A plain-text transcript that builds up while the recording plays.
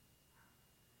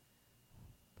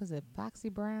was it Foxy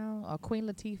Brown or Queen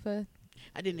Latifah?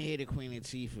 I didn't hear the Queen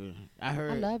Latifah. I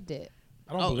heard. I loved it.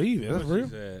 I don't believe it. That's What she real.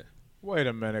 said? Wait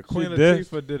a minute. Queen dissed.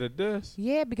 Latifah did a diss?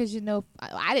 Yeah, because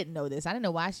I didn't know this. I didn't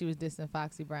know why she was dissing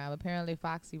Foxy Brown. Apparently,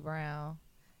 Foxy Brown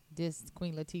dissed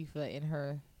Queen Latifah in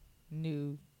her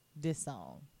new diss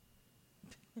song.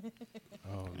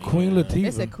 Queen They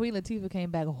Latifah. said Queen Latifah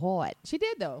came back hard. She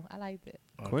did though. I liked it.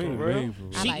 Queen for real? Bee, for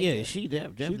real. I like it. She She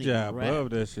definitely. job rap. above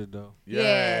that shit though.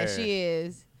 Yeah, she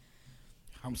is.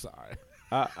 I'm sorry.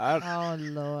 I Oh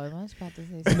Lord, I was about to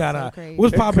say something Nah. so crazy.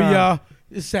 What's poppin', kinda- y'all?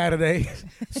 It's Saturday.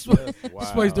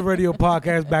 Space the Radio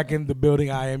Podcast back in the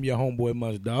building. I am your homeboy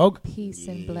Munch Dog. Peace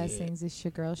and blessings. It's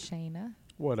your girl Shayna.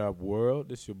 What up, world?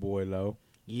 This your boy Lo.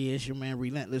 Yeah, it's your man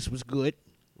Relentless was good.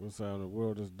 What's out of the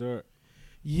world is dirt.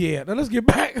 Yeah, now let's get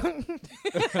back.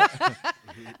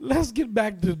 Let's get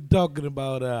back to talking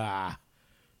about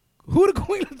who the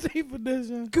Queen Latifah does.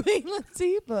 Queen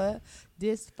Latifah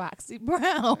dissed Foxy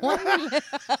Brown.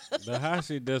 The how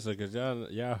she does it, cause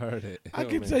y'all heard it. I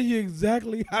can tell you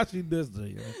exactly how she does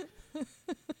it.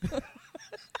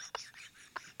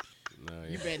 No,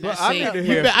 You yeah. better Well, not I say need it. to You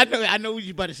hear- I know what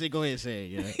you about to say. Go ahead and say it.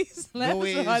 Yeah. Slapped Go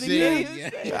ahead and somebody say in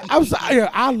it. the Yeah. I'm sorry. Yeah,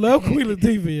 I love Queen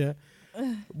Latifah, yeah.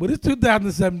 But it's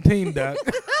 2017, Doc.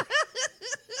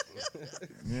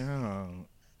 Yeah.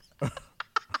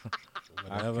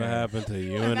 Whatever happened to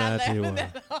you and I,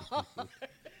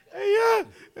 Hey,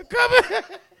 yeah, come here.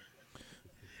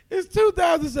 It's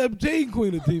 2017,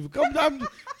 Queen Latifah. Come on,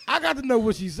 I got to know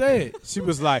what she said. She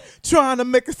was like, trying to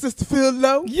make a sister feel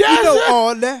low. Yes, You know sir.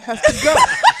 all that has to go.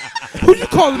 Who you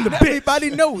calling the bitch? Everybody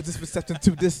knows this reception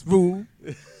to this rule.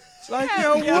 Like,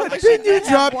 yo, Yeah, what? but she Didn't you did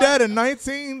have drop one- that in Yo, she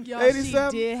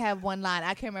 1987? did have one line.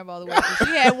 I can't remember all the words. But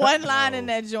she had one line in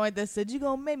that joint that said, "You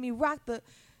gonna make me rock the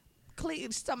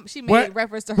She made What?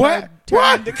 reference to What? her turn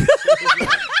What? to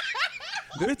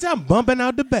bitch, I'm bumping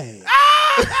out the bag.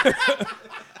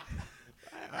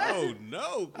 Oh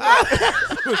no!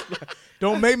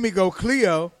 Don't make me go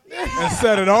Cleo and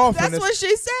set it off. That's what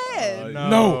she said.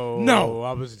 No.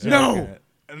 I was No. joking.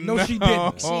 No, she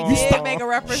didn't. She You did stop. make a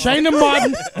reference. Shayna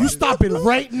Martin, you stop it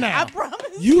right now. I promise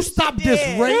You stop she this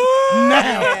did. right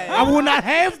now. Yeah. I will not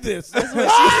have this.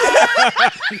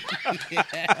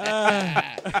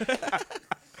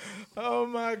 Oh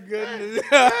my goodness.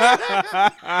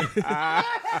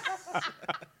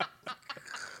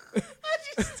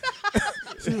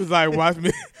 She was like, watch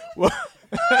me.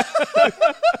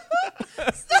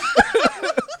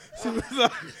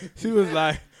 She was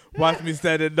like, watch me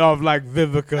set it off like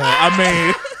Vivica. I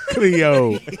mean,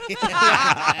 Cleo.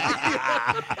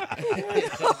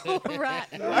 Right.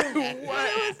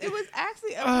 It was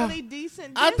actually a really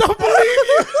decent. I diss. don't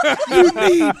believe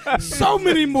you. You need so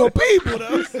many more people,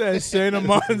 though. Said Shayna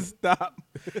Martin, stop.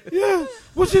 Yeah.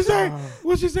 What she say?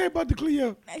 What she say about the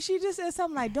Cleo? She just said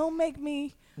something like, "Don't make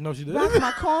me No, she rock didn't.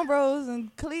 my cornrows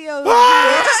and Cleo's." No,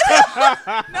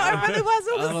 it really was.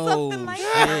 It was something like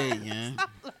that. shit, yeah.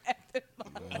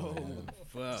 Oh,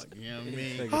 fuck. You know what I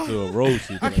mean? Take it to a road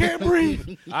sheet. I can't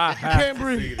breathe. I I can't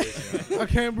breathe. I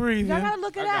can't breathe. Y'all Yeah. gotta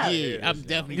look it out. Yeah, I'm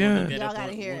definitely Yeah. gonna look that Y'all up.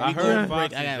 gotta hear it. I heard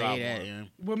Foxy I gotta drop hear that. one. Yeah.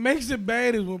 What makes it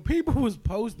bad is when people was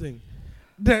posting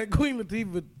that Queen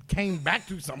Latifah came back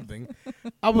to something.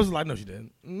 I was like, no, she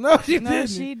didn't. No, she No, didn't.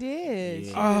 she did.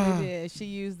 She Ah. really did. She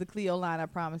used the Cleo line. I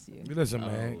promise you. Listen,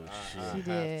 man. She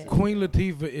did. Queen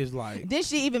Latifah is like, Then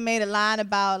she even made a line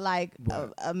about like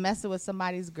What? a messing with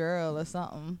somebody's girl or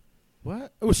something.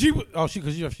 what? Well, she was,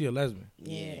 because she a lesbian.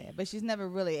 Yeah, but she's never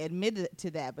really admitted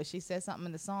to that. But she said something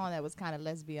in the song that was kind of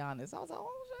lesbianist. I was like, oh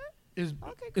shit. Is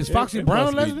Okay, is cool. Foxy It Brown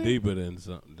a must be lesbian? deeper than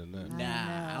something than that. I Nah,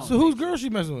 I know. don't So whose girl she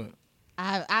messing with?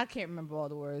 I can't remember all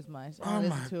the words much. I Oh only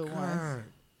my listened to it once. god!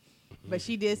 But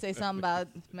she did say something about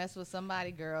mess with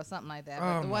somebody, girl, something like that.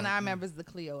 But Oh the one my I remember is the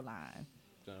Cleo line.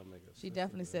 She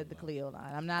definitely said the Cleo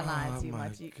line. I'm not lying Oh to you my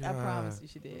much. I God. promise you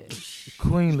she did.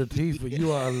 Queen Latifah,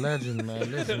 you are a legend, man.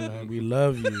 Listen, man, we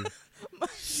love you.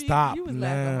 Stop You was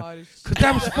laughing now. hard as shit. Cause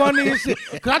that was funny as shit.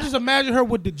 Cause I just imagine her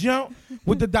with the jump,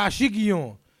 with the dashiki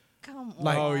on. Come on.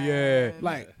 Like- Oh, yeah.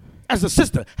 Like, as a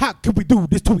sister, how can we do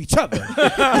this to each other?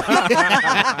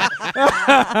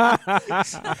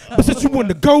 But since you want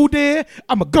to go there,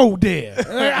 I'ma go there.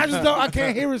 I just don't. I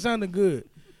can't hear it sounding good.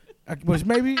 But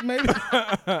maybe, So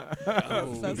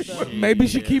stuff. maybe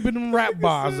she keeping them rap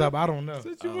bars up. I don't know.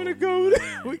 You want to go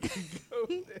there? We can go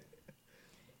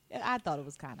there. I thought it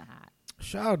was kind of hot.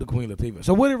 Shout out to Queen Latifah.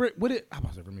 So what did I'm about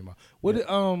to say Remy Ma. What did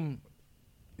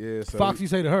Yeah, so Foxy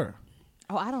say to her?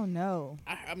 Oh, I don't know.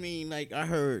 I mean, like I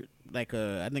heard, like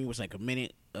I think it was like a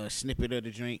minute snippet of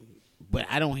the drink, but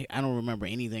I don't remember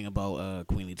anything about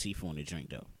Queen Latifah on the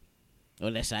drink though.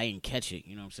 Well, that's I didn't catch it.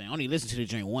 You know what I'm saying? I only listened to the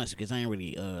drink once because I ain't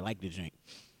really like the drink.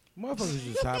 Motherfuckers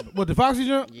just happy. What, the Foxy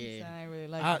jump? Yeah. I ain't really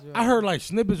like I heard like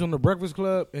snippets on the Breakfast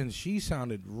Club, and she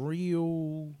sounded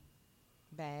real,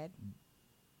 bad.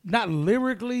 not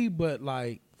lyrically, but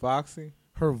like Foxy?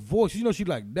 her voice. You know, she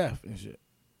like deaf and shit.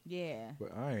 Yeah.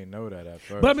 But I ain't know that at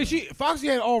first. But I mean, Foxy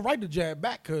had all right to jab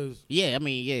back because Yeah, I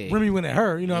mean, yeah. Remy went at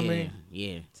her. You know what I Yeah, mean?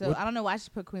 Yeah. So I don't know why she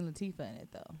put Queen Latifah in it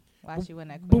though. Why she went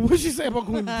at But Queen? what she say about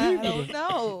Queen I Latifah? don't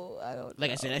know. I don't.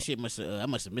 Like I said, that shit I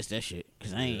must have missed that shit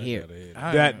because I ain't here.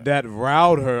 That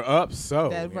riled her up so.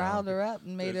 That riled her up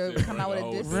and made her come out with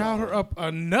a diss Riled song. her up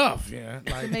enough, yeah.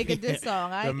 To Like, make a diss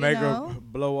song. To make her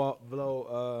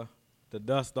blow the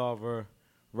dust off her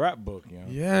rap book, you know.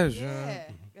 yes, Yeah,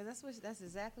 'cause that's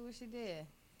exactly what she did.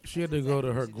 She had to go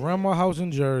to her grandma's house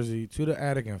in Jersey to the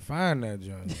attic and find that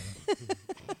joint.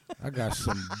 I got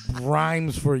some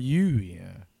rhymes for you, yeah.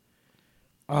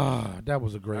 Ah, that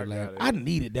was a great laugh. I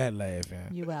needed that laugh, yeah.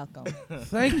 You're welcome.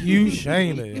 Thank you,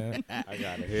 Shayna. Yeah. I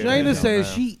gotta hear Shayna that said now.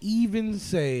 she even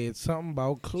said something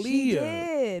about She Cleo.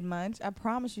 did, Munch. I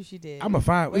promise you she did. I'm a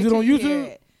find. Wait Is it till on you hear YouTube?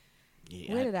 it.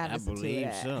 Yeah, Where did I listen to believe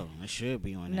that? so. It should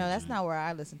be on No, that that's joint. not where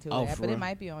I listened to Oh, it at, for but it real?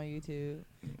 might be on YouTube.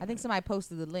 I think somebody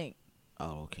posted the link.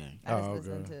 Oh, okay. I just Oh,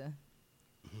 listened okay. to.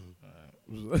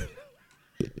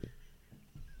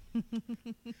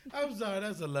 I'm sorry,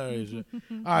 that's hilarious. Yeah.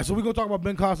 All right, so we're gonna talk about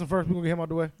Ben Carson first. We're gonna get him out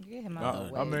the way. Get him out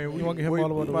the way. I mean, You want to get him all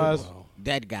the way out the might way? as-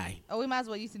 That guy. Oh, we might as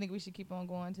well. You think we should keep on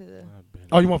going to the?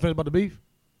 Oh, you want to finish about the beef?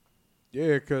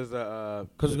 Yeah, because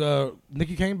Because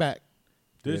Nikki came back.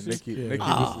 Nikki Yeah. Nikki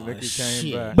Oh, came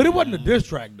shit. back. But it wasn't a diss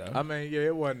track, though. I mean, yeah,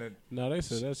 it wasn't. No, they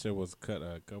said that shit was cut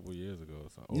a couple years ago or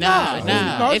something. Nah,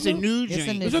 no, it's a new It's a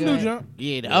drink. new It's a new joint. jump.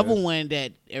 Yeah, the other one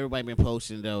that everybody been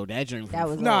posting though, that drink. That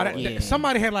was No, old. Yeah.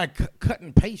 somebody had like cut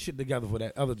and paste shit together for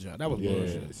that other jump. That was Yeah,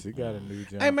 bullshit. she got a new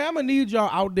job. Hey, man, I'm going to need y'all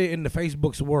out there in the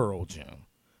Facebook's world, Jim,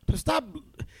 to stop.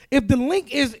 If the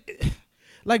link is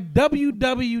like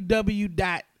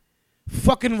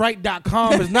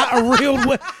www.fuckingright.com is not a real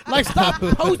way. Like, stop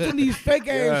posting these fake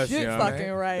ass shit. yeah, fucking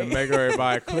man. right. To make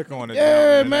everybody click on it.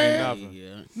 Yeah, now, man. and it ain't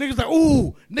nothing. Yeah. Niggas like,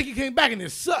 ooh, Nikki came back and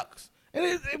it sucks.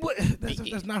 And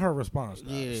that's not her response.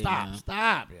 Dog. Yeah, Stop, yeah.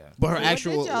 stop. Yeah. But her What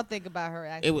actual, did y'all think about her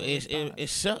actual response? it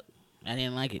sucked. I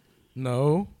didn't like it.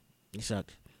 No, It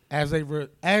sucked. as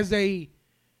a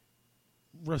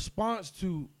response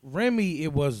to Remy,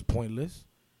 it was pointless.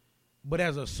 But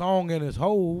as a song in its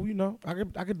whole, you know, I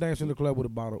could dance in the club with a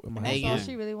bottle in my Hey, hand. That's all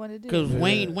yeah. she really wanted to do. Because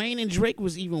Yeah. Wayne and Drake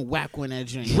was even whack on that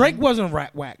drink. Drake wasn't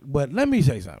whack, but let me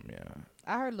say something. Yeah,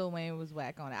 I heard Lil Wayne was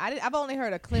whack on it. I've only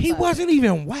heard a clip. he of wasn't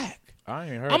even whack. I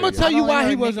ain't heard I'm gonna it tell yet. you I've only why he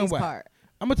heard wasn't Nicki's whack. part.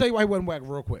 I'm gonna tell you why he wasn't whack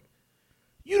real quick.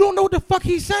 You don't know what the fuck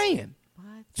he's saying What?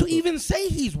 to even say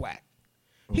he's whack.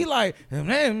 He like him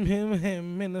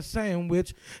in the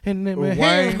sandwich and then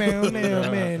Wayne.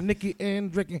 man, Nikki and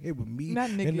drinking here with me.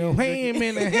 Not Nicki and the and ham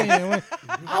in the hand.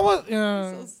 I was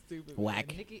So stupid.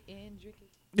 Whack. Nicki and Dricky.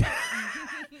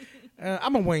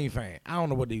 I'm a Wayne fan. I don't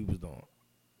know what he was doing.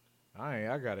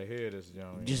 I gotta hear this,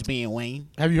 John. Just being Wayne.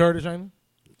 Have you heard it, Shayna?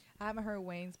 I haven't heard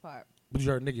Wayne's part. But you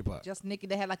heard Nikki part. Just Nicki.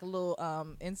 They had like a little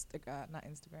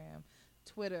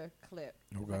Twitter clip.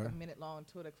 Okay. Like a minute-long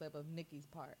Twitter clip of Nicki's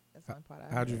part. That's the only part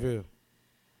I How'd you heard. feel?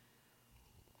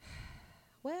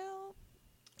 Well,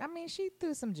 I mean, she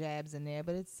threw some jabs in there,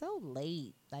 but it's so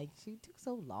late. Like, she took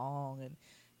so long. And,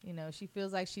 you know, she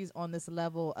feels like she's on this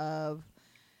level of,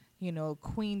 you know,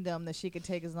 queendom that she could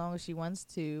take as long as she wants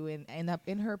to. And end up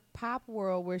in her pop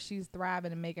world where she's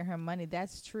thriving and making her money.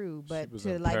 That's true. But was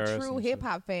to, in like, Paris true and shit.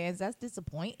 hip-hop fans, that's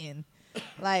disappointing.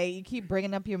 Like, you keep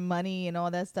bringing up your money and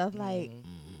all that stuff. Like,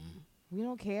 we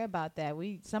don't care about that.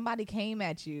 Somebody came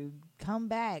at you. Come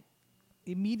back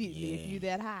immediately if you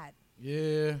that hot.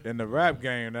 Yeah. In the rap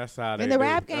game, that's how they In the do.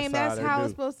 rap game, that's they how do.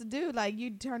 it's supposed to do. Like,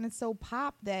 you turning so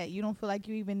pop that you don't feel like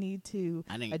you even need to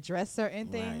I think address certain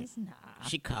Right. things. Nah.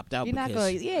 she copped out You're not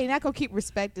because going. Yeah, you're not gonna keep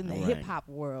respecting the Right. hip hop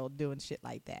world doing shit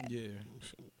like that. Yeah.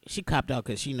 she copped out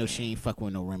because she knows she ain't fucking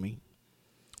with no Remy.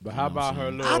 But how about her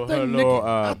I little,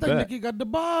 think bet? Nikki got the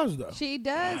bars though. She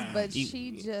does, but You-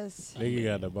 she just. Nigga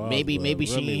got the ball. Maybe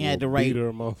she ain't had the right.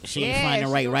 She ain't Yeah, find the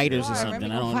she right gonna writers or fight. something.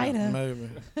 Remy I gonna don't fight know.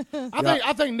 her. Maybe.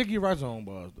 I think Nikki writes her own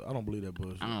bars though. I don't believe that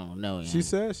bullshit. I don't know. Yeah. She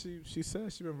said she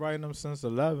said she been writing them since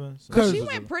 11. So Cause- She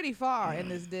went pretty far in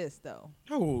this diss though.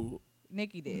 Oh,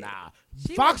 Nikki did. nah.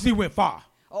 She Foxy went far.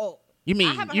 Oh. You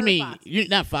I haven't heard Foxy. you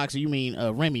not Foxy? You mean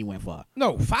Remy went far?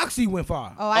 No, Foxy went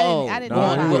far. Oh, I didn't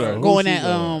nah, know who that. the- who Going she at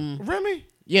going? Remy?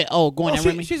 yeah. Oh, going at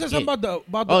Remy. She said yeah. something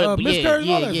about the Oh, but miscarriage.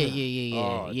 yeah, and yeah, all that yeah, shit. yeah,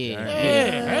 Oh, yeah, damn.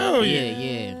 Yeah, hell yeah.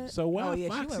 yeah. So why Oh, yeah, she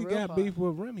Foxy went real got far. beef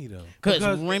with Remy though? Because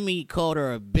Because- Remy called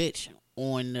her a bitch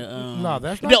on the No,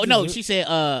 that's not no no. just- She said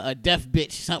a deaf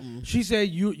bitch something. She said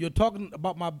you're talking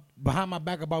about my behind my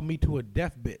back about me to a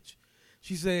deaf bitch.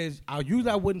 She says I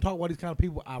wouldn't talk about these kind of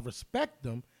people. I respect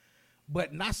them,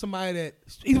 but not somebody that.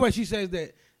 Either way, she says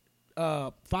that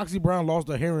Foxy Brown lost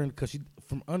her hearing because she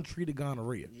from untreated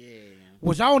gonorrhea. Yeah.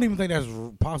 Which I don't even think that's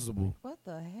possible. What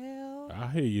the hell? I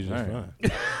hear you just Damn.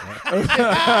 fine.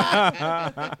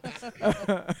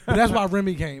 But that's why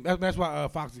Remy came. That's why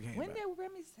Foxy came When back. did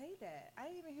Remy say that? I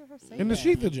didn't even hear her say In the that.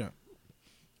 Sheetha jump.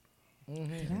 I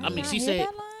mean, not she hear said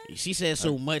that line? she said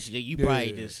so much that you Yeah.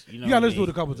 probably just you know. You gotta what I listen to it a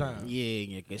mean? couple times.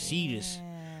 Yeah, because she just.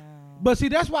 Damn. But see,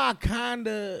 that's why I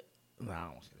kinda. No,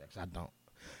 I don't say that 'cause I don't.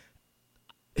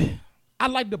 I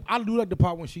do like the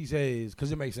part when she says,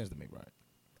 because it makes sense to me, right?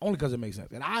 Only because it makes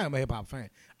sense. And I am a hip hop fan.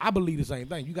 I believe the same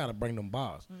thing. You got to bring them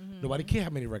bars. Nobody care how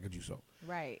many records you sold.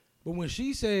 Right. But when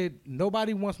she said,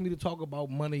 nobody wants me to talk about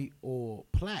money or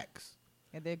plaques,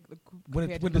 And they when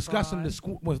discussing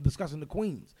the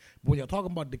queens, but when you're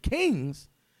talking about the kings,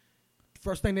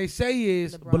 first thing they say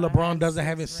is, but LeBron has doesn't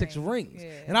have his 6 6 rings.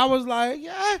 Yeah. And I was like,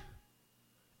 yeah.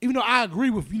 Even though I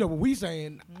agree with what we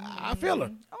saying, I feel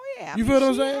her. Oh yeah, You feel what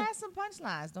I'm saying? She has some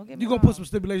punchlines. Don't get me You're wrong. gonna put some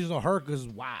stipulations on her because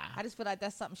why? I just feel like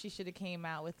that's something she should have came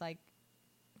out with like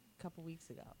a couple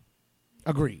weeks ago.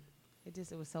 Agreed. It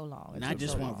was so long. It Not took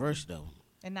just so one long. verse though.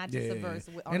 And not just a Yeah. verse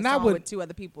on And a I song would- with 2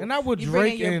 other people. and I would You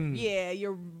bringing Drake and-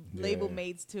 your label Yeah.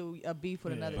 mates to a beef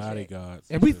with another chick. Bodyguards.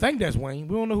 And we think that's Wayne.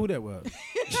 We don't know who that was.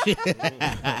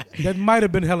 That might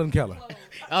have been Helen Keller.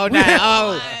 Oh, no.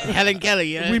 Helen Keller,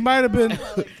 yeah. We might have been.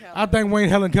 I think Wayne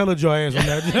Helen Keller your ass on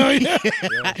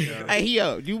that. Hey,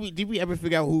 yo, did we ever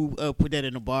figure out who put that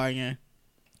in the bar? Yeah,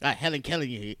 Helen Keller.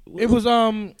 Yeah. It was a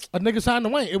nigga signed to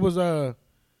Wayne. It was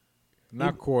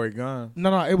Not Corey Gunn.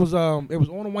 no, it was on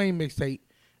a Wayne mixtape.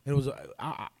 It was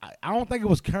I don't think it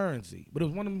was Currency, but it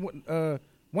was one of them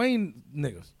Wayne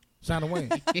niggas signed to Wayne.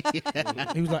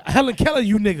 He was like, Helen Keller,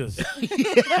 you niggas.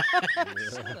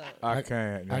 I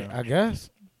can't. you know. I guess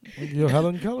you're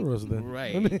Helen Keller resident,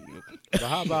 Right. But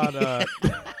how about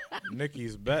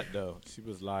Nikki's bet though? She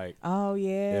was like, Oh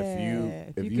yeah.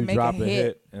 if you can make drop a a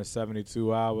hit in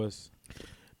 72 hours,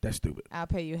 That's stupid. I'll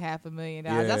pay you $500,000.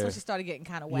 That's Yeah. when she started getting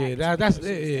kind of wacky. Yeah, that's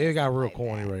it got real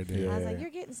corny right there. Yeah. I was like, you're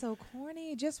getting so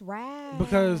corny. Just rap.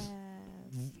 Because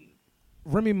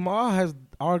Remy Ma has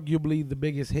arguably the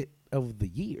biggest hit of the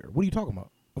year. What are you talking about?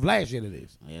 Of last year, that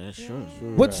is. Yeah, that's true.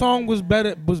 What song was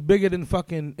bigger than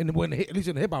fucking at least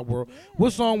in the hip hop world?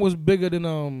 What song was bigger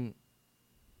than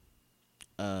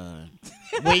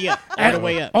Way up, all the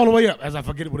way up, All the way up? As I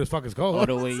forget what his fuck is all called.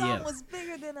 the way What song up. was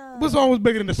bigger than What song was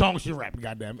bigger than the song she rapped?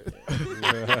 Goddamn it!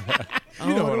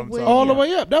 you know what I'm talking All the about.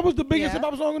 way up. That was the biggest Yeah. hip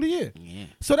hop song of the year. Yeah.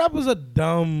 So that was a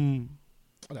dumb.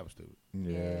 Oh, that was stupid.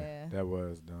 Yeah, Yeah. that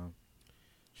was dumb.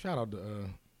 Shout out to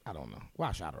I don't know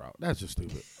why shout her out. That's just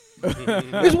stupid.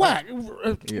 It's whack.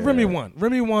 Yeah. Remy won.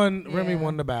 Remy won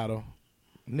Yeah. the battle.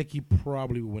 Nikki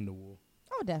probably would win the war.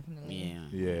 Oh, definitely. Yeah.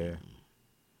 Yeah,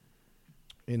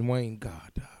 And Wayne,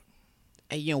 God, dog.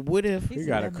 Hey, yo, what if? He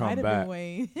gotta come back.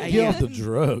 Hey, Get yeah. off the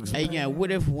drugs. Hey, yeah,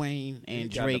 what if Wayne He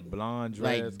and got the Drake blonde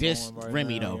like dreads this going right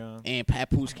Remy now, though, young. and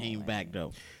Papoose came back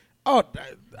though? Oh,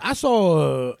 I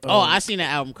saw. Oh, I seen the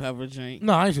album cover, Drake.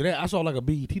 No, I ain't see that. I saw like a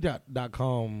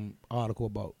BET.com article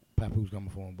about Papoose coming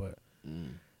for him, but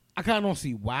I kind of don't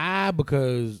see why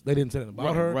because they didn't say anything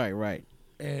about her. Right.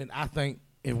 And I think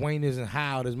if Wayne isn't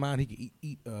high out his mind, he could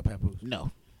eat Papoose.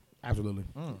 No, Absolutely.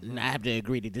 I have to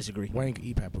agree to disagree. Wayne could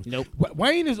eat Papoose. Nope.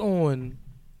 Wayne is on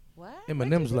What?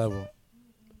 Eminem's level.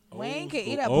 Wayne could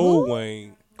eat a Old boo?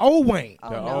 Wayne. Old Wayne. Oh,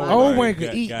 The no, old I Old don't. Wayne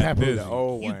could eat got Papoose. The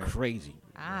old You Wayne. crazy?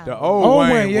 I The don't- old, Old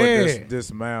Wayne, Wayne, would yeah.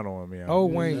 dismantle him. Yeah.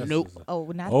 Old Wayne. Nope. Oh,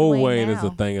 not Old the Wayne now. is a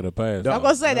thing of the past. No. I'm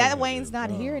gonna say that No. Wayne's not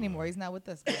here anymore. He's not with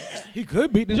us. He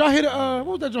could be. Did y'all hear the what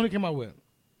was that joint he came out with?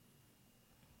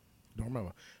 Don't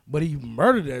remember. But he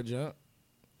murdered that junk.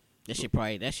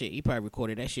 He probably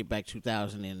recorded that shit back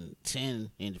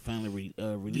 2010 and finally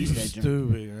released that joint.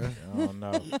 Stupid, man. I don't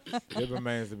know. It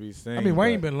remains to be seen. I mean,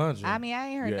 Wayne but been lunching. I mean, I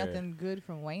ain't heard Yeah. nothing good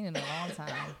from Wayne in a long time.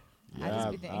 I Yeah, just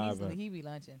I've- be I've- thinking he be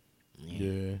lunching.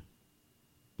 Yeah.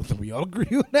 So we all agree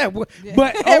on that. Yeah.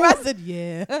 But I said,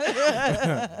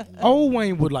 yeah. old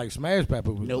Wayne would like smash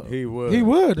Papoose. Nope. he would. He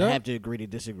would, I huh? have to agree to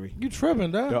disagree. You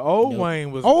tripping, dog? The old Nope.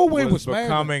 Wayne was Old Wayne was smashing.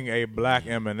 becoming a black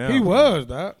Eminem. He was,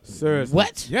 dog. Seriously.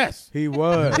 What? Yes. He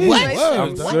was. He What? was,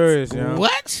 I'm dog. serious, young.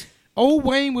 What? Old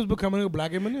Wayne was becoming a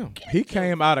black Eminem. He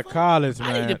came out of college,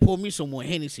 I need man. to pour me some more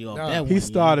Hennessy off Nah. that one. He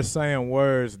started saying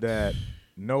words that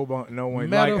no one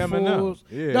like Eminem. Metaphors.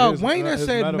 Yeah, Dog, his- Wayne has his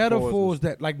said metaphors was-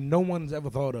 that like no one's ever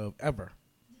thought of, ever.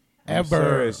 I'm Ever.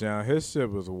 serious, young. His shit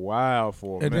was wild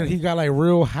for a And then minute. he got like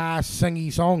real high singy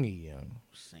songy.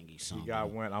 song. He got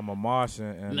bro. went. I'm a Martian,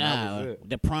 and that was it.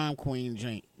 The prom queen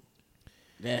joint.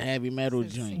 That heavy metal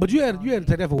joint. But you had to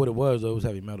take that for what it was, though. It was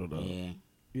heavy metal, though. Yeah.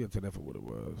 You had to take that for what it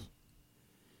was.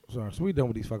 Sorry, so we done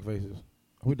with these fuck faces.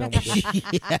 We done with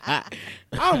this.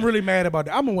 I'm really mad about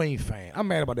that. I'm a Wayne fan. I'm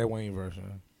mad about that Wayne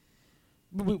version.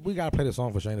 We gotta play the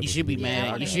song for Shayna. You should be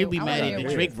mad. You should be I mad wanna at the hear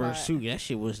Drake it. verse too. That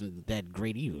shit wasn't that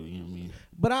great either. You know what I mean?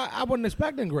 But I wasn't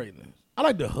expecting greatness. I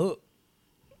like the hook.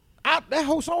 That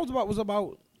whole song was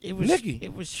about It was Nicki.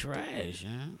 It was trash,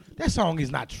 man. That song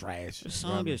is not trash. The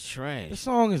song is The trash.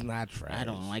 song is not trash. I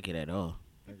don't like it at all.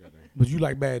 But you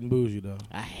like Bad and Bougie, though.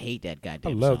 I hate that I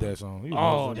goddamn love song. that song. You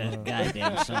Oh, love that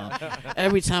goddamn song.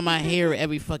 Every time I hear it,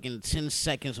 every fucking 10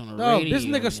 seconds on the No, radio. this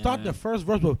nigga start yeah. the first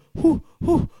verse with whoo,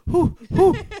 whoo, whoo,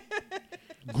 whoo.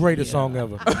 Greatest song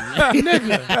ever.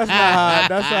 Nigga.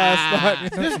 That's how I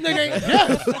started. This nigga ain't.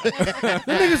 Yes.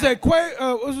 The nigga said,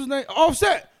 what's his name?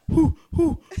 Offset. Whoo,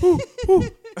 whoo, whoo, whoo.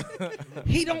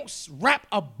 He don't rap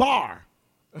a bar.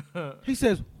 He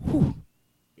says, whoo.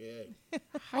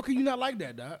 How can you not like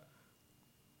that, dog?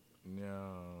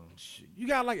 No. You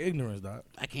gotta like ignorance, dog.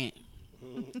 I can't.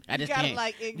 I just gotta can't.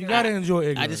 like You ignorant. gotta enjoy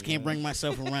ignorance. I just can't bring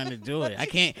myself around to do it. I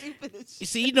can't. Stupid as You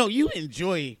see, you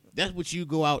enjoy. That's what you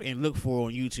go out and look for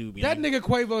on YouTube. You That know? nigga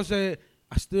Quavo said,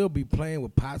 I still be playing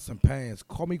with pots and pans.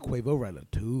 Call me Quavo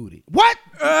Ratatouille. What?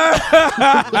 You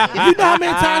know how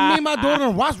many times me and my daughter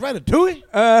done watched Ratatouille?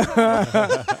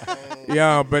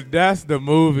 Yeah, but that's the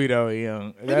movie though,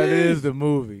 young. That is. is the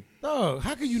movie. Dog,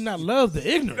 how can you not love the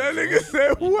ignorance? That nigga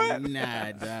said what?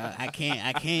 Nah, dog. I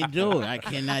can't do it. I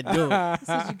cannot do it. He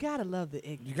says you gotta love the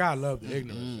ignorant. You gotta love the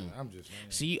ignorance. I'm just saying.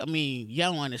 See, I mean,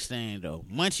 y'all don't understand though.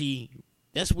 Munchie,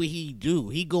 that's what he do.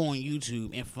 He go on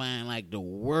YouTube and find like the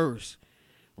worst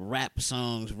rap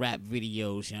songs, rap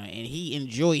videos, and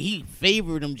he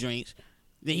favor them joints.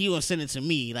 Then he gonna send it to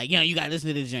me, like, you gotta listen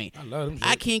to this joint. I love them shit.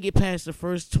 I can't get past the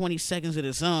first 20 seconds of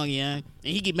the song, and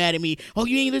he get mad at me. Oh,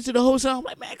 you ain't listen to the whole song? I'm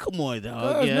like, man, come on,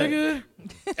 dog. Nigga.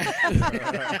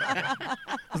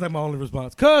 That's like my only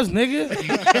response. Cuz, nigga.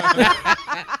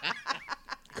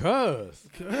 Cuz.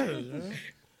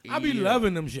 I be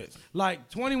loving them shits. Like,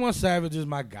 21 Savage is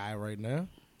my guy right now.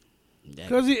 That-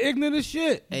 Because he ignorant as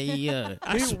shit. Hey,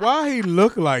 Why he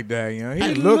look like that, young? He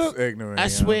I looks look- ignorant. I young.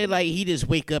 swear, like, he just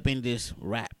wake up and just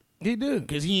rap. He do.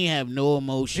 Because he ain't have no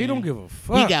emotion. He don't give a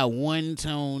fuck. He got one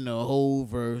tone the whole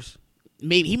verse.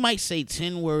 Maybe he might say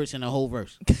 10 words in the whole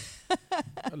verse.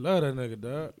 I love that nigga,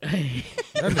 dog.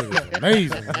 That nigga's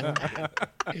amazing, man.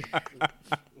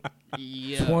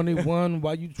 Yeah. 21,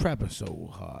 why you trapping so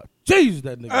hard? Jesus,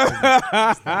 that nigga.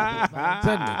 That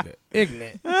nigga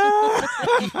ignorant.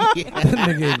 That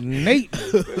nigga Nate.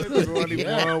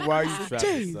 21, why you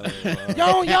trying so hard?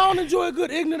 Y'all don't enjoy a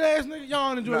good ignorant ass nigga? Y'all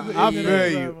don't enjoy a good I ignorant feel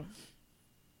ass you. rapper?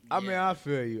 I mean, I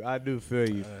feel you. I do feel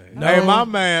you. No. Hey, my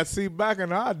man, see, back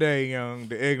in our day, young,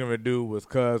 the ignorant dude was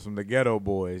Cuz from the Ghetto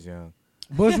Boys, young.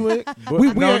 Bushwick?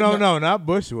 No, not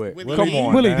Bushwick. Willie Come D?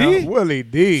 on, Willie now. D? Willie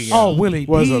D. young, Oh, Willie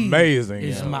was D amazing.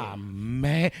 is young. my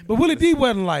man. But Willie D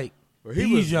wasn't like But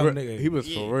these young re- niggas. He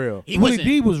was for real. He Willie wasn't-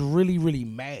 D was really, really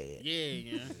mad.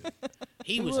 Yeah.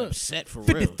 He was was. upset for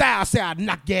 50 real. style say I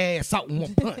knock your ass out in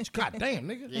one punch. God damn,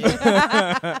 nigga.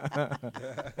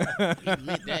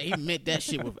 He meant that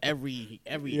shit with every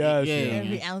Yes, yeah.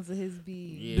 Every ounce of his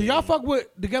being. Yeah. Do y'all fuck with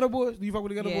the Ghetto Boys? Do you fuck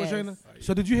with the Ghetto Boys, Yes. Shayna?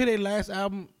 So did you hear their last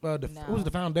album? What was it,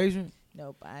 The Foundation?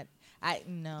 Nope. I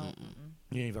no.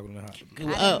 You ain't fucking with that.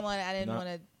 I didn't want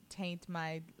to taint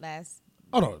my last.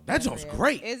 Oh no, that joint's career.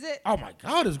 great. Is it? Oh my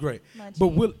God, it's great.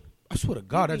 Munchie. But I swear to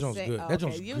God, You that be joint's say- good. oh, That okay.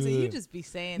 joint's You good. say you just be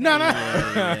saying No,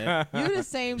 that. no. You the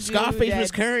same dude Scarface was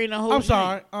that's carrying the whole I'm thing.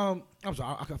 sorry.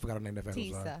 I forgot her name that fast.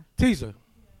 I'm sorry. Tisa.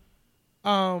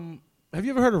 Tisa. Have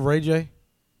you ever heard of Ray J?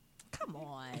 Come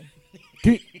on.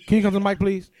 Can you come to the mic,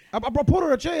 please? I brought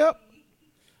her a chair up.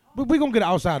 But we're going to get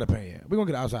outside the pan. We're going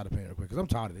to get outside the pan real quick because I'm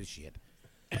tired of this shit.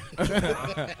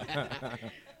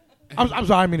 I'm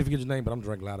sorry, I mean if you get your name, but I'm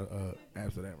drinking a lot of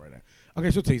Amsterdam right now. Okay,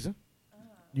 so Tisa,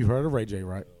 you heard of Ray J,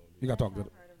 right? You got to talk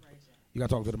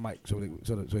to the mic so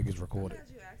it gets recorded.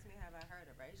 You asked me have I heard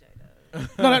of Ray J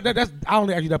though. No, that's I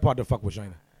only asked you that part to fuck with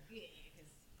Shayna.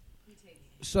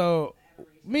 So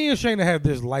me and Shayna have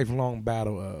this lifelong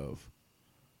battle of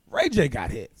Ray J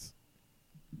got hits.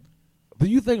 Do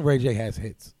you think Ray J has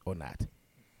hits or not?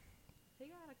 He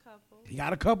got a couple. He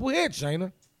got a couple hits,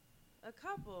 Shayna. A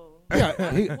couple.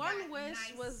 Yeah, One Wish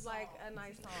was like a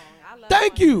nice song. I love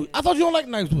thank One you. Wish. I thought you don't like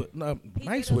Nice Wish. He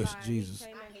Nice did a Wish, lot. Jesus. He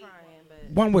came in crying, but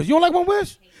One Wish. You don't like One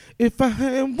Wish? If I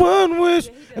had one wish.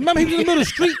 Remember he was in the middle of the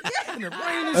street in the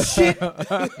rain and shit.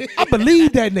 I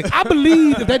believe that nigga. I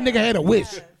believe if that nigga had a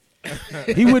wish,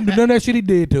 he wouldn't have done that shit he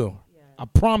did to him. I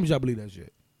promise you I believe that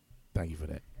shit. Thank you for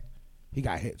that. He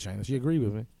got hit, Shayna. She agreed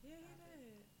with me.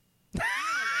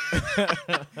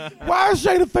 Why is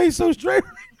Shayna's face so straight?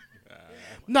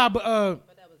 Nah, but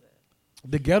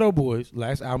the Ghetto Boys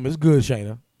last album is good,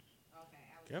 Shayna.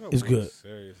 Ghetto It's Boys good.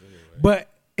 Serious anyway. But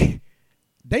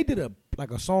they did a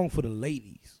song for the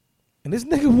ladies. And this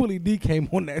nigga Willie D came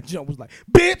on that jump was like,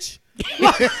 bitch!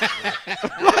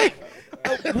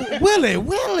 Willie.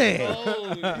 Willie.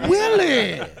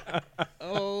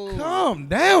 Oh, Calm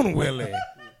down, Willie.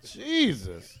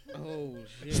 Jesus. oh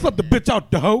shit. Slap the bitch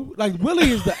out the hoe. Like, Willie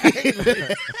is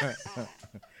the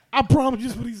I promise you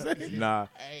that's what he said. Nah,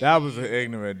 that was an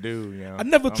ignorant dude, you know. I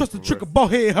never trust a trick of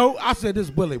bald head hoe. I said this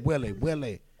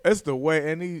Willie. It's the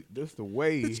way, and it's the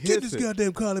way he hits it.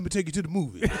 goddamn car. Let me take you to the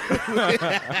movie.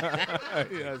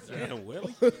 Yes, Damn,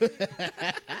 Willie.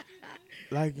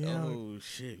 like, you know, Oh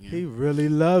shit. Man. he really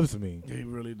loves me. He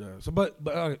really does. So, but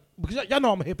because y'all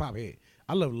know I'm a hip hop head.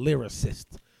 I love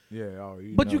lyricists. Yeah,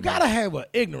 you But know you that. gotta have an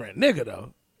ignorant nigga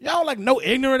though. Y'all don't like no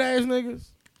ignorant ass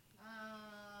niggas.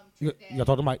 You gotta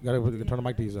talk to Mike. You gotta turn the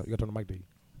mic to you. You gotta turn the mic to you.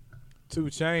 2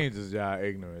 Chainz is y'all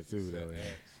ignorant too, though. Yeah.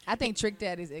 I think Trick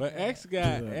Daddy's But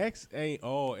ignorant. X ain't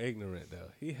all ignorant though.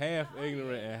 He half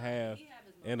ignorant and half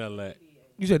intellect.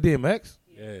 You said DMX?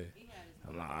 Yeah.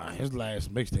 Nah, his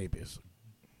last mixtape is.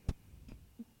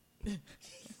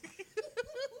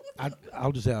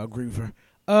 I'll just say I agree with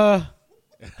her.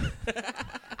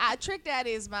 Trick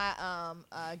Daddy is my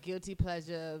guilty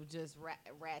pleasure of just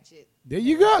ratchet. There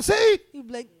you go. See? You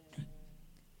be like,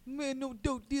 man, no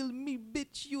dope deal with me,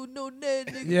 bitch. You know that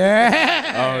nigga.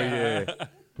 Yeah. Oh yeah,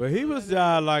 but he was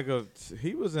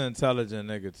he was an intelligent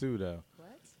nigga too, though.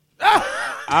 What?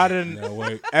 I didn't. Now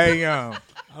wait. Hey, I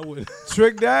would.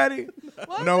 Trick Daddy.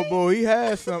 What? No, boy, he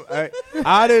had some.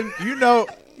 I didn't. You know,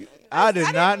 I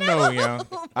did not know, young.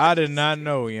 I did not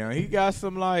know, young. He got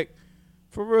some like.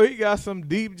 For real, he got some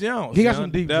deep jumps. He got young,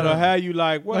 some deep that'll jumps. have you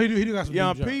like what? No, he do got some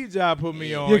Young deep jumps. P-Job put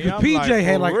me on. Yeah, because I'm PJ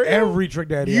had for like real? every Trick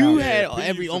Daddy You album. had He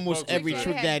every used to almost fuck with every that.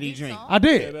 Trick Had Daddy deep drink. songs. I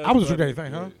did. Yeah, I was a that's Trick Daddy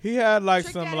fan, huh? He had like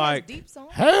Trick some Daddy like has deep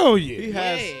songs. Hell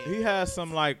yeah. he had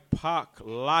some like Pac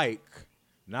like,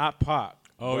 not Pac.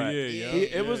 Oh but yeah.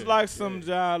 It was like some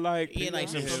job like Yeah, like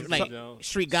some Yeah. like So-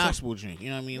 street gospel drink.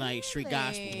 You know what I mean? Like street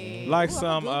gospel. Really? like Ooh,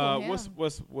 some I'ma Google him.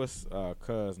 what's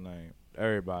cuz name?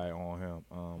 Everybody on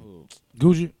him.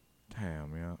 Gucci.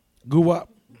 Damn, yeah. Goo Wop.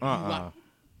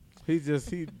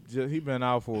 He been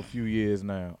out for a few years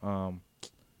now.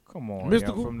 Come on,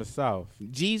 Mystical? young, from the south.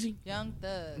 Jeezy. Young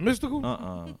Thug.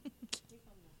 Mystical.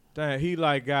 Dang, he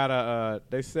like got a.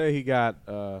 They say he got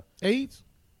AIDS.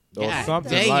 or God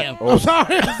something damn. like. I'm Or,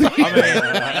 sorry. I mean,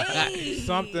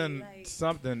 Hey.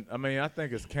 something. I mean, I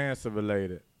think it's cancer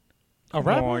related. A Come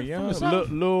rapper on, from young. the South?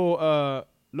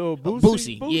 Little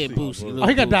Boosie. Boosie. Yeah, Boosie. Oh,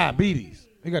 he got Boosie. diabetes.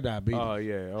 He got diabetes. Oh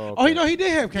yeah. Oh, Oh, he okay. know he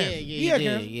did have Yeah, cancer. yeah, He he had did.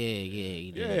 cancer. Yeah,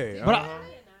 he did. Yeah. But uh-huh.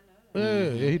 Yeah,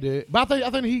 he did. But I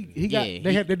think he got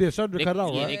Yeah, they did surgery to cut it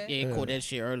off, Yeah, right? they caught that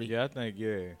shit early. Yeah, I think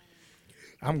yeah.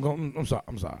 I'm sorry.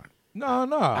 No.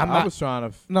 I'm I not- was trying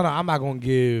to. No, I'm not gonna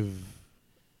give.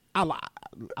 I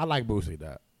like Boosie,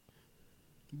 that.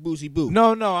 Boosie Boo.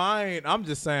 No, I ain't. I'm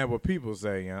just saying what people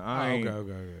say. Yeah, I ain't.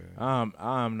 Okay.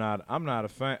 I'm not a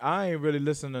fan. I ain't really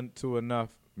listening to enough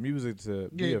music to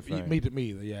be Yeah, a fan. me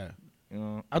either. Yeah, You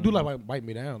know? I do like Wipe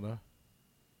Me Down though.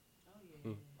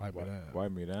 Wipe Me Down.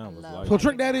 Wipe Me Down was I like. love So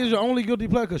Trick Daddy is your only guilty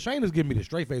pleasure because Shane is giving me the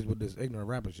straight face with this ignorant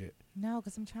rapper shit. No,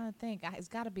 because I'm trying to think. It's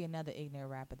got to be another ignorant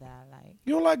rapper that I like.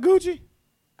 You don't like Gucci?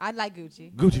 I like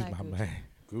Gucci. Gucci's I like my man.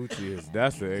 Gucci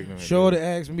that's the ignorant. Sure dude. to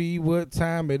ask me what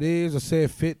time it is. I said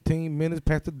 15 minutes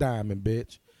past the diamond,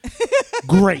 bitch.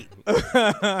 Great.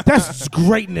 That's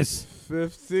greatness.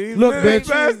 15 Look, minutes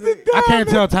bitch, past the I can't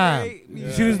tell diamond. time.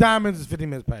 You see these diamonds? It's 15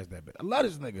 minutes past that, bitch. I love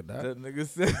this nigga, dog. That nigga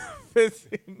said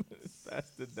 15 minutes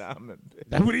past the diamond. Bitch.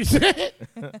 That's what he said.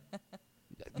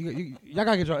 Y'all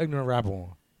gotta get your ignorant rapper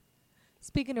on.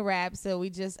 Speaking of rap, so we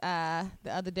just the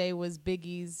other day was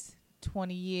Biggie's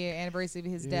 20-year anniversary of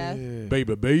his death.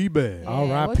 Baby. Yeah.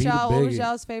 R.I.P. What to was Biggie.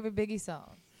 y'all's favorite Biggie song?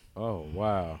 Oh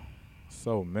wow,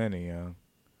 so many, young.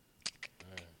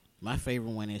 My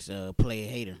favorite one is Play a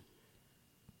Hater.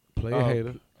 Play a Oh.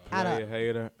 hater. I don't- Play a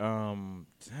hater. Dang.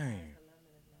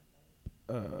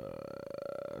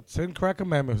 10 Crack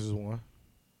Commandments is one.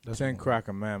 That's 10 one. Crack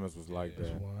Commandments was like That's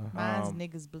that. one. Mine's Um,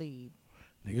 Niggas Bleed.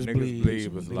 Niggas Niggas bleed.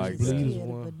 Bleed was like Bleed that. is Scared of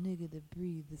one. a nigga that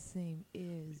breathe the same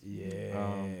air as you.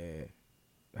 Yeah.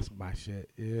 That's my shit.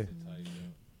 Yeah.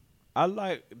 I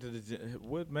like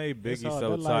what made Biggie so that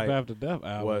Life tight. After Death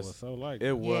album was- was so like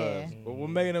It was. Yeah. But what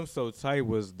made him so tight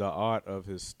was the art of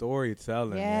his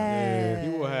storytelling. Yeah. He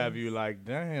will have you like,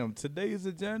 damn, today's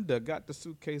agenda got the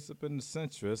suitcase up in the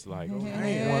center. It's like, Yeah.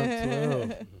 damn.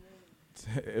 112.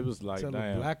 it was like, Tell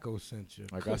damn. the Blacko sent you.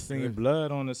 Like I seen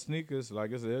blood on the sneakers.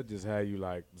 Like it just had you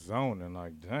like zoning,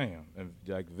 like damn, and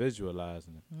like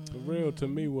visualizing it. For real, to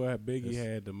me, what Biggie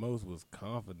had the most was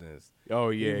confidence. Oh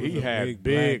yeah, was he a had big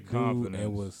black dude confidence.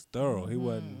 and was thorough. He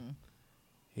wasn't.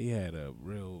 He had a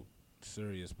real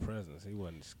serious presence. He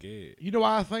wasn't scared. You know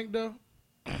why I think though?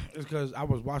 It's because I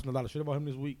was watching a lot of shit about him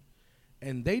this week,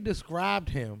 and they described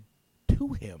him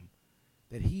to him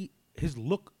that his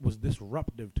look was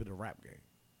disruptive to the rap game.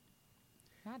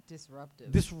 Not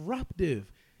disruptive.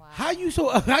 Disruptive. Wow. How you too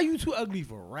ugly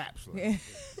for rap? Slim?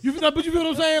 You feel, but you feel what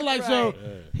I'm saying? Like so,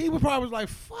 he would probably was like,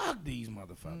 "Fuck these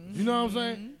motherfuckers." You know what I'm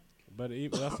saying? But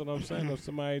even, that's what I'm saying. If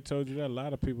somebody told you that, a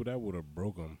lot of people that would have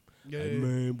broke him. Yeah. Like,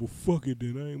 man, well, fuck it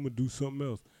then. I ain't gonna do something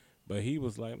else. But he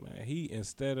was like, man,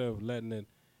 instead of letting it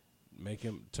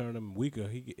turn him weaker,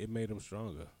 it made him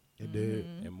stronger. It did.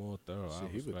 And more thorough. Shit, I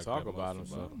he would respect talk that about most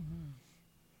himself. him.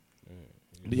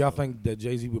 Yeah, Do y'all think that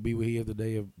Jay-Z would be where he is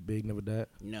today if Big never died?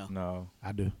 No. No,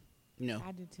 I do. No.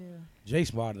 I do too. Jay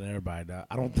smarter than everybody. Dog.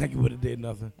 I don't think he would have did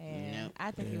nothing. Yeah, No.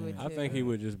 I think he would too. I think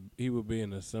he would be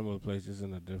in a similar place, just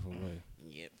in a different way.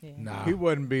 Yep. Yeah. Nah, he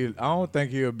wouldn't be. I don't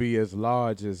think he'll be as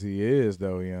large as he is,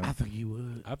 though. Yeah. I think he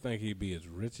would I think he'd be as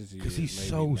rich as he is. because he's maybe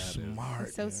so not as- smart.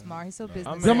 He's so smart. He's so business.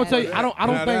 I mean, I'm gonna tell you, I don't Now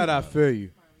think that I feel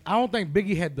you. I don't think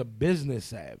Biggie had the business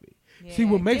savvy. Yeah. See,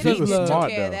 what makes Jay-Z us was love- took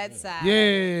smart, care of though. that side.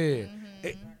 Yeah.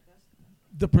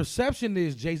 The perception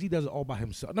is Jay-Z does it all by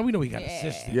himself. No, we know he got Yeah.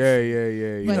 assistants.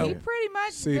 Yeah. But know. he pretty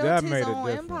much See, built that his made a own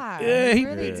difference. empire. Yeah, he he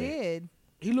really did. did.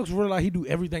 He looks really like he do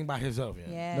everything by himself.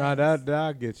 Yeah. Yeah. No, that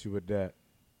I get you with that.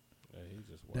 Yeah, he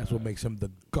just That's wild. what makes him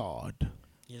the god.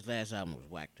 His last album was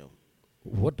whack though.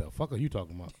 What the fuck are you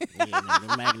talking about? Yeah, man,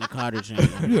 the Magna Carta joint.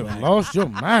 You have lost your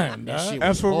mind, That dog. shit And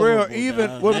was for horrible, real, even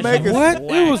dog. what That make shit it- was What?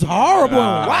 whack. It was horrible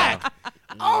Nah. and whack.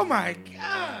 Oh my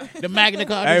god. The Magna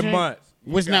Carta Hey, joint Munch.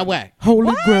 was not whack. Holy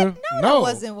What? grail. No, that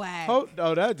wasn't whack. Oh,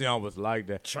 that John was like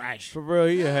that. Trash. For real,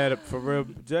 he ahead of. For real,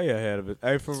 Jay ahead of it.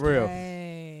 Hey, for real. Dang.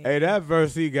 Hey, that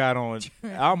verse he got on,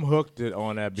 I'm hooked it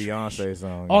on that Beyonce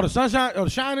song. Oh, the sunshine, the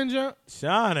shining jump.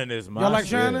 Shining is my Y'all like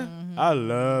shit. Shining? I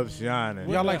love Shining.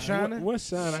 Y'all like Shining? What's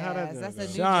Shining? How Yes, that that's a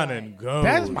new Shining joint. goes.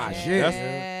 That's my shit.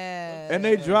 Yes. And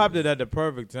they dropped it at the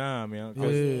perfect time, you know.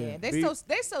 'cause- Yeah. Yeah,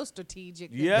 they so strategic.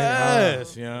 them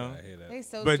Yes, you know. I hear that. They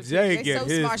so But strategic. Jay They get so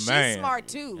his smart. man. She's smart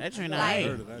too. That joint Like,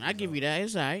 alright. I give you that.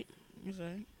 It's alright. It's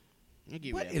alright. I give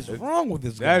you What that. is wrong with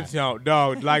this guy? That jump,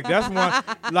 dog. Like that's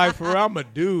one. Like for real, I'm a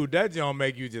dude. That jump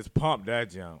make you just pump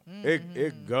that jump.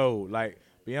 It go like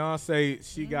Beyonce.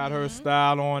 She got her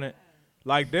style on it.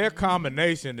 Like their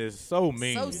combination is so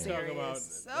mean. so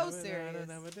serious. So serious.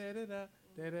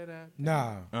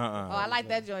 Nah. Oh, I like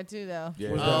that joint too, though. Yeah.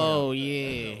 Oh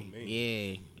yeah,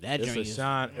 yeah. That It's joint a is.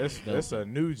 shine. It's a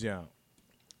new jump.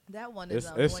 That one is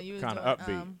It's when you was kinda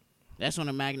doing, upbeat. That's on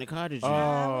the Magna Carta joint.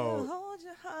 I will Oh, hold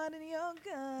your heart in your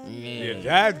gun. Yeah. yeah,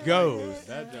 that goes.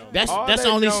 That's All that's they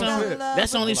the only don't song. fit.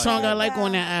 That's the only song I like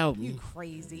on that You album.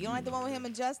 crazy. You don't like the one with him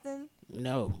and Justin?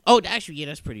 No. Oh, actually, yeah,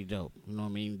 that's pretty dope. You know what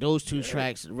I mean? Those two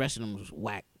tracks, the rest of them was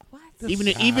whack. What? Even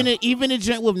the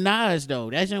joint with Nas though,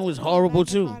 that joint was horrible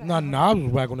too. Nah, I was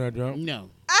whack on that jump. No.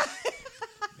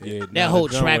 Yeah, That whole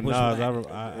the track with was Nas,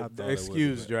 whack. I thought it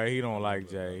Excuse was Dre. He don't like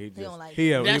Jay. He just don't like he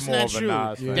That's more not of a true.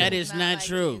 Nas fan. That is Not not like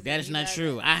true. Jay-Z That is not either.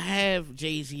 true. I have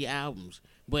Jay-Z albums,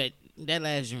 but that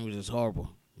last joint was just horrible.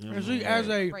 You know And what I see, mean? as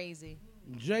a Crazy.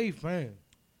 Jay fan,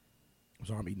 I'm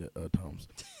sorry, I'm eating the Tums.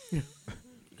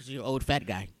 'Cause you're an old fat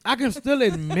guy. I can still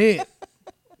admit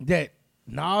that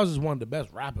Nas is one of the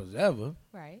best rappers ever.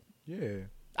 Right. Yeah.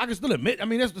 I can still admit. I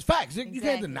mean, that's the facts. You can't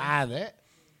Exactly. deny that.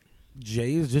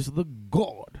 Jay is just the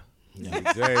god.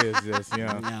 Jay is just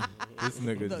young. No. This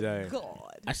nigga Jay.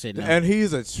 God. I said no. And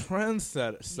he's a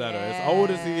trendsetter. As old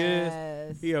as he is,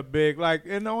 Yes. he a big like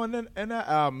in that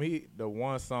album. He the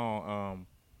one song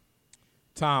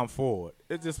Tom Ford.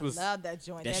 It just was Love that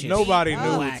joint. That That shit- nobody beat. knew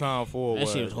Oh. Whack. who Tom Ford That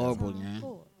was. shit was horrible, man.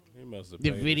 Cool. He must have The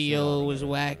paid shit video out was of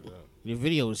that. whack. The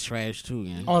video was trash too,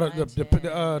 man. Oh,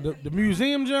 the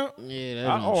museum jump. Yeah,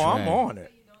 that was I'm on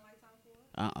it.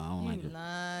 I don't like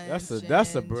it.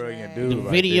 That's a brilliant dude. The right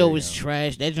video there, was yeah.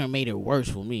 trash. That joint made it worse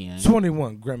for me, man.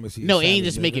 21 Gramercy. No, it ain't Savage,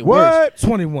 just make nigga. it worse. What?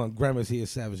 21 Gramercy is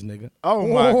savage, nigga. Oh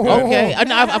my god. Okay, I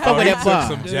fuck Oh, with he that took bar.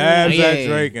 some jabs Yeah, at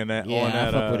Drake and that Yeah, on that.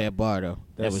 I fuck with that bar though.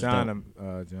 That That was dope. shining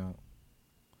jump.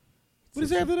 What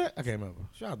is after that? I can't remember.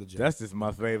 Shout out to Jay. That's just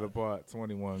my favorite part.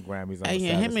 21 Grammys. On Hey, the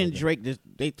yeah, him Savage and nigga. Drake,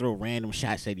 they throw random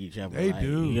shots at each other. They like,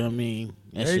 do. You know what I mean?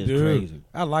 That they shit's do. crazy.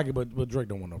 I like it, but Drake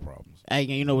don't want no problems. Hey,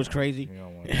 you know what's crazy? You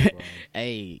don't want no problem.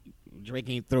 Hey, Drake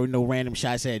ain't throw no random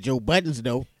shots at Joe Buttons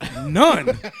though. None.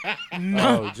 None.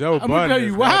 Oh, Joe I'm Budden. gonna tell you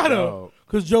is why that though. dog.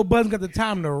 Because Joe Budden got the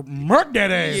time to murk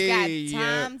that ass. He's got Yeah.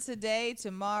 time today,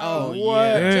 tomorrow. Oh, What?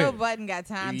 yeah. Joe Budden got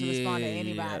time to respond to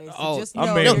anybody. So Oh, just I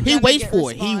know mean- you're No, he gonna waits get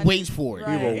for it. He responded. waits for it.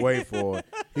 He Right. will wait for it.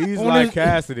 He's On like his-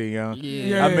 Cassidy, young.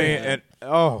 Yeah. I mean,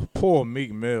 and poor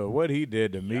Meek Mill. What he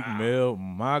did to Meek Mill,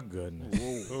 my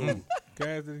goodness. Who?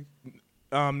 Cassidy?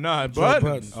 Nah, Joe Budden.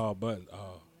 Budden. Oh, Button. Oh.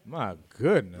 My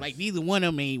goodness. Like neither one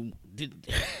of them ain't.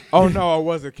 Oh no, it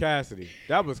wasn't Cassidy.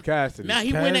 That was Cassidy. Nah,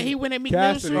 he Cassidy- went at Meek Mill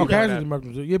Cassidy- too. Oh, He though. done Cassidy murked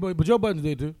him too. Yeah, but Joe Budden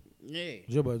did too. Yeah.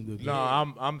 Joe Budden did too. No,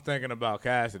 I'm thinking about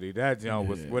Cassidy. That joint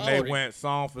was when Oh, they they- went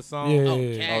song for song. Yeah. Oh,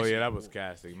 Oh Cassidy. yeah, that was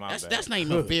Cassidy. My bad. That's not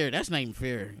even fair. That's not even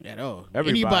fair at all.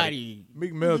 Everybody. Anybody.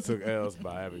 Meek Mill took L's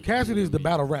by everybody. Cassidy's the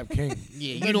battle rap king.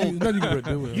 Yeah, Nothing you don't. nothing you can really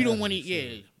do with You him. don't want to.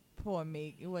 Yeah. Poor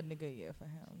Meek. It wasn't a good year for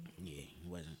him. Yeah, he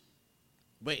wasn't.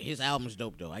 But his album's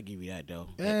dope though. I give you that though.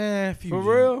 Few For jump.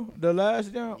 real, the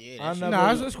last jump. Yeah, I that's- never.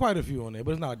 Nah, it's quite a few on there,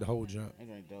 but it's not like the whole jump. That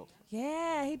joint dope.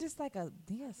 Yeah, he just like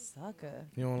he a sucker.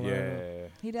 You know what I'm saying? yeah.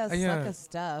 He does Yeah. sucker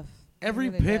stuff. He Every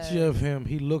really picture does. of him,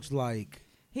 he looks like.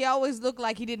 He always looked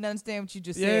like he didn't understand what you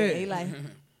just Yeah. said. He like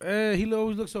He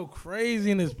always looks so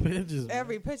crazy in his pictures. man.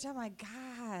 every picture. I'm like,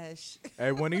 gosh.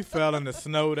 Hey, when he fell in the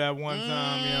snow that one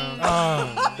time, young,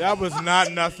 Oh, that was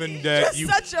not nothing that Just you.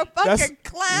 such a that's- fucking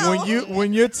clown.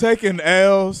 When you're taking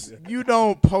L's, you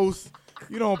don't post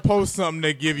something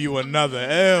that give you another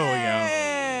L, young.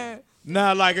 Yeah.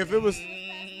 Nah, like if it was.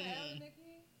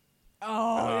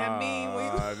 Oh, I mean,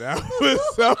 That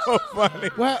was so funny.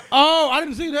 well, I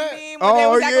didn't see that. when Oh, they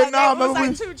was yeah, acting nah, like, they was remember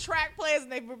like two track players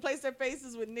and they replaced their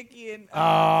faces with Nikki and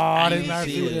I did didn't not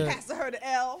see see it. that. passing her the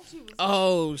L. She was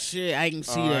Oh shit, I can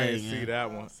see Oh, I that. didn't yeah. see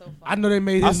that one. so funny. I know they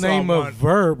made I his saw name one- a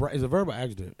Verb. Right? Is it Verb or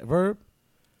accident? Verb.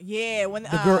 Yeah, when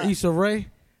The girl Issa Rae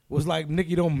was like,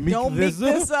 "Nikki, don't meek don't this make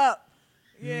up." this up.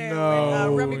 Yeah,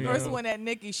 No, when Remy yeah. first went at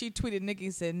Nikki, she tweeted Nikki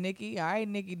and said, "Nikki, all right,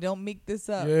 Nikki, don't make this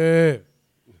up." Yeah,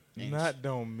 Not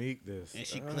don't meek this. And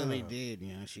she clearly did,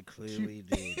 yeah. She clearly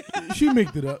did. she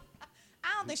meeked it up.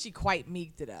 I don't think she quite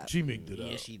meeked it up. She meeked it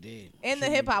Yeah, up. she did. In the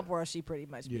hip hop world, she pretty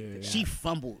much meeked Yeah. it She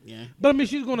fumbled, yeah. But I mean,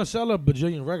 she's gonna sell a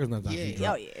bajillion records next time she Yeah. up.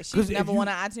 drop. Oh yeah, 'Cause she's if number you- one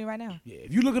on iTunes right now. Yeah,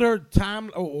 if you look at her time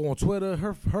on Twitter,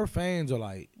 her fans are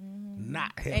like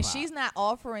not hip hop. And she's not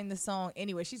offering the song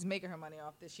anyway. She's making her money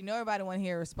off this. You know everybody want to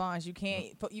hear a response. You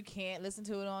can't listen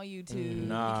to it on YouTube.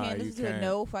 Nah, you can't you listen to it. can't.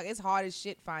 No, fuck. It's hard as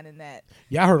shit finding that.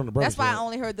 Yeah, I heard on the Breakfast That's why I Club.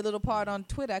 only heard the little part on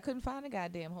Twitter. I couldn't find the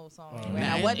goddamn whole song. Oh, anyway.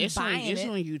 man. I Nah, wasn't it's buying on, it's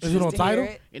on it. YouTube. Is it on just to hear Tidal?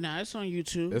 it. Nah, it's on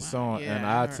YouTube. It's on Yeah, in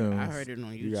I iTunes. heard it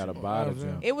on YouTube. You gotta buy the Oh,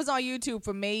 jump. It was on YouTube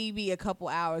for maybe a couple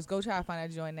hours. Go try to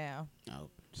find that joint now. Oh,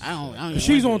 I don't She's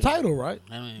even on want to- Tidal, right?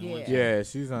 I don't even want Yeah. to. Yeah,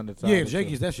 she's on the top. Yeah, Jay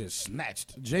gets that shit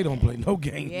snatched. Jay don't play no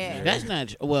games. Yeah. That's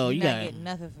not. Well, You're you not got. getting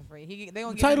nothing for free. They gonna The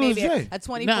give you title is maybe Jay. a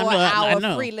 24 No, I hour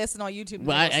know. free listen on YouTube.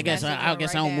 Well, I guess Smash I that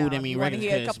guess joint I don't right move now. them You in wanna hear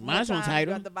a records, couple mine's more on times, Tidal.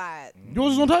 you have to buy it.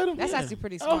 Yours is on Tidal? That's Yeah. actually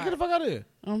pretty Oh, smart. get the fuck out of here.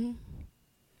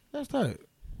 That's tight.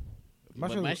 My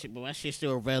But shit, my shit's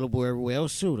still available everywhere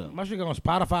else too, though. my shit got on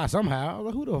Spotify somehow. I was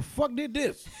like, who the fuck did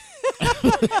this?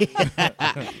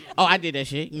 Oh, I did that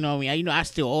shit. You know what I mean? You know, I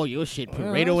steal all your shit. Put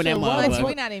Yeah, right on that so what? But motherfucker.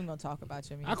 we're not even gonna talk about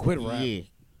your I music. quit rap. Yeah.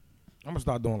 I'm gonna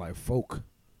start doing like folk.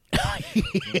 I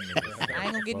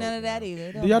ain't gonna get none of that either.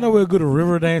 It Do don't y'all know matter. where a good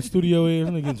Riverdance studio is?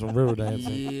 I'm gonna get some Riverdance.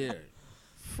 in. Yeah.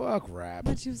 Fuck rap.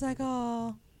 But she was like,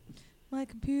 "Oh, my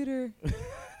computer." I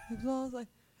was like,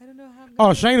 "I don't know how." I'm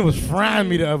Oh, gonna Shayna was frying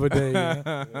me the other day. man.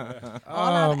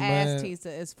 All Oh, I've asked man.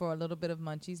 Tisa is for a little bit of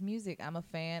Munchie's music. I'm a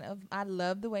fan of. I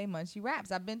love the way Munchie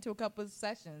raps. I've been to a couple of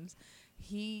sessions.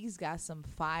 He's got some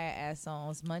fire ass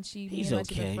songs. Munchie, me He's and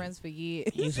Munchie okay. been friends for years.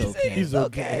 He's He said okay. He's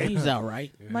okay. He's all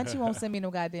right. Munchie won't send me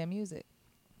no goddamn music.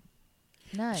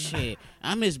 None. Shit.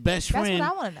 I'm his best That's friend.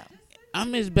 what I want to know.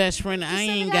 I'm his best friend. I send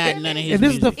me ain't that got none of his And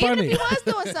this is the music. Even funny. if he was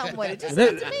doing something with it, just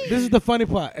send it to me. This is the funny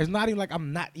part. It's not even like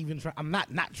I'm not even trying. I'm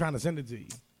not trying to send it to you.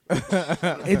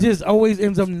 It just always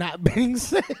ends up not being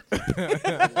sent.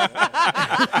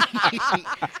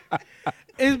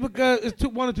 It's because it's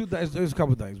one or two things. There's a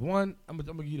couple things. One, I'm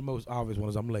gonna give you the most obvious one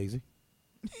is I'm lazy.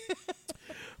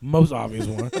 Most obvious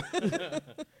one.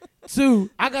 Two,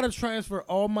 I gotta transfer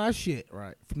all my shit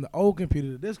right from the old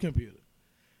computer to this computer,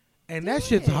 and that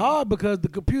shit's Yeah. hard because the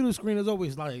computer screen is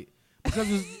always like because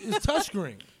it's touch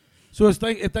screen, so it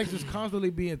thinks it's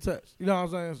constantly being touched. You know what I'm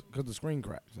saying? Because the screen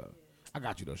cracked. So I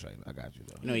got you though, Shane. I got you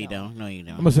though. No, you don't. No, you I'm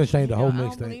don't. gonna send Shane the You whole know, I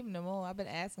don't mixtape. believe him no more. I've been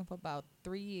asking for about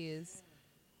 3 years.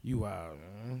 You out,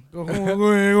 man. Go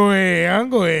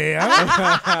ahead. Go ahead.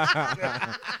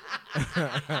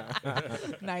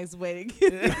 Nice way to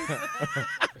get it.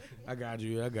 I got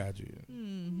you.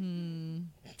 Mm-hmm.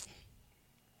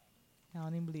 I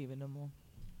don't even believe it no more.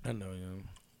 I know, yeah.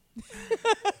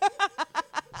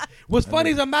 What's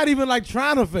funny is I'm not even like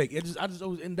trying to fake. I just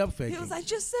always end up faking. He was like,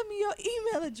 just send me your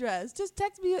email address. Just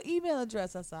text me your email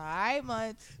address. I said, all right,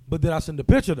 Munch. But then I send the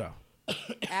picture though.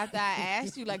 After I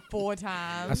asked you like 4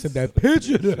 times. I sent that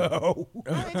picture though.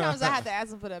 How many times I had to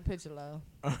ask him for that picture, love?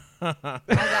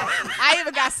 I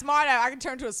even got smart ass. I could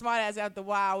turn to a smart ass after a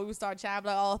while. We would start chatting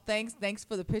like, oh, thanks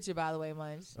for the picture, by the way,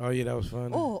 Munch. Oh yeah, that was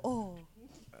funny. Oh.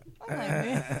 I'm like,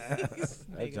 man.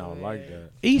 I don't like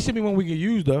that. He sent me one we can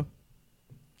use though.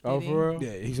 Oh, Did he? for real?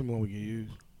 Yeah, he sent me one we can use.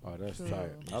 Oh, that's Cool. tight.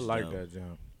 I That's like dope. that,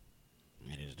 Jim.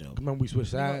 That is dope. Remember we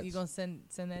switched sides. You gonna send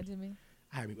that to me?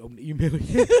 I haven't even opened the email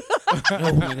yet.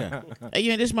 Oh my God. Hey,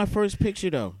 yeah, this is my first picture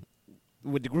though,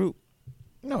 with the group.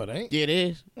 No, it ain't. Yeah, it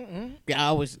is. Yeah,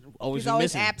 I was He's always always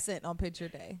missing. absent on picture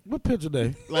day. What picture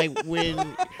day? Like when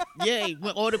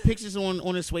all the pictures on the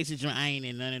Swayze joint, I ain't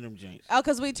in none of them joints. Oh,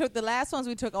 because we took the last ones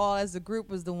we took all as a group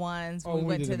was the ones Oh, we we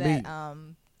went to didn't that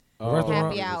meet. Restaurant?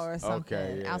 happy hour or something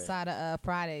Okay, yeah. outside of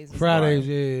Fridays. or Fridays,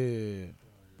 yeah.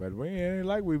 But we ain't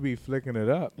like we be flicking it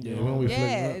up. Yeah, when we something. flick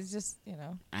Yeah, it up. it's just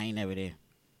I ain't never there.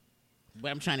 But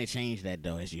I'm trying to change that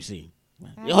though, as you see.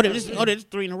 How Oh, is there's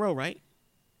 3 in a row, right?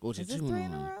 Or Is this 3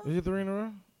 in a row? Is it 3 in a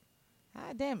row?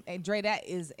 Ah, damn, hey, Dre, that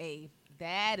is a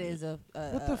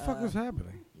What the fuck is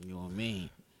happening? You know what I mean?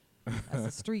 that's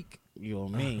a streak. You know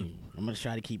what I mean? I'm gonna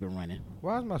try to keep it running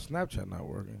Why is my Snapchat not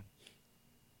working?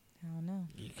 I don't know.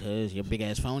 because your big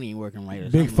ass phone ain't working right. Or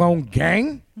Big something. phone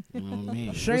gang? You know what I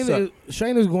mean?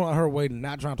 Shayna's going out her way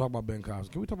not trying to talk about Ben Cosby.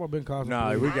 Can we talk about Ben Cosby? Nah,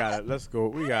 please? we got it. Let's go.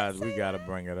 We got to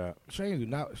bring it up. Shayna, do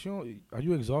not. Are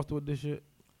you exhausted with this shit?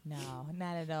 No,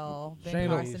 not at all. Ben Shayna-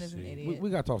 Carson is an idiot. We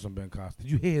got to talk some Ben Cosby.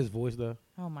 Did you hear his voice though?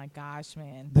 Oh my gosh,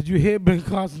 man. Did you hear Ben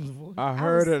Cosby's voice? I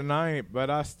heard it and I ain't,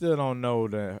 but I still don't know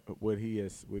what he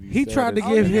is. What He said tried to is-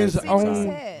 give you his didn't see what he own-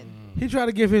 said. He tried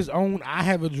to give his own "I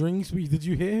Have a Dream" speech. Did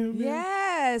you hear him? man?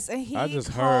 Yes, and he I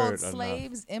just called heard enough.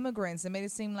 slaves immigrants and made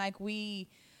it seem like we,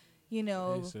 They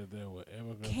said there were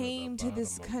immigrants at came the to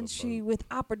this bottom of the country boat. with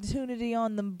opportunity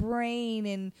on the brain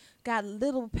and got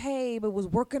little pay, but was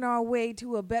working our way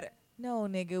to a better. No,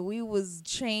 nigga, we was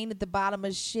chained at the bottom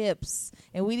of ships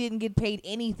and we didn't get paid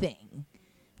anything.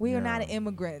 We are not Yeah.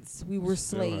 immigrants. We were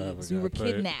Still slaves. haven't We got were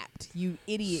paid. kidnapped. You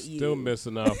idiot, you. Still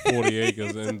missing out 40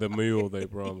 acres in the mule they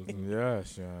promised.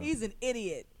 Yes, yeah. He's an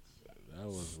idiot. That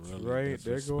was really Right, there go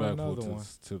disrespectful another to, one.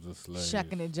 to the slaves.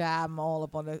 Shucking the job and all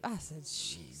up on the. I said,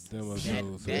 Jesus. Them was That-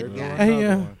 those that who guy. really- Hey,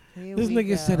 Another one. Here This we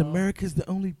nigga said go. America's the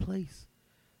only place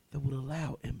that would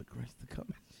allow immigrants to come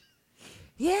in.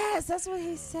 Yes, that's what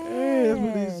he said. Yeah, that's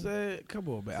what he said. Come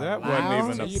on, man. That Allow-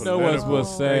 wasn't even a You know what's political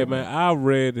sad, statement. man? I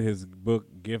read his book,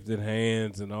 Gifted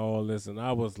Hands, and all this, and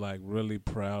I was like really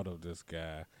proud of this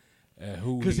guy and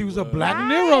who Because he was a was. black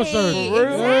Right,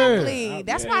 neurosurgeon. exactly. Yeah.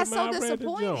 That's why it's so man, I read the joint.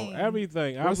 disappointing.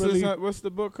 Everything. What's, I really what's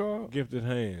the book called? Gifted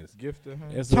Hands. Gifted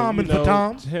Hand. It's Tom and for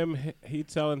Toms. Him, he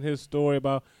telling his story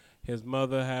about his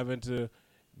mother having to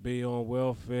be on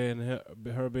welfare and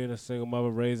her being a single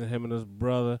mother, raising him and his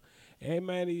brother. Hey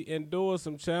man, he endured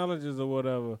some challenges or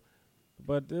whatever,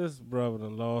 but this brother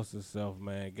done lost himself,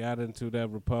 man. Got into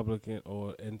that Republican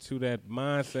or into that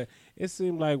mindset. It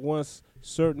seemed like once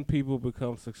certain people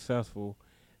become successful,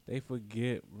 they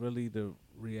forget really the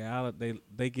reality.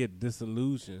 They get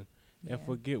disillusioned and Yeah.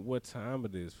 forget what time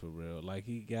it is for real. Like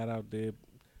he got out there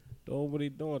doing what he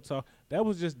doing. So that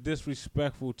was just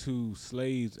disrespectful to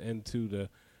slaves and to the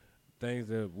things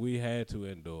that we had to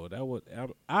endure. That was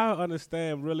I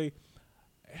understand really.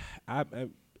 I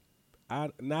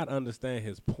not understand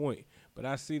his point, but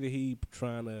I see that he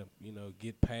trying to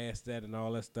get past that and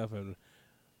all that stuff. And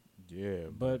Yeah,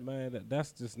 but man,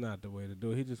 that's just not the way to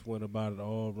do it. He just went about it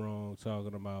all wrong,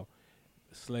 talking about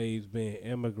slaves being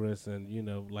immigrants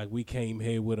and like we came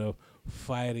here with a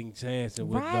fighting chance and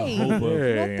with Right. the hope of What the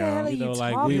Yeah, hell are you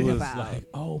like talking we was about? like,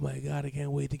 oh my God, I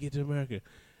can't wait to get to America.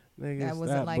 Nigga, That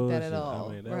wasn't stop like that at bullshit. all.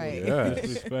 I mean, that Right. was Yes.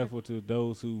 disrespectful to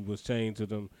those who was chained to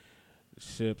them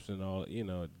ships and all,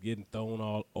 getting thrown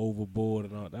all overboard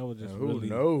and all. That was just and who really,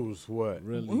 knows what?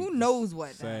 really Who knows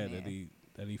what, sad man.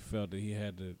 that he felt that he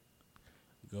had to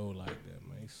go like that,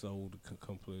 man. He sold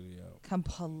completely out.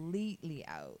 Completely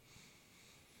out.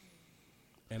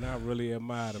 And I really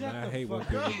admired him. Man. I hate when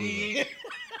people do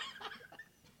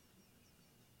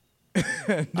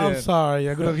that. I'm sorry.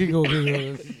 Yeah, go, keep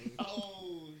going.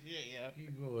 Oh shit, yeah.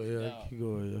 Keep going. Yeah, keep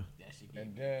going. Yeah. That should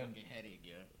And then- fucking headache,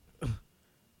 yeah.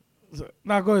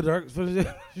 Now go ahead, Dirk. Finish it.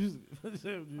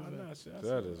 I'm not sure.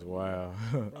 That is wild.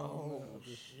 Oh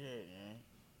shit,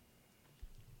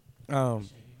 man.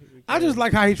 I just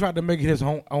like how he tried to make it his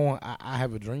own I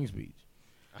Have a Dream speech.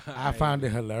 I found it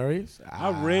hilarious. I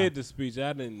read the speech.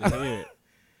 I didn't hear it.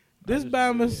 This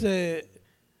Bama said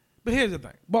But here's the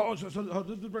thing. But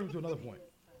this brings me to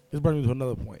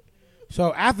another point.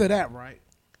 So after that, right,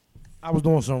 I was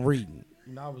doing some reading.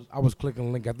 You know, I was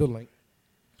clicking link after link,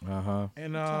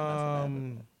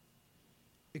 and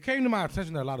it came to my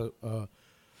attention that a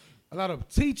lot of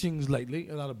teachings lately,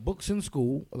 a lot of books in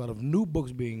school, a lot of new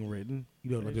books being written.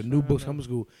 You know, like the new books coming to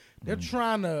school. They're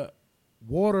trying to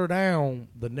water down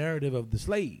the narrative of the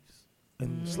slaves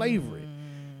and slavery,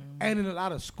 and in a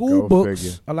lot of school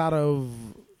books, a lot of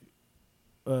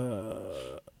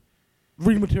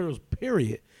reading materials.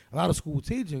 Period. A lot of school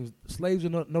teachings, slaves are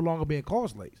no longer being called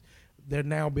slaves. They're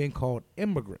now being called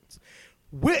immigrants,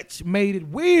 which made it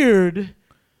weird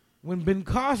when Ben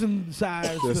Carson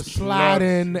decides to slide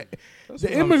in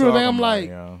the immigrant thing. I'm like,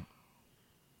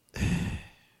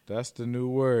 that's the new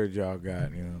word y'all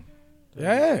got, you know.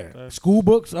 Yeah. School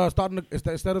books are starting to,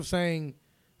 instead of saying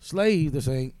slaves, they're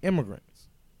saying immigrants.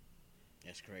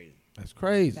 That's crazy. That's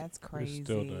crazy. That's crazy.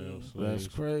 Still damn slaves. That's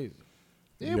crazy.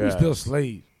 Yeah, we still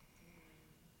slaves.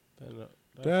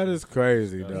 That is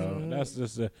crazy, dog. That's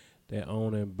just their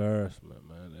own embarrassment,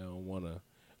 man. They don't want to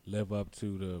live up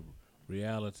to the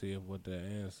reality of what their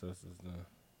ancestors done.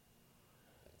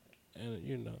 And,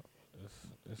 you know,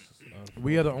 it's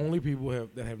we are the only people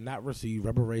that have not received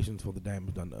reparations for the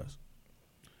damage done to us.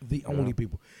 The only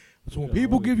people. So when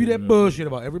people give you that bullshit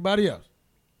about everybody else,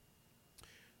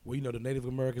 well, you know, the Native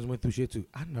Americans went through shit too.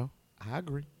 I know. I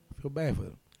agree. I feel bad for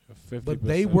them. But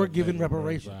they were given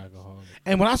reparations.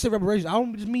 And when I say reparations, I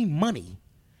don't just mean money.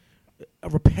 A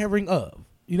repairing of.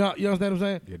 You understand what I'm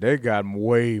saying? Yeah, they got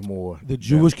way more. The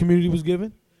Jewish community was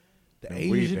given. The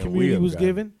Asian community was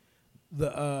given.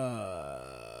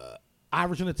 The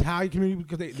Irish and Italian community,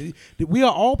 because we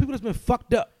are all people that's been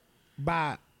fucked up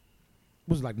by,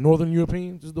 what's it, like Northern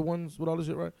Europeans is the ones with all this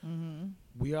shit, right? Mm-hmm.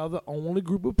 We are the only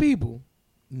group of people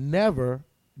never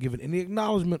given any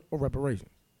acknowledgement or reparations.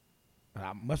 And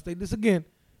I must say this again,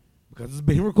 because it's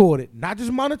being recorded, not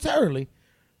just monetarily.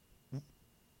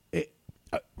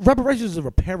 Reparations is a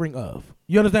repairing of.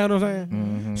 You understand what I'm saying?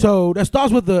 Mm-hmm. So that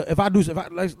starts with if I do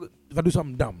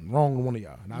something dumb, wrong to one of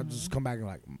y'all, and I just come back and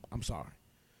like, I'm sorry.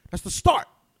 That's the start.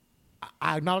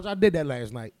 I acknowledge I did that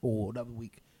last night or the other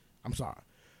week. I'm sorry.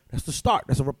 That's the start.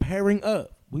 That's a repairing of.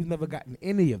 We've never gotten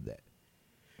any of that.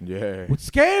 Yeah. What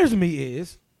scares me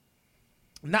is,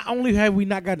 not only have we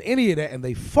not gotten any of that, and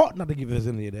they fought not to give us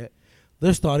any of that,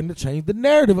 they're starting to change the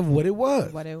narrative of what it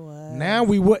was. Now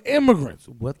we were immigrants.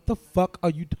 What the fuck are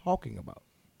you talking about?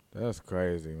 That's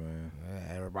crazy, man.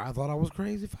 Everybody thought I was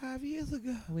crazy 5 years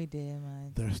ago. We did,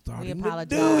 man. They're starting we to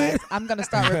do it. I'm gonna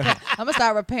start. I'm gonna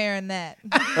start repairing that.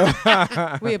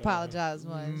 We apologize,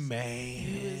 man.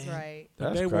 You was right.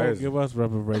 That's they crazy. won't give us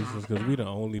reparations because we the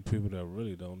only people that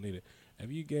really don't need it. If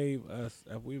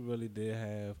we really did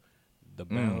have the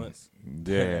balance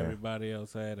that everybody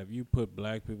else had, if you put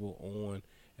black people on,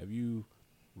 if you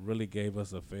really gave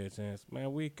us a fair chance,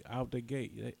 man, we out the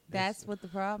gate. That's what the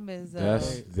problem is.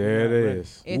 There it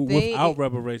is. Without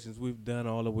reparations, we've done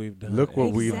all that we've done. Look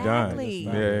what we've done. Exactly.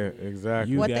 Yeah,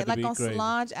 exactly. Like on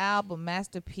Solange's album,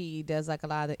 Master P does like a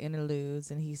lot of the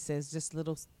interludes, and he says just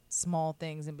little small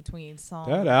things in between songs.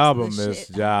 That album is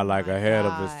like ahead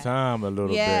of its time a little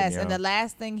bit. Yes, and the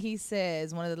last thing he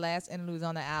says, one of the last interludes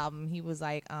on the album, he was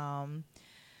like,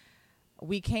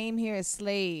 we came here as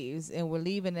slaves and we're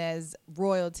leaving as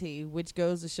royalty, which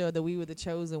goes to show that we were the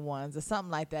chosen ones or something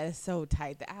like that. It's so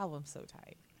tight. The album's so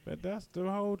tight. But that's the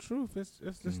whole truth. It's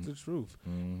just the truth.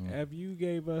 Mm-hmm. If you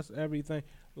gave us everything,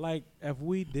 like if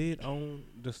we did own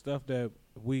the stuff that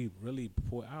we really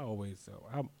I always say,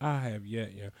 I have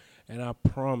yet, and I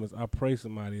promise, I pray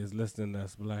somebody is listening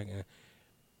that's black and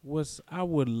I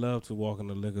would love to walk in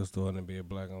the liquor store and be a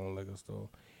black-owned liquor store,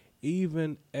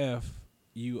 even if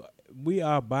we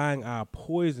are buying our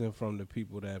poison from the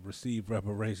people that receive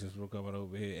reparations from coming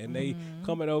over here, and they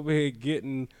coming over here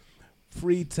getting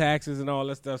free taxes and all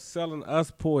that stuff, selling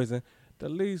us poison. The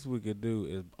least we could do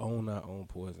is own our own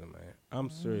poison, man. I'm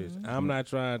serious. I'm not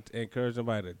trying to encourage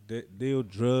somebody to deal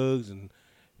drugs and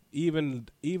even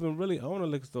really own a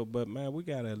liquor store, but man, we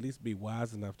gotta at least be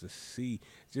wise enough to see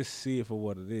it for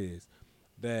what it is,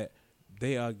 that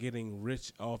they are getting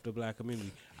rich off the black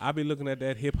community. I be looking at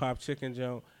that hip hop chicken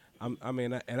joint.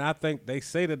 I think they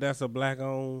say that that's a black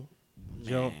owned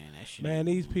joint. Man,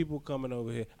 these people coming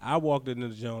over here. I walked into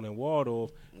the joint in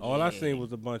Waldorf. All I seen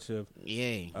was a bunch of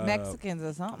Mexicans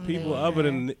or something. People other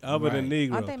than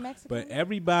Negroes. Aren't they Mexican? But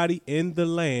everybody in the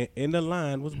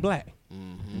line was black.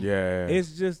 Mm-hmm. Yeah.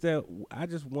 It's just that I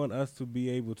just want us to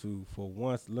be able to, for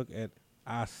once, look at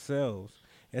ourselves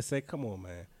and say, come on,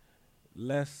 man.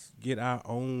 Let's get our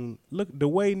own. Look, the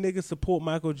way niggas support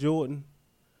Michael Jordan.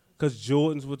 because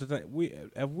Jordans was the thing.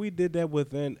 If we did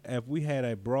that if we had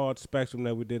a broad spectrum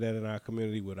that we did that in our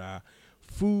community with our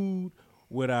food,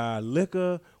 with our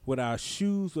liquor, with our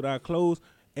shoes, with our clothes,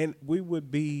 and we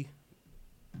would be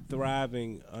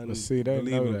thriving But see, they know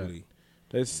that. unbelievably.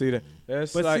 They see that.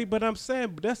 That's But like, but I'm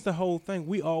saying that's the whole thing.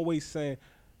 We always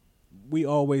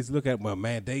look at, well,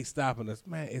 man, they stopping us.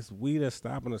 Man, it's we that's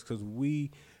stopping us because we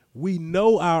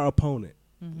know our opponent.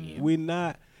 Mm-hmm.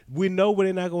 We know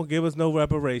they're not gonna give us no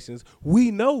reparations. We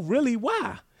know really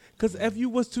why. Because if you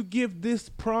was to give this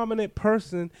prominent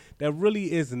person that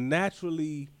really is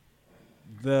naturally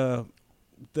the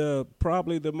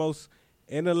probably the most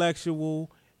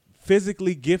intellectual,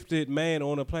 physically gifted man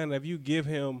on the planet, if you give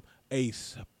him a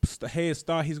head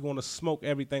start, he's going to smoke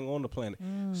everything on the planet.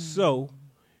 So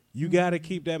you got to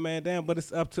keep that man down. But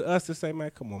it's up to us to say,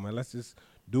 man, come on, man, let's just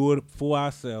do it for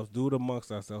ourselves, do it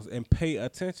amongst ourselves, and pay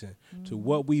attention to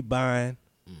what we buying,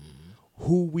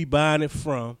 who we buying it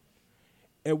from.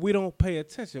 And we don't pay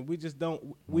attention. We just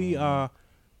don't. We are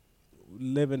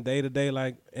living day to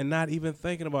day and not even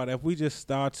thinking about it. If we just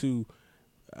start to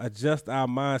adjust our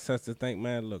mindsets to think,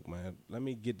 man, look, man, let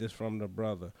me get this from the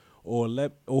brother. Or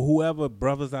whoever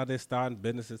brothers out there starting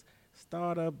businesses,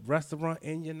 start a restaurant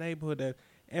in your neighborhood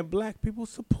and black people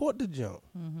support the jump.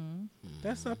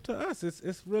 That's up to us.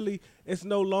 It's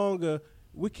no longer,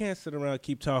 we can't sit around and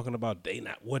keep talking about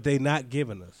what they not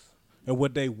giving us and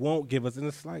what they won't give us. And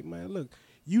it's like, man, look,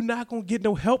 you're not gonna get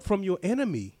no help from your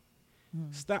enemy.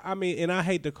 Stop. I mean, and I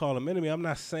hate to call them enemy. I'm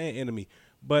not saying enemy,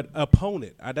 but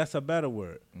opponent. That's a better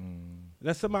word.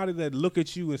 That's somebody that look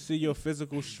at you and see your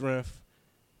physical strength,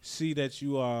 see that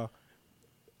you are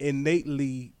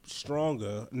innately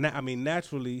stronger.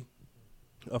 Naturally,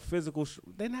 a physical.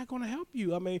 They're not going to help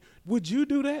you. I mean, would you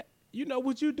do that?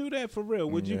 Would you do that for real?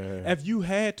 Would you, if you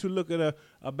had to look at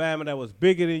a Bama that was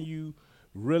bigger than you,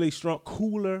 really strong,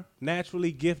 cooler,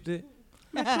 naturally gifted?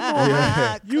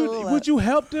 Man, would you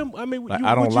help them? I mean,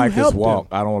 I don't like his walk.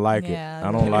 I don't like it. Yeah, I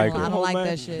don't like I it. don't like man.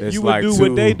 that shit. It's You would like do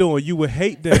what they doing. You would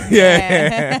hate them.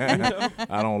 Yeah.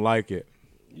 I don't like it.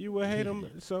 You would hate them.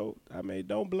 So, I mean,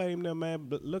 don't blame them, man.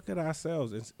 But look at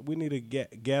ourselves. We need to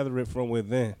gather it from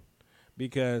within.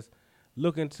 Because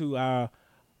looking to our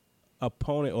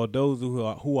opponent or those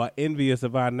who are envious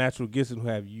of our natural gifts and who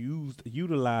have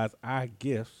utilized our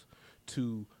gifts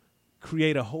to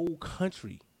create a whole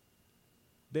country.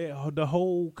 The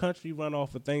whole country run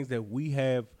off of things that we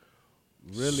have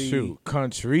really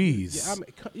countries. And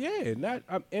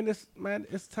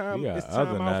it's time. Yeah, It's time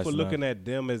other out for national- looking at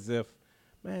them as if,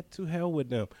 man, to hell with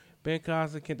them. Ben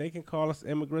Carson they can call us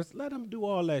immigrants. Let them do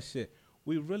all that shit.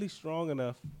 We're really strong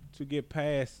enough to get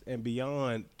past and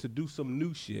beyond to do some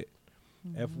new shit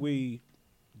if we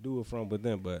do it from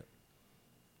within. But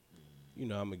I ain't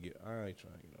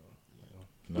trying.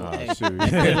 Nah, Hey. shoot.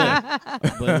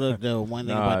 But look though, one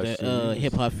thing Nah, about that shoot.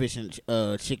 hip hop fish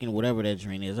and chicken, whatever that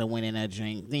drink is, I went in that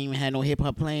drink. Didn't even have no hip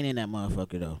hop playing in that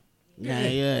motherfucker though.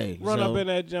 Yeah. Run So, up in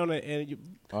that joint and you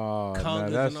Now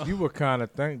Congas and all. you would kind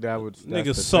of think that would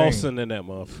niggas that's the thing. saucing in that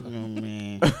motherfucker.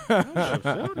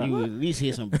 man, you would at least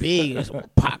hear some big some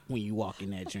pop when you walk in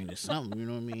that drink or something. You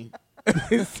know what I mean?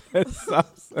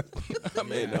 I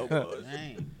mean, no bullshit.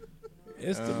 Dang.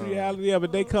 It's the reality of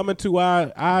it. They coming to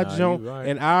our joint you right.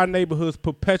 and our neighborhoods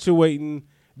perpetuating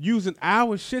using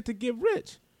our shit to get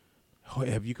rich. Oh,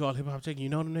 have you called hip hop chicken? You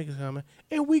know them niggas coming,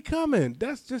 and we coming.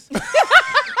 That's just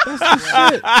that's the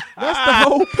shit. That's the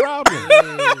whole problem.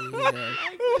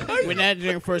 When that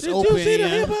drink first Did opened, you see the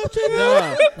young, hip hop chicken?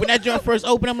 nah, when that drink first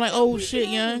opened, I'm like, oh shit,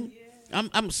 young. I'm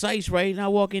psyched, right? And I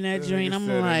walk in that drink, I'm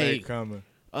like, coming.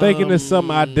 Thinking it's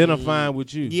something identifying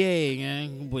with you. Yeah,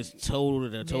 young. It was the total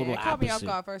It caught me off opposite.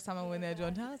 guard first time I went there,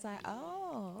 joint. I was like,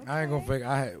 oh. Okay. I ain't gonna fake.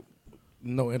 I had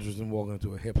no interest in walking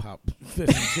into a hip hop fish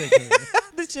and chicken.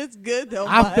 This shit's good though.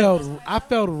 I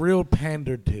felt real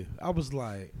pandered to. I was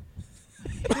like,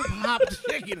 hip hop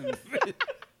chicken and fish.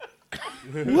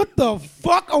 What the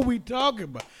fuck are we talking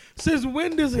about? Since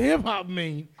when does hip hop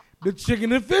mean the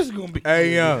chicken and fish gonna be?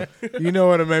 Hey, young, you know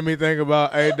what it made me think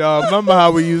about? Hey, dog, remember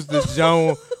how we used to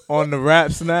joan on the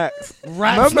rap snacks?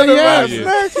 Remember the rap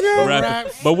snacks,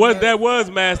 yo? But what that was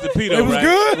Master P though, It was right?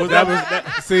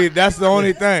 good? See, that's the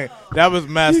only thing. That was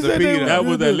Master said P. they though. That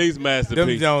was at least Master Them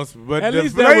P. Jones, but At the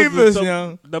least that was flavors, the-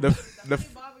 young. the- The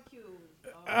Barbecue.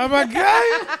 Oh my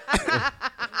god!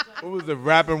 what was it?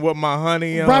 Rapping with my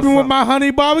honey, young. Rapping with my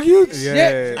honey barbecue. Yeah.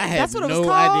 Shit. I had That's what it was no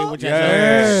called? idea what y'all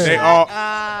Yeah, talking they about.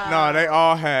 all. No, they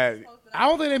all had. I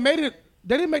don't think they made it.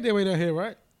 They didn't make their way down here,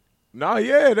 right? No,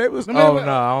 yeah, they was. I mean, Oh what-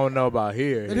 no, I don't know about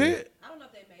here. They did. I don't know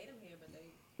if they made them here, but they.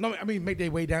 No, I mean make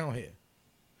their way down here.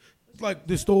 It's like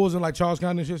the stores in like Charles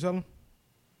County and shit selling.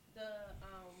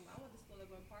 I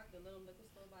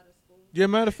Yeah,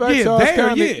 matter of fact, Yeah, Charles there,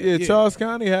 County. yeah. Charles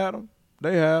County had them.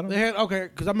 They had them. They had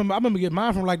because I remember getting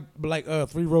mine from like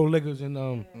 3-row liquors and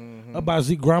up by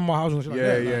Zeke grandma house and shit like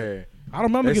that. Like, I don't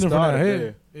remember They getting them from down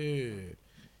started here.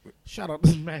 Yeah. Shout out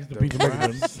to Master P for making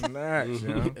them. Snacks,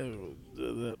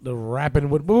 yo. The rapping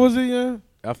what was it? Yeah.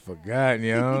 I forgot,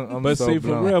 yo. I'm But so see, for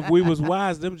blown. real, if we was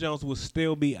wise, them Jones would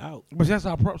still be out. But that's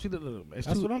our problem. See, look, it's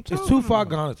That's too, what I'm it's talking too far about.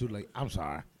 gone. It's too late. I'm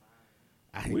sorry.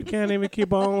 We can't even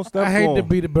keep our own stuff I hate to going.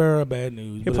 be the bearer of bad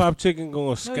news. Hip but hop chicken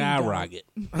going to don't. skyrocket.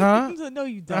 Huh? No,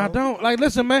 you don't. I don't. Like,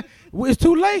 listen, man. It's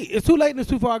too late. It's too late and it's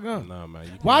too far gone. Nah, man.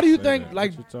 Why can't do you say think, that.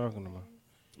 like, what you talking about?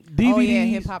 DVDs. Oh yeah,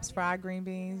 hip hop's fried green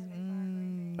beans.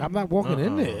 I'm not walking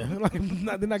in there. Like,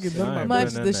 they're not getting done I by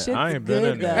ain't Much been in the there. shit's I ain't been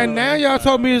good in there. though. And now y'all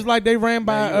told me it's like they ran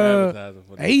by Now you advertising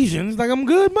for that. Asians. Like, I'm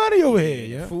good money over here.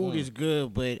 Yeah. Food is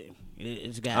good, but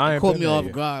it's I got it ain't caught been me there off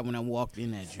yet. guard when I walked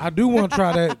in that. I do want to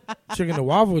try that chicken and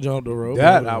waffle joint the road.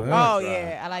 That I want. Oh Try.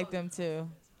 yeah, I like them too.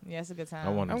 Yeah, it's a good time.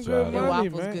 I want I'm to good try Their money,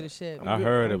 that. waffles man. good as shit. I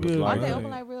heard it was good, like. Aren't they man. open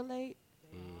like real late?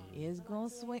 It's gonna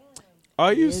swing.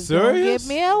 Are you It's gonna serious?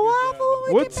 Get me a waffle.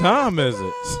 What time is it?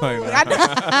 It's like,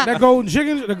 That golden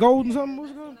chicken, the golden something.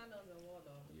 What's it called?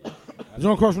 It's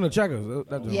on across from the Checkers.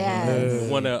 That joint. Yes.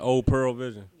 One of that old Pearl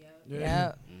Vision.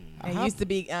 Yeah. It used to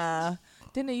be.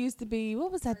 Didn't it used to be?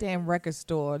 What was that damn record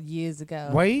store years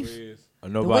ago? Waves.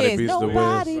 Nobody Wiz. beats the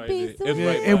Nobody Wiz. beats the It's Wiz.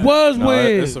 right It was No,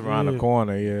 Wiz. it's around the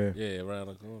corner. Yeah. Yeah, around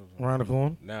the corner. Around the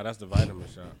corner. Now that's the vitamin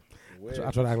shop.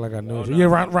 I try to act like I knew Oh, it. no. Yeah,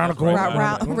 around the That's corner. right.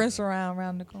 Round, rinse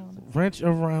around the corner. French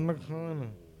around the corner.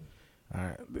 All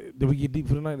right. Did we get deep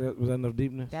for the night? Was that enough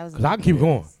deepness? That was. Because I can keep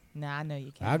going. Nah, I know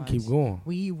you can't. I can keep going.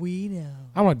 We know.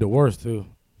 I'm like the worst, too.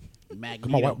 'Cause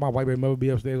Magneto, my white baby mother be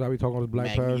upstairs. I be talking on this black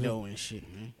person. Magneto and shit,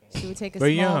 man. Should we take a But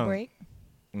small young. break?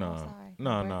 No, sorry.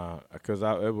 no, Break? no. Because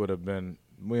it would have been.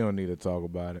 We don't need to talk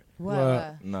about it.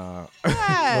 What? Nah.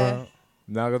 What?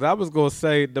 No, because I was going to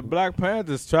say the Black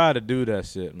Panthers tried to do that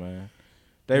shit, man.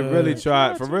 They Yeah. really They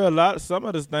tried. For real, some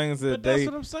of the things that But that's they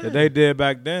what I'm saying. that they did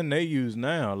back then, they use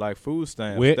now, like food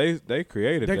stamps. Wick. They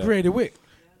created They that. created WIC.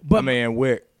 But I mean,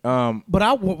 Wick. the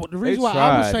reason why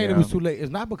I was tried, saying it yeah. was too late is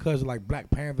not because like Black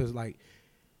Panthers, like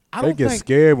I They don't get think.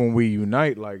 scared when we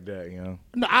unite like that, you know.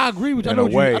 No, I agree with you. In a I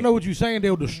way. know what you're saying.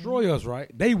 They'll destroy us,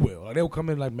 right? They will. Like, they'll come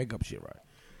in like make up shit, right?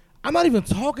 I'm not even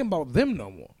talking about them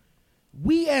no more.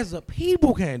 We as a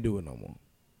people can't do it no more.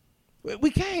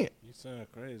 We can't. You sound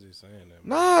crazy saying that.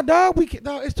 Man. Nah, dog. We can't.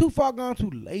 Dog, it's too far gone.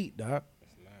 Too late, dog.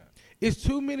 It's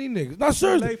too many niggas. Not Too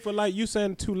seriously. late for like you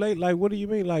saying too late. Like what do you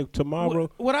mean? Like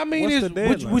tomorrow? What I mean What's is, the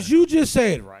deadline? what you just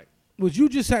said, right? What you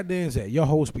just sat there and said, your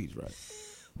whole speech, right,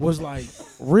 was like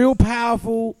real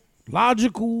powerful,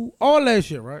 logical, all that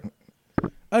shit, right?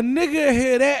 A nigga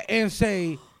hear that and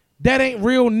say, that ain't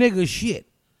real nigga shit.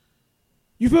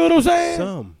 You feel what I'm saying?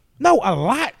 Some. No, a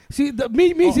lot. See,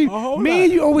 me, A whole me lot.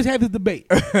 and you always have this debate.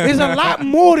 It's a lot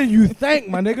more than you think,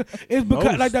 my nigga. It's because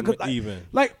Most like that. 'Cause, even.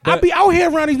 Like I be out here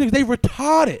around these niggas. They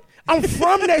retarded. I'm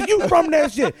from that. You from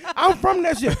that shit. I'm from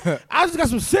that shit. I just got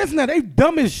some sense now. They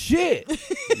dumb as shit.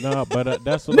 No, but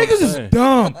that's what Niggas I'm is saying.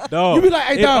 dumb. Dog, You be like,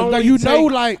 hey, it dog, like only you know,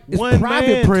 take like it's one man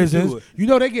private to prisons. do it. You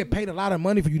know they get paid a lot of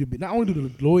money for you to be. Not only do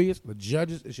the lawyers, the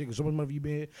judges, and shit get so much money for you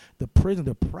being here. The prison,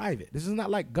 they're private. This is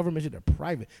not like government shit. They're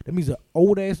private. That means the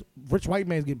old ass rich white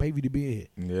man's getting paid for you to be here.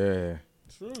 Yeah.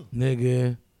 True.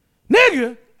 Nigga.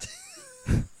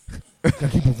 Gotta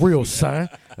keep it real, son.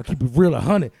 I keep it real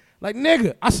 100. Like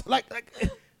nigga,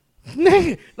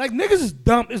 nigga, like niggas is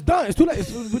dumb. It's done. It's too late.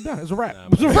 We're done. It's a wrap. Nah,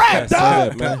 It's a man. wrap, That's dog.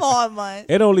 it, man. Come on, man.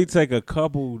 It only take a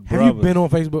couple Have brothers you been on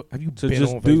Facebook? Have you to been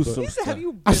just on do Facebook? some He said, have stuff.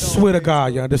 you been I on swear to Facebook?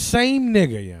 God, young, the same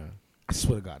nigga, young. I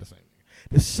swear to God, the same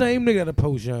nigga. The same nigga that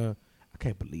post, young. I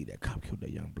can't believe that cop killed that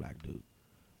young black dude.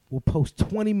 We'll post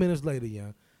 20 minutes later,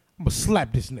 young. I'm gonna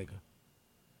slap this nigga.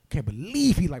 Can't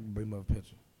believe he like my baby mother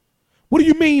picture. What do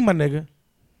you mean, my nigga?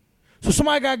 So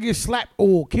somebody gotta get slapped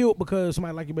or killed because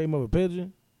somebody like your baby mother picture?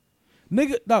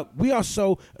 Nigga, dog,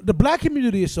 the black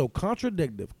community is so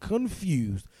contradictive,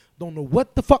 confused, don't know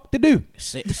what the fuck to do.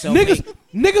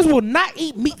 Niggas will not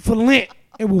eat meat for Lent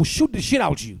and will shoot the shit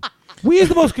out you. We is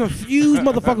the most confused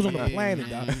motherfuckers on the planet,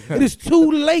 dog. It is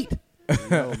too late.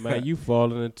 No, man, you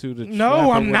falling into the trap No, of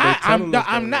I'm what not. they telling us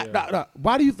I'm over not. there. Dog.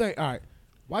 Why do you think? All right.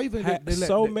 Why do you think they let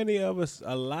So many of us,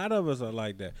 a lot of us are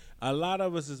like that. A lot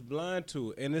of us is blind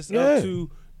to it, and it's Yeah. up to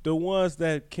the ones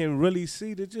that can really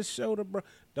see to just show the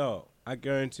dog. I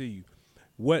guarantee you,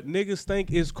 what niggas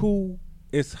think is cool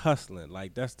is hustling.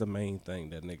 Like that's the main thing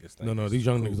that niggas think. No, is these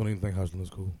young cool. niggas don't even think hustling is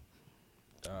cool.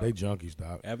 They junkies,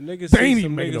 dog. If niggas They ain't see even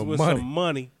some making niggas no with money. some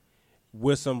money,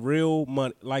 with some real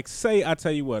money, like say I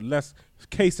tell you what, let's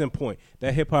case in point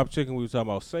that hip hop chicken we were talking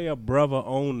about. Say a brother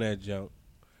owned that junk.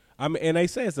 I mean, and they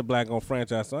say it's a black-owned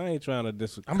franchise, so I ain't trying to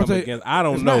I'm come gonna against. I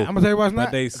don't it's know. not. I'm gonna tell you why it's but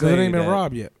not. they Because it say ain't been that-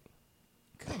 robbed yet.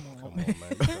 Come Come on, on, man.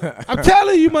 man. I'm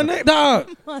telling you, my nigga, dog.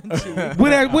 Munchie.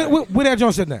 Where that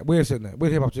joint sitting at? Where it's sitting at? Where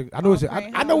the hip hop chicken? I know it's.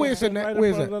 I know where it's sitting at. Right Where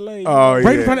in is front it? of the lane. Oh, Right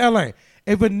yeah. in front of LA.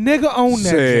 If a nigga owned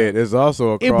that Shit, joint, it's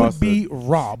also it across. would be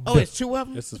robbed. Oh, it's two of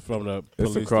them. This is from the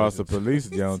It's police across the station. police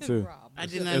joint too. I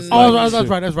did not It's know. Oh, like- that's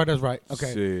right. That's right.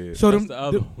 Okay. Shit. So That's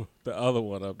them, the other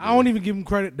one up there. I don't even give them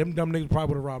credit. Them dumb niggas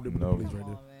probably would have robbed it with No. the police Come right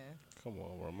on, there. man. Come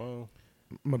on, Ramon.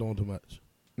 I'm not doing too much.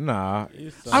 Nah,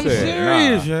 I'm Shit,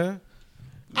 serious, nah. yeah.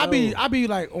 I be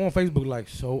like on Facebook like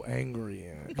so angry,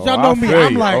 yeah. 'Cause Oh, y'all know I me. feel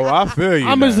I'm you. like oh, I feel you.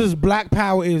 I'm now. as this black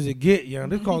power is it get, yeah.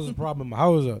 This causes a problem in my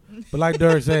house up. But like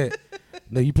Derek said,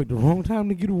 no, you picked the wrong time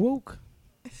to get woke.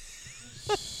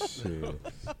 Shit.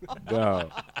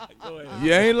 Dog.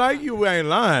 You ain't like you ain't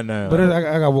lying now. But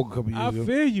I got woke a couple I years ago.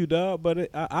 feel you, dog, but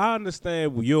I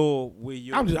understand your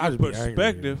I just be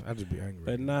perspective. angry. I just be angry.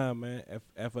 But nah, man,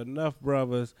 if enough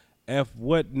brothers, if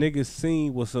what niggas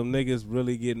seen was some niggas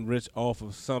really getting rich off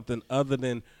of something other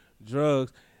than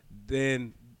drugs,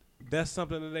 then that's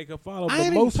something that they can follow. I But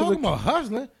ain't most even of the talking about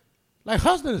hustling. Like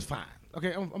hustling is fine.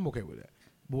 Okay, I'm okay with that.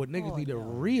 But what niggas need to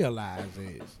realize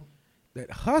is that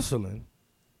hustling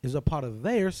is a part of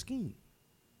their scheme.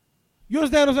 You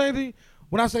understand what I'm saying to you?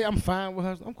 When I say I'm fine with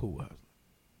hustling, I'm cool with hustling.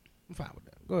 I'm fine with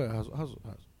that. Go ahead, hustle.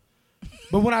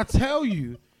 But when I tell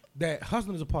you that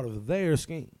hustling is a part of their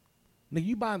scheme, nigga,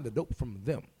 you buying the dope from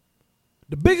them.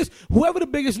 Whoever the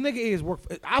biggest nigga is,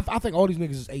 I think all these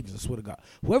niggas is agents, I swear to God.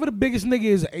 Whoever the biggest nigga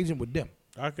is an agent with them.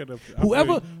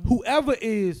 Whoever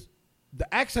is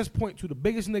the access point to the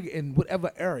biggest nigga in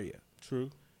whatever area True.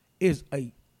 is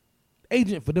a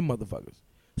agent for them motherfuckers.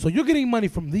 So you're getting money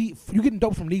from you're getting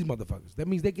dope from these motherfuckers. That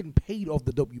means they're getting paid off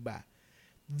the dope you buy.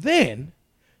 Then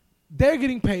they're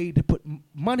getting paid to put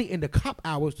money in the cop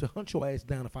hours to hunt your ass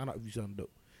down to find out if you're selling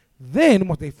dope. Then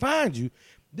once they find you,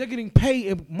 they're getting paid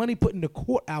and money put in the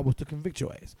court hours to convict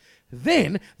your ass.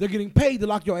 Then they're getting paid to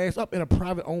lock your ass up in a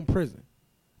private owned prison.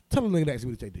 Tell a nigga that, see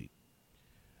what he say to you.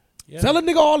 Yeah. Tell a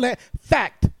nigga all that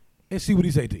fact and see what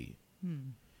he say to you.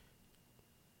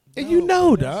 And you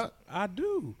know, dog. I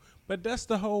do. But that's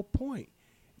the whole point.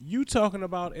 You talking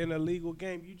about in a legal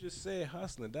game, you just said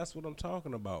hustling. That's what I'm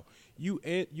talking about. You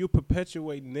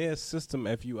perpetuating their system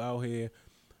if you out here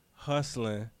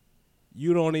hustling.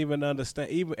 You don't even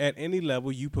understand. Even at any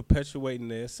level, you perpetuating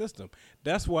their system.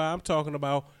 That's why I'm talking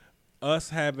about us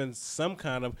having some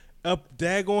kind of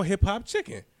daggone hip-hop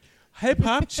chicken.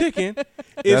 Hip-hop chicken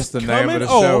is the name coming of the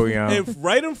off show, young. and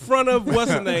right in front of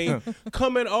what's the name,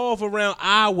 coming off around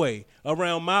our way,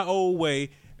 around my old way.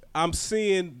 I'm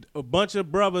seeing a bunch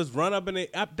of brothers run up in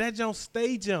it. That jump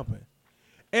stay jumping.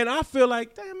 And I feel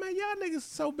like, damn, man, y'all niggas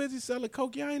so busy selling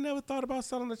coke, y'all ain't never thought about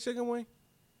selling a chicken wing?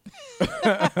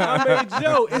 I mean,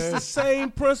 Joe, it's the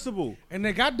same principle. And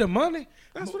they got the money.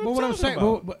 That's But what I'm saying,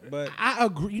 talking about. But But- I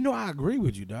agree. You know, I agree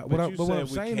with you, dog. But What you what I'm said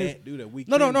we saying can't is, do that. We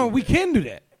no, can do we that. can do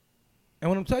that. And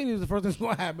what I'm telling you is the first thing that's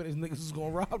gonna happen is niggas is gonna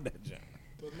rob that junk.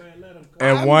 But man, let 'em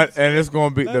come. And it's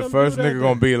gonna be Let the 'em first do that nigga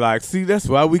gonna then. be like, see, that's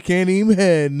why we can't even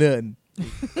have nothing.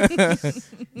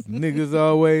 Niggas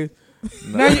always.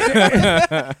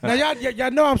 Now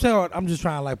y'all know I'm saying I'm just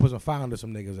trying to like put some fire under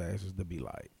some niggas' asses to be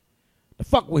like, the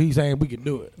fuck what he's saying, we can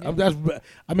do it.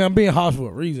 I'm being harsh for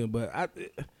a reason, but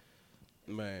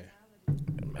Man,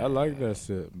 I like that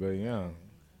shit, but yeah,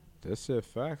 that shit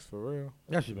facts for real.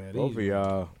 that shit, man. Both of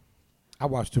y'all. I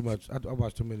watch too much. I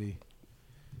watch too many.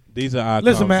 these are our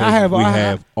Listen, man, I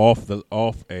conversations have-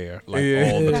 off air, like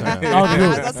Yeah. all the time. Oh, I dude.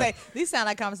 was gonna say these sound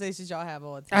like conversations y'all have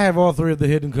all the time. I have all three of the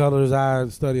hidden colors. I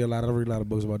study a lot. I read a lot of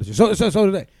books about this shit. So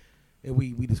today, and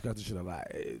we discuss this shit a lot.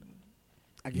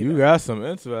 I get You it. got some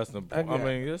interesting. I got-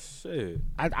 mean, this shit.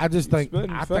 I just You think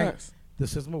spitting I think facts. the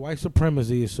system of white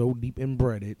supremacy is so deep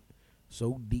embedded,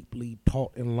 so deeply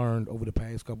taught and learned over the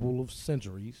past couple of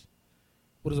centuries.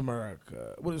 What is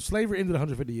America? Slavery ended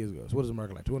 150 years ago. So what is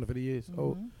America like? 250 years?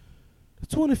 Oh,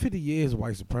 250 years of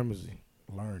white supremacy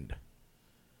learned.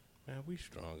 Man, we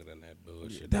stronger than that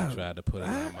bullshit Dog, they tried to put in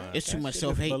our mind. It's too That much shit is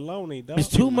self-hate. baloney, dog. It's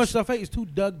too much stuff. It's too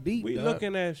dug deep. We dog.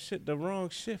 looking at shit the wrong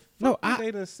shit. No, Fuck what they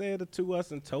done said it to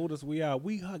us and told us we are.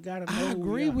 We gotta know. I who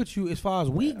agree we are. with you as far as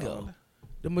we go.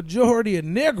 The majority of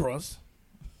Negroes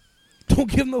don't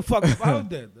give no fuck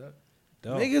about that. Dog.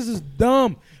 Dog. Niggas is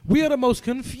dumb. We are the most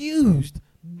confused,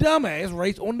 dumbass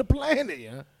race on the planet,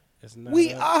 yeah. It's not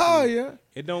We us, are, dude. yeah.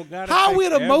 It don't gotta. How take we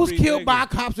the most every killed nigga. by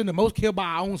cops and the most killed by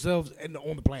our own selves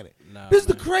on the planet? Nah, This is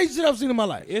the man. craziest shit I've seen in my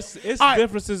life. It's All right.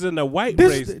 differences in the white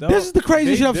This race. is- dog. this is the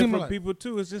craziest They shit I've seen in my different life. people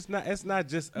too. It's just not. It's not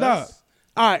just No. us.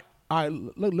 All right.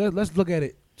 Let's look at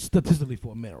it statistically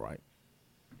for a minute, right?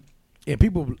 And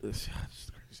people,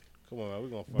 Come on, man, we're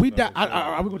gonna. we die.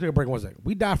 We're gonna take a break in 1 second.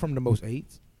 We die from the most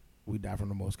AIDS. We die from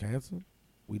the most cancer.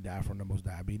 We die from the most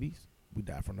diabetes. We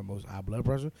die from the most high blood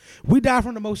pressure. We die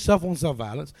from the most self-on-self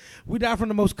violence. We die from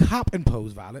the most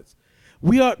cop-imposed violence.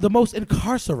 We are the most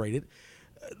incarcerated.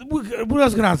 What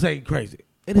else can I say? Crazy.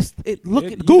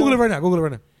 Google it right now. Google it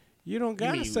right now. You don't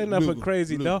gotta mean say nothing Google,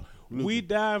 crazy, Google, though. We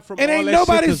dying from And all ain't that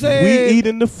nobody shit 'cause said- we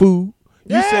eating the food.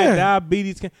 You Yeah. said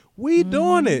diabetes. We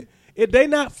doing it. If they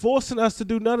not forcing us to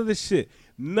do none of this shit.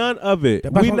 None of it.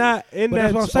 That's We what- not in but that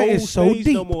that's what I'm saying. old It's so stage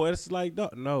no deep. more. It's like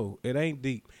no, it ain't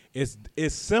deep. It's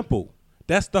simple.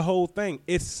 That's the whole thing.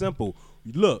 It's simple.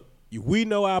 Look, we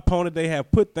know our opponent. They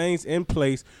have put things in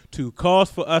place to cause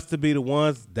for us to be the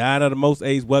ones dying of the most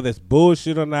AIDS, whether it's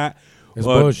bullshit or not, It's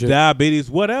or bullshit. diabetes,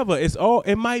 whatever. It's all.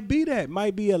 It might be that.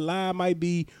 Might be a lie. Might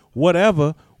be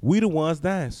whatever. We the ones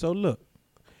dying. So look.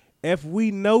 If we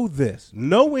know this,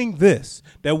 knowing this,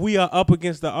 that we are up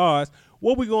against the odds,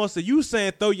 what we gonna say? You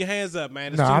saying throw your hands up,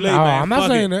 man? It's No, too I'm late, not- man. I'm not Fuck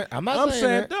saying it. that. I'm not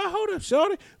saying that. Nah, hold up,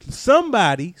 shorty.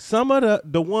 Somebody, some of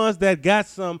the ones that got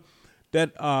some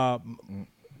that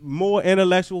more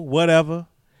intellectual, whatever.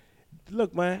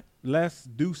 Look, man, let's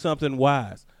do something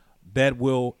wise that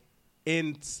will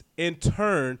in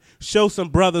turn show some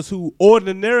brothers who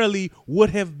ordinarily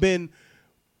would have been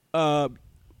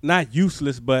not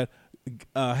useless, but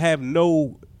have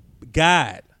no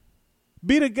guide.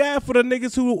 Be the guy for the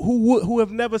niggas who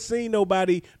have never seen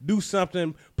nobody do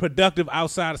something productive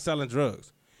outside of selling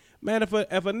drugs. Man, if a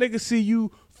nigga see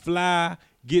you fly,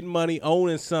 getting money,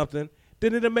 owning something,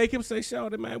 then it'll make him say,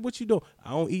 "Shawty, man, what you doing?" I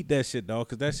don't eat that shit, dog,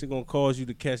 because that shit gonna cause you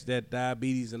to catch that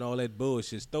diabetes and all that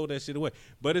bullshit. Throw that shit away.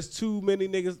 But it's too many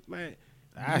niggas, man,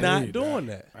 I hear not you, doing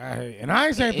that. And I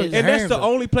ain't saying throw your And that's hands the up.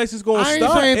 only place it's gonna I ain't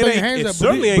start. saying throw your It hands up,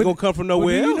 certainly ain't gonna come from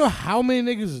nowhere but do you know else. how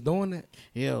many niggas is doing that?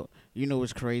 Yo, you know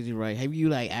what's crazy, right? Have you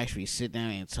like actually sit down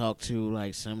and talk to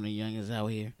like some of the youngins out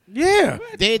here? Yeah.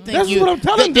 They think That's you, what I'm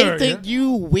telling they her, think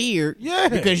you weird, Yeah.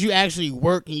 because you actually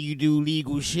work and you do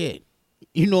legal shit.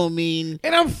 You know what I mean?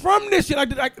 And I'm from this shit. Like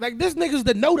this niggas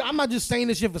that know that I'm not just saying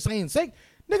this shit for saying sake.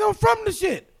 Nigga, I'm from this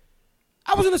shit.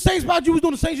 I was in the same spot you was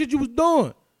doing the same shit you was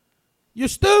doing. You're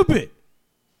stupid.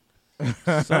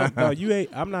 So, no, you ain't.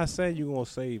 I'm not saying you're gonna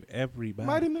save everybody.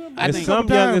 Might even I There's think some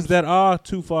youngins that are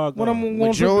too far when gone. I'm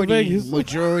going to Vegas.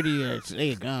 Majority,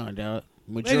 they gone, dog.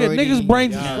 Niggas'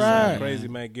 brains is Y'all fried. sound crazy,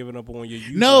 man, giving up on your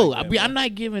youth. No, like that, I'm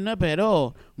not giving up at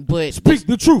all. But Speak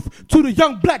the truth to the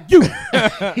young black youth.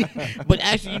 but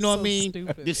actually, you know what I So mean?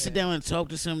 stupid, Just sit down and talk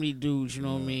to some of these dudes, you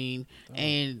know what I mean?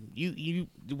 And you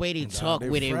the way they talk, they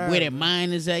where fried, their man.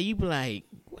 mind is at, you be like,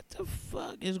 what the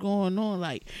fuck is going on?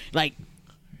 Like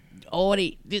all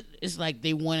it's like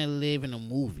they want to live in a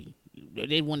movie.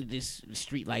 They wanted this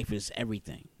street life is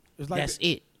everything. It's like That's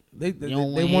it. They You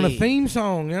don't want a wanna- theme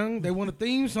song, young. They want a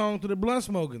theme song to the blunt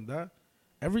smoking, dog.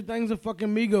 Everything's a fucking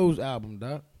Migos album,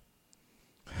 dog.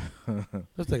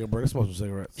 Let's take a break. Let's smoke some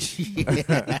cigarettes.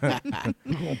 I'm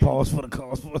gonna pause for the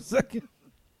cause for a second.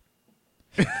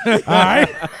 All right,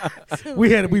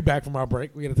 we back from our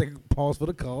break. We had to take a pause for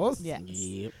the cause. Yes.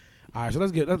 Yep. All right, so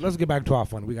let's get back to our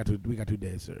fun. We got two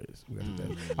dead serious.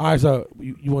 All right, so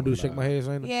you want to do the shake my head,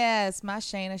 Shayna? Yes, my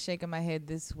Shayna shaking my head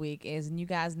this week is, and you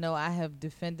guys know I have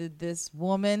defended this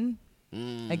woman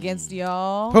against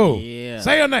y'all. Who? Yeah.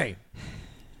 Say her name.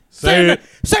 Say it.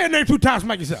 Say her name 2 times.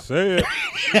 Make yourself. Say it.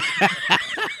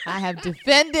 I have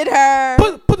defended her,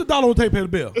 Put the dollar on the tape, pay the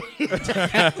bill.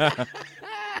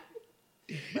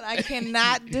 but I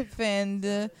cannot defend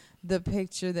the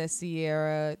picture that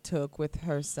Sierra took with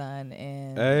her son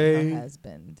and Hey. her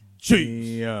husband.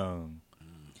 Jeez. Young.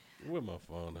 Where my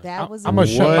phone at? That was I'm gonna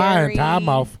shut my very entire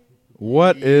mouth.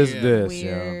 What is Yeah. this,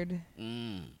 young? weird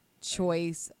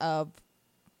choice of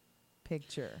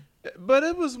picture. But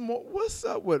it was more. What's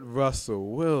up with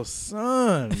Russell Will's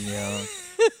son, young?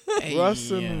 Hey,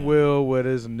 Russell yeah. Will with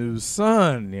his new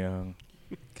son, young.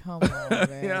 Come on,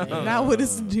 man. Yeah. Not with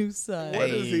his new son. What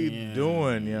is he Yeah.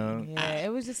 doing, young? Yeah, it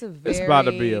was just a very. It's about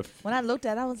to be a- When I looked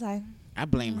at it, I was like, I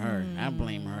blame her. I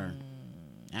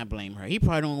blame her. He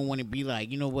probably don't want to be like,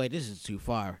 you know what, this is too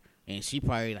far. And she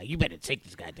probably like, you better take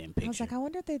this goddamn picture. I was like, I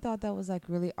wonder if they thought that was like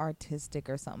really artistic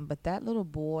or something. But that little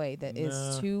boy that is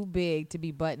Nah. too big to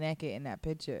be butt naked in that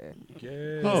picture.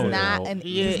 Yeah. Oh, He's not no. an.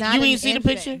 Yeah. He's not You an ain't see the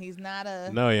infant. picture? He's not a.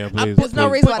 No, yeah, I please. put- There's no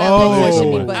please. reason why that Oh. picture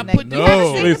should be I butt put naked. the- You haven't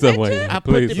No. seen Please the don't picture? I put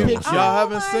Please the don't. picture. Y'all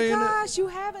haven't Oh seen it? my gosh, you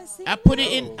haven't seen I put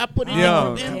it in. I put it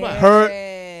Young. in. Derek,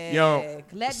 Her- young, let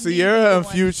me be Sierra the and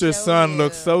one to Future show son you.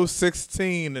 look so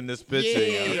 16 in this picture.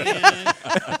 young. Yeah.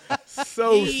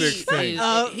 So he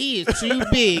 16. he is too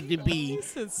big to be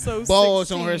So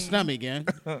balls on her 16. stomach, gang.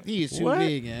 He is too What?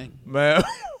 big, gang. Man,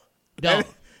 Dog.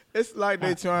 It's like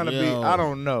they trying to be. Yo. I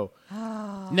don't know.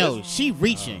 No, she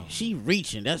reaching. She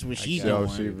reaching. That's what she Yo, doing.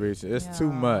 she reaching. It's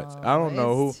too much. I don't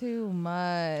know who. It's too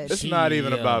much. It's not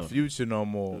even Yo. about Future no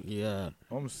more. Yeah.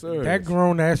 I'm serious. That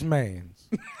grown ass man's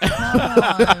Come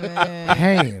on, man.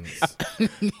 hands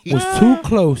was too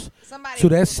close Somebody to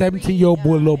that 17-year-old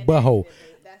boy little butthole.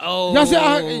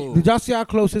 Oh. Did y'all see how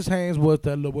close his hands was to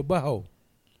that little boy butthole?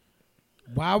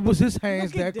 Why was his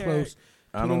hands Look at that close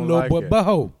I to the don't little like boy it.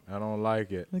 butthole? I don't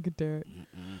like it. Look at Derek.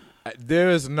 There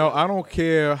is no. I don't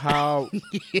care how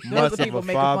Those much are of people a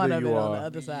making fun father of it you on the are.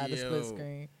 other side of the split Yo.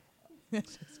 screen.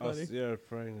 That's just Oh, funny. Sierra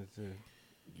pregnant too.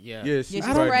 Yeah. Yeah, she's Yeah, she's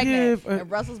I don't pregnant, give a- and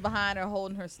Russell's behind her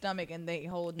holding her stomach, and they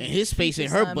holding And his face in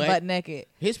Future's her son butt. naked.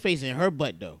 His face in her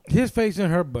butt though. His face in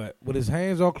her butt with his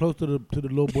hands all close to the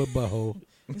little boy butthole.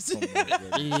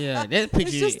 Yeah, that picture.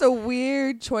 It's just a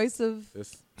weird choice of.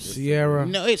 Sierra,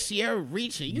 No, it's Sierra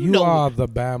reaching. You, you know. are the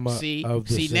Bama See, of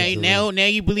the see century. now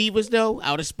you believe us though.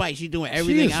 Out of spite, she's doing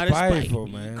everything is out of spite. spiteful,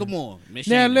 man. Come on, Miss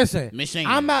Now Shayna. listen, Miss Shayna.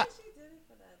 I'm not.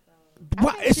 I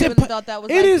What? think It's she imp- really thought that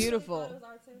was it like is- beautiful.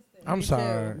 I'm Me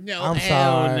sorry. too. No, I'm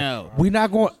hell sorry. no. We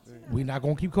not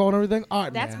gonna keep calling everything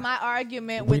art. That's now. my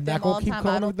argument We with not them gonna all the keep time. I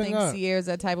calling don't everything think up. Sierra's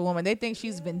that type of woman. They think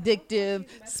she's vindictive,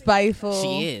 spiteful.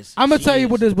 She is. I'm gonna She tell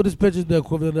you is. what this picture's the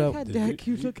equivalent of. God, Derek,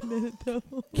 you looking at it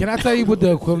though. Can I tell you what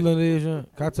the equivalent is? Can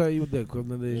I tell you what the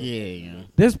equivalent is? Yeah,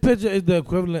 This picture is the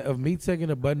equivalent of me taking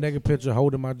a butt naked picture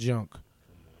holding my junk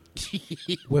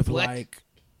yeah. with What? like.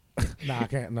 I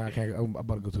can't. I'm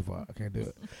about to go too far. I can't do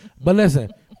it. But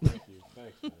listen,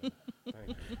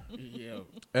 Yeah.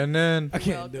 And then I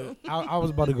can't do it. I was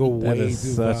about to go That way is too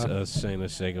such far. a Shayna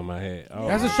shaking my head. Oh,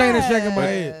 That's a shame that's shaking my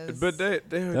head. Yes. but they're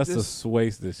that's just, a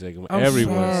wasted shaking. I'm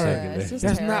Everyone's sorry. shaking It's their just head.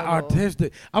 That's not terrible.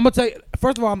 artistic. I'm gonna tell you.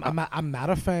 First of all, I'm not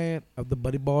a fan of the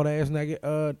buddy bald ass naked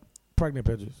pregnant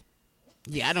pictures.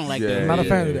 Yeah, I don't like Yeah, that. I'm not a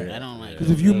fan of that. I don't like Because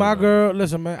that. if you my girl,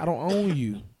 listen, man, I don't own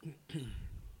you.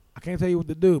 I can't tell you what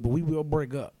to do, but we will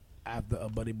break up after a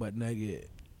buddy butt naked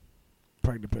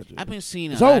pregnant picture. I've been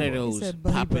seeing a It's lot over. of He those said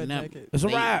buddy popping butt up. naked. It's a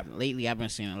wrap. Lately, I've been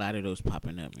seeing a lot of those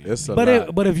popping up. Man. it's a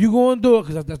But lot. if you going to do it,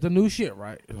 because that's the new shit,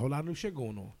 right? There's a whole lot of new shit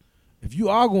going on. If you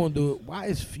are going to do it, why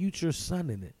is Future Son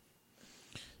in it?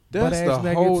 That's butt-ass the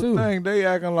naked whole too. thing. They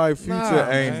acting like Future Nah,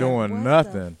 ain't man. doing What the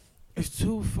nothing. It's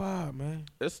too far, man.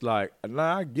 It's like,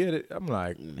 nah, I get it. I'm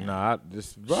like, nah,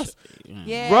 just Russ.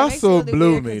 Yeah, it Russell makes it really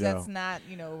blew weird me, 'cause though. That's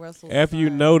not, Russell's After you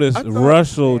son. notice, I thought-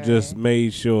 Russell Yeah. just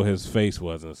made sure his face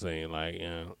wasn't seen. Like,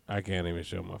 I can't even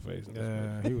show my face. in this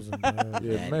picture. Yeah, he was in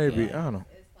Yeah, maybe. I don't know.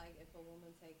 It's like if a woman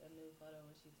take a new photo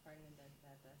when she's pregnant, that's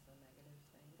a negative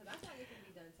thing. Because I feel like it can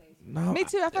be done tastefully. No, Me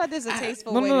too. I feel like there's a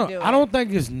tasteful no, way no, to do no. it. I don't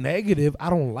think it's negative. I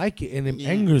don't like it, and it Yeah.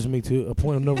 angers me to a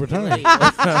point of no return. Right.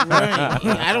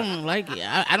 I don't like it.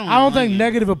 I don't. I don't like think it.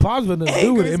 negative or positive to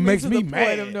do with it. It makes to me the mad.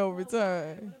 point of no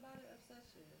return.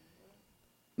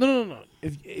 No.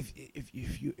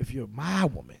 If you're my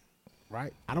woman,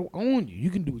 right? I don't own you. You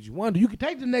can do what you want to do. You can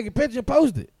take the naked picture and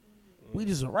post it. We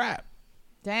just a rap.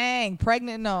 Dang,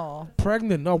 pregnant and all.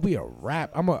 Pregnant? No, we a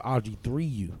rap. I'm a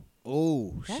RG3 you.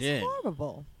 Oh That's shit!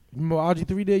 horrible. Remember what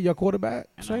RG3 did? Your quarterback,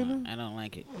 I Shayna? don't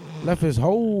like it. Left his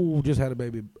whole just had a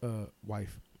baby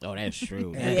wife Oh, that's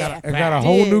true. and, Yeah. got a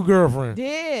whole Did. new girlfirend.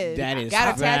 Did. That is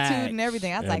got her facts. tattooed and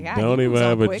everything. I was And like, don't he even moves on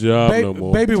have a quick. job no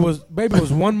more. Baby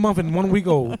was 1 month and 1 week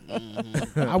old.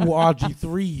 I will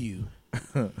RG3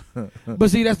 you. But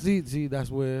see,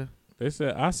 that's where They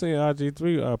said I seen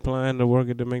RG3 applying to work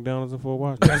at the McDonald's in Fort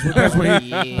Washington. that's where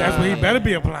Yeah. he better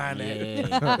be applying at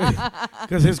Yeah.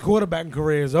 because his quarterbacking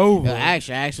career is over.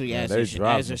 Actually, Yeah, as they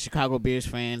dropped a him. Chicago Bears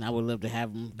fan, I would love to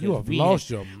have him. 'cause You have we lost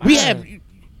had- your mind. We have,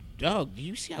 dog. Do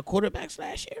you see our quarterbacks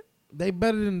last year? They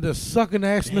better than the sucking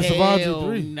assness of Hell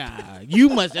RG3. nah. You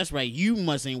must. That's right. You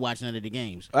must ain't watch none of the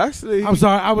games. Actually, I'm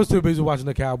sorry, I was too busy watching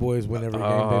the Cowboys win every game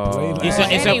they played. Except,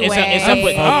 last except, year. except, except,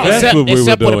 Anyway. for, Oh, that's except, what we were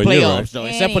except for the doing, you're right. playoffs, though.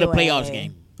 Except for the playoffs Anyway.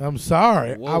 game. I'm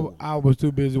sorry, Whoa. I was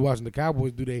too busy watching the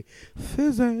Cowboys do they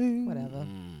fizzing. Whatever.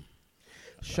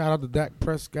 Shout out to Dak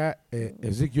Prescott and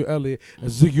Ezekiel Elliott.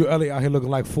 Ezekiel Elliott out here looking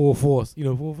like full force. You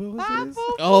know full force is?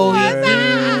 Oh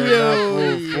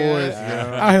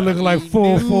Out here looking like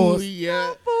full force.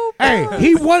 Yeah. Hey,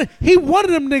 he one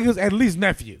of them niggas at least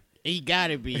nephew. He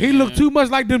gotta be. He looked too much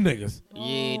like them niggas.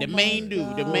 Yeah, the main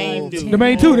dude. The main dude. The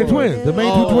main two, the twins. The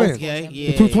main two twins. Okay, The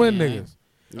yeah, two twin yeah. niggas.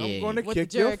 Yeah. I'm gonna With kick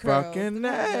the your Jerry curls. fucking The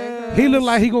Jerry ass. curls. He look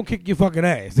like he gonna kick your fucking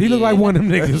ass. He look Yeah. like one of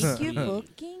them niggas. You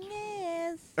fucking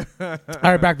ass.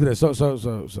 All right, back to this. So,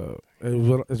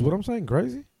 is what I'm saying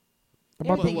crazy?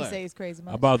 About Everything what? you say is crazy.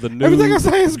 Much. About the new. everything I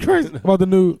say is crazy about the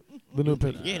new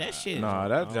picture. Yeah, that shit. Nah,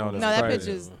 that joint is No, that crazy.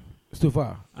 picture's It's too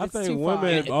far. I It's think too far.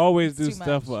 women always do Too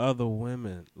stuff much. for other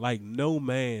women. Like no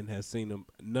man has seen them,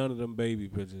 none of them baby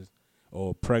pictures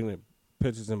or pregnant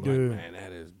pictures and be like, Yeah. man,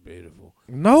 that is beautiful.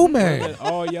 No man. And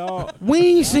all y'all We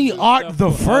ain't see do art stuff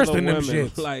the for first other in them women.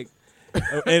 shits. Like,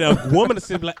 and a woman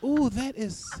to be like, ooh, that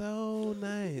is so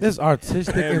nice. It's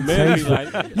artistic and and men be tasteful.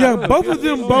 like, Yeah, oh, both of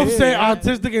them go both ahead. say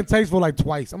artistic and tasteful like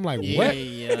twice. I'm like, Yeah, what?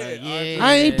 yeah.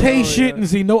 I ain't pay Oh, shit yeah. and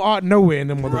see no art nowhere in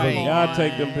them Right. motherfuckers. Y'all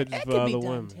take them It pictures could for be other done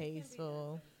women.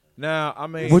 tasteful. Now, I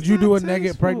mean, Would you do a not naked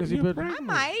tasteful. pregnancy You're picture? I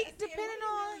might, depending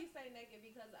on. You say naked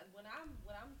because what I'm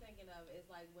thinking of is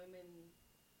like women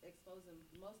exposing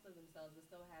most of themselves but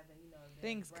still having their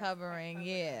Things breasts covering, covered.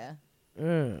 yeah. Yeah.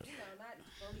 Not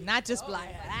fully Not just exposed, like,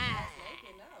 like ah.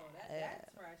 naked, no, that's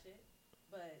trash it.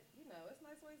 But it's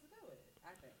nice ways to do it. I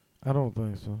think. I don't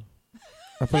think so.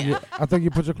 I think you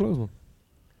put your clothes on.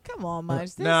 Come on,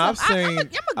 Munch. Now, I've seen- I'm I've gonna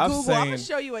Google. I'm gonna seen-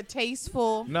 show you a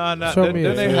tasteful. no. Show Then me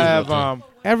then it. they Show me have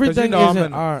Everything I'm isn't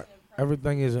in- art.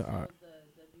 Everything isn't art.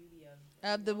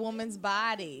 Of the woman's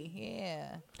body,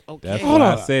 yeah. Okay. That's Hold what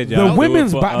I on. said. The Y'all do it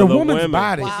women's for the other woman's women.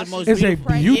 body Wow, It's the most is a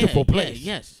beautiful- beautiful yeah, place.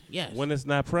 Yeah, yes, yes. When it's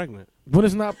not pregnant. When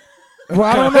it's not. Well,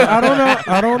 I don't know. I don't know.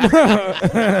 I don't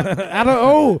know. I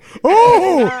don't.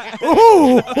 Oh.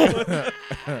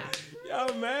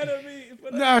 Y'all mad at me?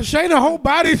 For Nah, Shayna whole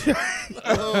body.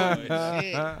 Oh,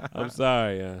 shit. I'm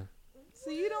sorry, yeah.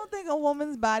 So you don't think a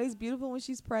woman's body's beautiful when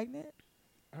she's pregnant?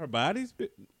 Her body's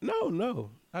no,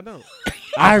 I don't.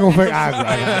 I ain't gonna fake.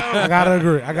 I gotta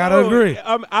agree. I gotta agree.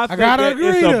 I think gotta that agree,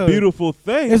 it's though. a beautiful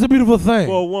thing It's a beautiful thing.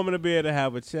 for a woman to be able to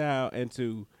have a child and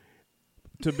to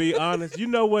be honest. You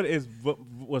know what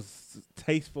was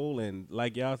tasteful and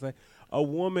like y'all say, a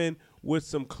woman with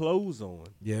some clothes on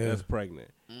Yeah. that's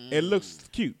pregnant. It looks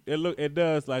cute. It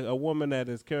does like a woman that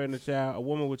is carrying a child, a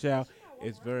woman with child.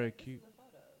 It's very cute.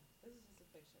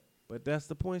 But that's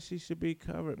the point. She should be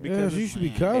covered Yeah, because she should be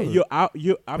and covered. I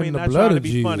mean, the not blood trying to of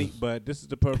be funny, Jesus. but this is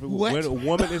the perfect. What? When a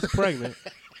woman is pregnant,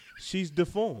 she's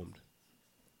deformed.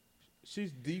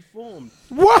 She's deformed.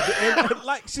 What? And,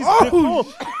 like she's Oh,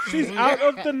 deformed. She's out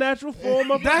of the natural form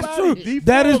of That's the body. true. Deformed,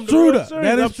 That is the true, word though. serious,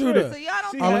 That is I'm true, serious. though. So y'all don't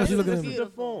She think Oh, has she this looking is at me.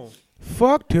 beautiful? deformed.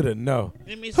 Fuck to the no.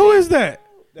 Let me Who see. is that?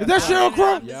 Is that Sheryl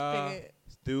Crow? Y'all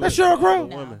do That's it Sheryl for Crow?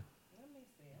 other women.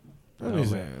 Let me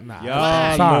see. Nah.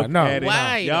 Y'all Sorry, look no. at it.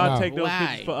 Why? Y'all No. take those Why?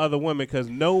 pictures for other women because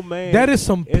no man. That is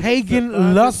some is pagan, defined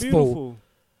as lustful, beautiful.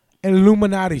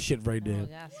 Illuminati shit right there. Oh,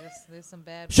 gosh, there's some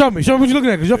bad. Show me what you looking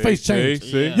at, because your face changed.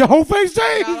 See? Yeah. Your whole face Y'all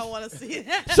changed. don't want to see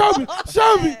that.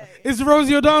 Show me. Is it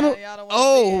Rosie O'Donnell? Y'all don't wanna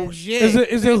Oh, see shit.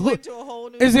 Is it Went to a whole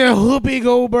new. is it Whoopi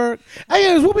Goldberg?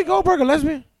 Hey, is Whoopi Goldberg a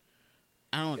lesbian?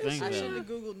 I don't think I so. shouldn't have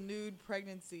googled nude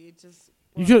pregnancy. It just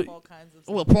You brought should- up all kinds of.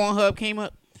 Well, stuff. Pornhub came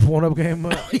up. Pornhub came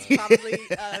up. It's probably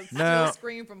Now- still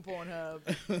screen from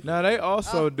Pornhub. now they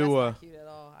also Oh, do that's a. not cute at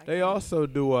all. I They can't. also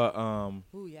do a.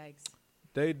 Ooh, yikes.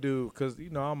 They do because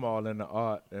I'm all in the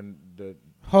art and the.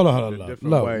 Hold on. The different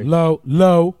Low. way.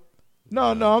 Low.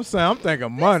 No, I'm saying I'm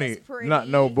thinking money, pretty. not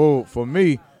no boob for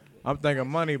me. I'm thinking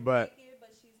money, but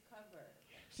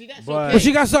See, that's But- okay. But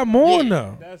she got something on Yeah.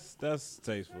 though. That's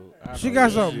tasteful. I She don't got know.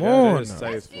 something that on. is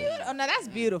though. tasteful. Oh no, that's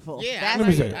beautiful. Yeah, that's Let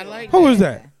me see. beautiful. I like Who that. is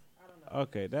that?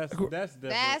 Okay, that's different.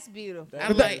 That's beautiful. I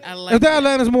like Is that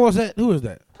that. Alanis Morissette? Who is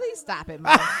that? Please stop it,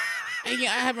 man. Hey,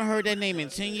 yeah, I haven't heard that name in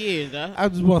 10 years, though. I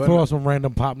just want But- to throw out some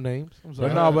random pop names. I'm sorry.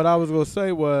 But no, what I was gonna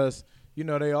say was,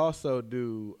 they also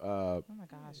do. Oh my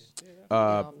gosh.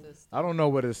 Uh, I don't know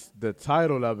what the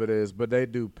title of it is, but they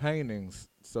do paintings.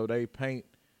 So they paint.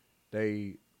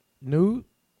 They Nude?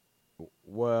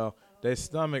 their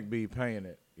stomach be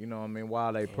painted. You know what I mean?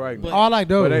 While they pregnant. But- Oh, I like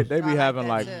But those. they I be like having that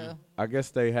like, too. I guess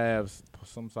they have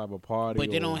some type of party. But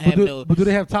they or- don't But have do, no. but do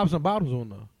they have tops and bottoms on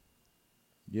though?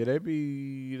 Yeah, they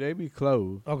be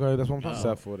clothed. Okay, that's what I'm talking about.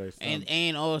 Except for their stomach.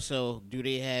 And also, do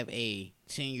they have a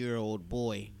 10-year-old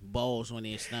boy balls on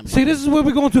their stomach? See, this is where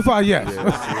we're going too far. Yes. Yeah,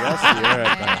 that's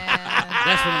everything.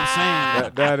 That's what I'm saying.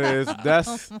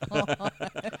 That's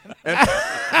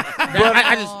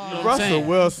I just, you know what I'm Russell saying?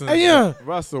 Wilson. Yeah.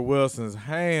 Russell Wilson's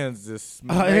hands just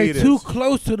They made too it.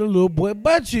 close to the little boy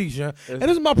butt cheeks, yeah. And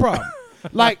this is my problem.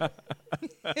 Like,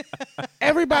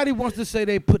 everybody wants to say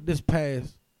they put this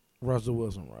past Russell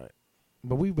Wilson, right?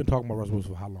 But we've been talking about Russell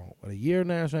Wilson for how long? What, a year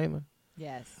now, Shayna?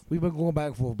 Yes. We've been going back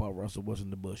and forth about Russell Wilson,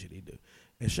 the bullshit he do.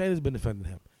 And Shayna's been defending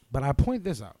him. But I point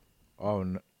this out. Oh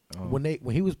no. Oh. When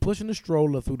he was pushing the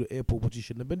stroller through the airport, which he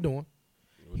shouldn't have been doing,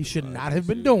 he should not have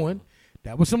been doing.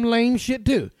 That was some lame shit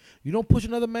too. You don't push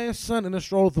another man's son in a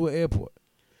stroller through an airport.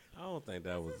 I don't think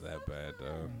that was that bad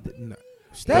though. No.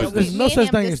 Steps, Me there's no and such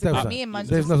him thing as disagree. stepson. Me and Munch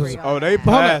There's no such disagree thing. Oh, they Hold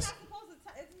on. passed.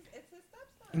 It's his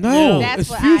stepson. No, That's it's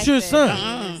what I Future's said.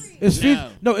 son. It's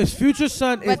No. it's Future's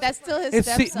son. But that's still his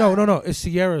It's stepson. no. It's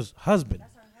Sierra's husband.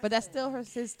 But that's still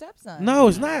his stepson. No,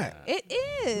 it's not. It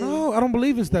is. No, I don't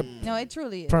believe it's that No, it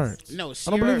truly is. parents. No, I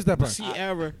don't believe it's that parent.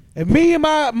 Sierra. If me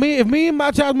and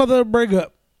my child's mother break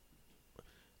up,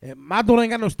 and my daughter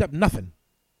ain't got no step nothing.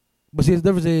 But see, the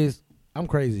difference is I'm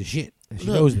crazy as shit, and she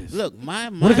knows this. Look,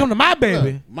 when it comes to my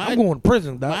baby, I'm going to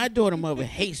prison, dog. My daughter mother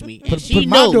hates me, and Put she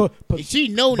my know. daughter- and she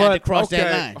know not to cross that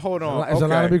line. Hold on. It's a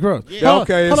line to be crossed. Yeah. Yeah,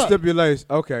 okay, Hold it's up. stipulation.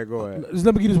 Okay, go ahead. Let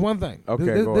me give you this one thing. Okay,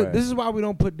 this, go this, ahead. This is why we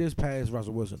don't put this past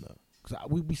Russell Wilson, though. Because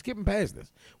we skipping past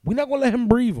this. We're not going to let him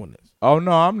breathe on this. Oh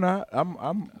no, I'm not.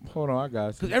 I'm. Hold on, I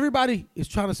got Because you. everybody is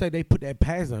trying to say they put that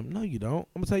past him. No, you don't.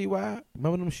 I'm going to tell you why.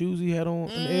 Remember them shoes he had on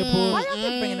in the airport? Why y'all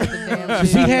keep bringing up the damn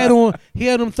 'Cause shit? he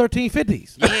had them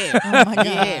 1350's. Yeah, Oh my god.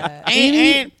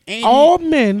 yeah. And All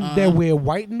men that wear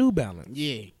white New Balance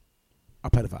yeah.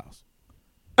 are pedophiles.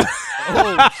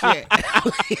 Oh shit.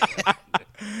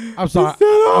 I'm sorry.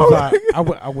 I'm sorry.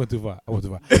 I went too far.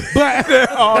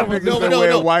 But All niggas No, that no, wear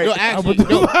no, white. no. Actually,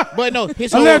 no. But no.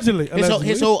 His whole, Allegedly.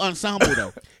 his whole ensemble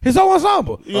though. his whole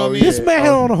ensemble. You know what I mean? This man had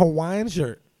on a Hawaiian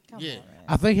shirt. Yeah.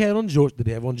 I think he had on jorts. Did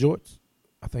he have on jorts?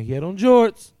 I think he had on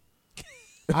jorts.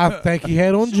 I think he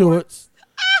had on jorts.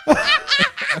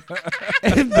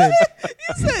 And then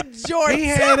Jordan.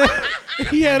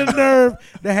 he had a nerve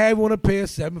to have on a pair of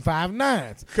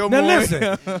 759s. Come now on.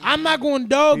 listen, I'm not going to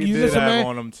dog He you. did Listen, have man.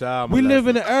 on them child We live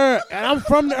in molesters. the era, and I'm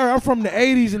from the era. I'm from the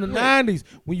 80s and the 90s.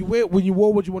 When you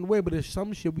wore what you want to wear, but there's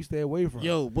some shit we stay away from.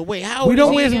 Yo, but wait, how old we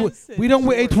don't is wear he? we don't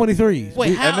wear 823s.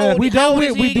 Wait, how and then old? we how don't old wear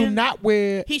is he we do again? not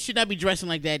wear. He should not be dressing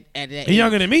like that at that. He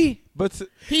younger than me. But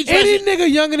He Any dressing. nigga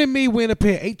younger than me wearing a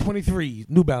pair of 823s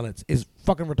New Balance is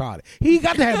fucking retarded. He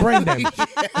got to have brain damage.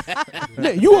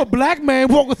 Nigga, you a black man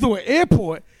walking through an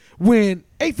airport wearing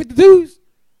 852s?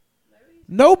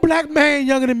 No black man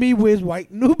younger than me wears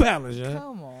white New Balance. Yeah?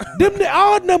 Come on. Them the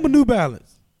odd number New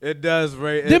Balance. it does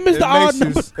rate. Them is the odd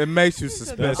number. It makes you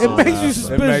suspicious. It makes you It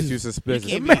suspicious. makes you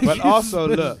suspicious. It makes But you also,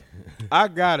 suspicious. look, I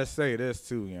gotta say this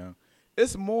too, young.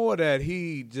 It's more that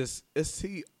he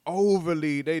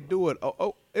overly. They do it.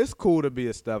 Oh, it's cool to be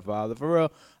a stepfather for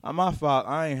real. My father,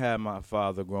 I ain't had my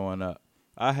father growing up.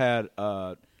 I had,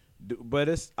 but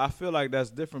I feel like that's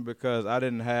different because I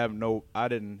didn't have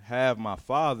my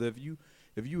father.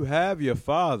 If you have your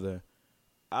father,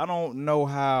 I don't know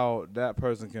how that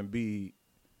person can be.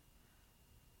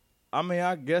 I mean,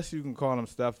 I guess you can call him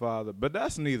stepfather, but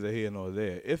that's neither here nor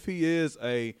there. If he is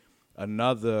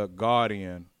another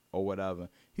guardian or whatever,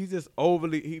 he just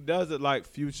he does it like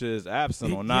Future is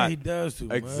absent or not he does too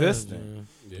much, existing. man.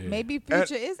 Yeah. Maybe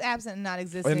Future is absent and not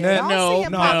existing. and then- Y'all see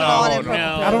him popping all that purple no.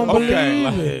 pills. I don't Okay.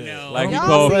 believe it. No. Like he Y'all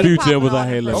called see him Future popping and was all like,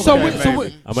 that hey, look, purple So Okay, we, so maybe.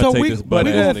 we, I'ma so take we, this butt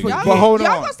we ass gonna nigga. for- Y'all, But hold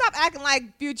y'all on. gonna stop acting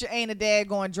like Future ain't a dad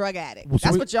going drug addict. So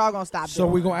That's we- what y'all gonna stop So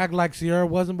doing. we gonna act like Sierra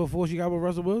wasn't before she got with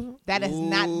Russell Wilson? That has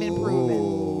not been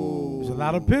proven. There's a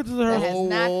lot of pictures of her. That has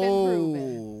not been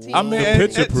proven. I mean, The and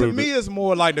picture to proved me, it. it's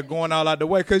more like the going out the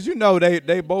way because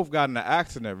they both got in an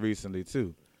accident recently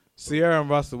too. Sierra and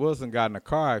Russell Wilson got in a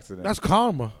car accident, That's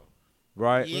karma.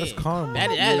 right? Yeah. That's karma.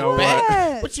 That You know is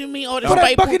bad. what? What you mean? All the Put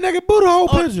that spiteful, bucket nigga boo the whole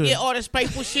all, picture. yeah, all the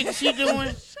spiteful shit she doing.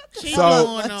 She So-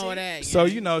 doing all that. So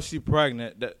yeah. she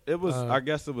pregnant. That it was. I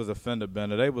guess it was a fender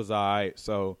bender. They was all right.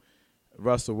 So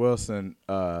Russell Wilson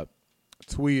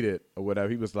tweeted or whatever.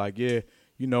 He was like, "Yeah,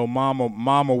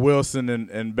 Mama Wilson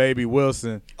and Baby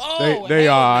Wilson. Oh, they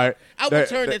hell all no. right. I would They-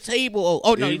 turn they- the table.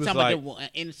 Oh no, he you're was talking about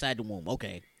like- the inside the womb.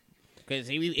 Okay, because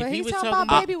if But he he's was talking talking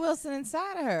about Baby Wilson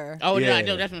inside of her. oh no, Yeah.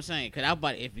 no, that's what I'm saying.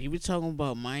 Because if he was talking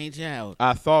about my child,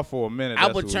 I thought for a minute. I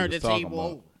that's would what he turn the was talking table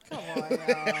about. over. Come on,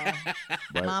 y'all.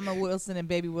 But- Mama Wilson and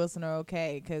Baby Wilson are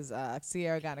okay because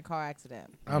Sierra got in a car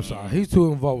accident. I'm sorry. He's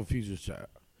too involved with Future's child.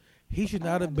 He should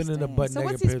not have been in a Understand. butt So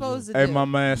naked what's he picture. supposed to Hey, do? my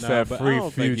man Nah, said but free I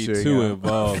don't think Future. he too yeah.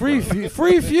 involved.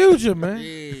 Free Future, man.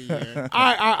 Yeah.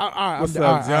 All right. What's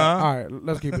up, John? All right,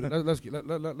 let's keep it.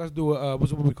 Let's do a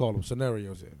what we call them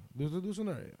scenarios here. Do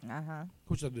scenario. Uh-huh.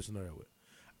 Who should I do a scenario with?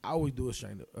 I always do a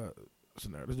scenario.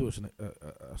 Let's do a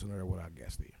scenario with our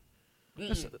guest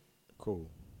here. Cool.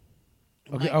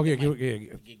 Okay. Mike, Okay. Mike.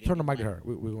 Yeah. Turn the mic to her.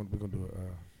 We're gonna do it.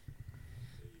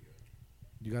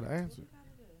 You got to answer.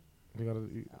 We're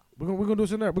gonna do a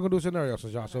scenario. We're gonna do a scenario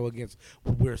since y'all so against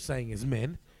what we're saying as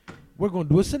men. We're gonna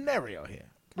do a scenario here.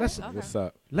 What's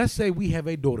up? Let's say we have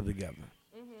a daughter together.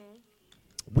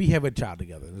 We have a child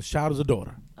together. The child is a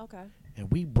daughter, Okay.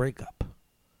 and we break up.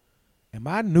 And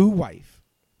my new wife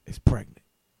is pregnant.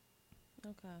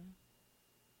 Okay.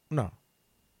 No.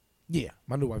 Yeah,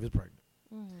 my new wife is pregnant.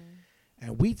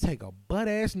 And we take a butt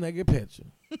ass nigga picture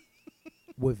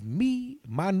with me,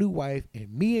 my new wife,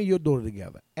 and me and your daughter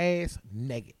together, ass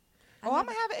naked. Oh, I'm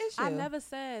gonna have an issue. I never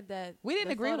said that. We didn't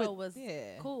the agree photo with- was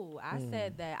yeah. cool. I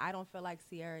said that I don't feel like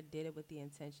Sierra did it with the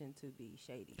intention to be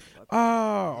shady.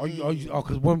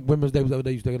 Because Women's Day was the other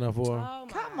day you sticking up for her? Oh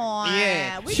my. Come on.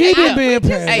 Yeah. We She just- been I- being we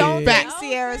just petty. don't Hey, think facts.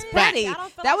 Sierra's I petty. don't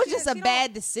feel That like was she- just a she bad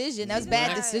don't- decision. That was she's bad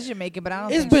not- decision making, but I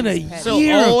don't It's think been she a was petty. So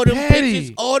year all of them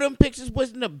petty. pictures,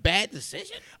 wasn't a bad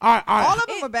decision. All right. All of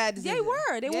them were bad decisions. They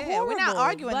were. They were Yeah, we're not horrible,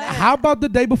 arguing but- that. How about the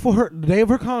day of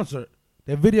her concert?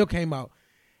 That video came out,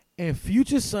 and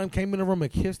Future's son came in the room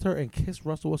and kissed her and kissed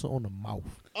Russell Wilson on the mouth.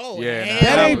 Oh, Yeah,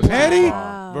 hell That ain't was, petty?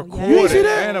 Wow, recorded, You ain't see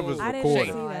that? and it was I didn't see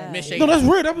recorded. that. Miss No, Shady. that's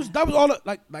weird. That was all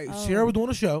like Oh. Sierra was doing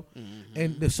a show,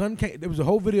 and the son came. There was a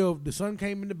whole video of the son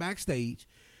came in the backstage,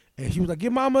 and she was like,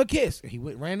 "Give Mama a kiss." And he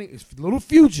ran. It's little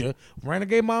Future ran and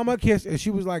gave Mama a kiss, and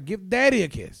she was like, "Give Daddy a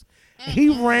kiss." And he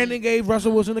ran and gave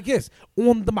Russell Wilson a kiss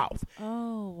on the mouth.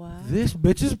 Oh wow. This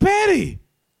bitch is petty.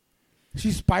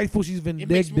 She's spiteful. She's It makes me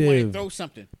want to vindictive. throw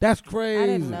something. That's crazy. I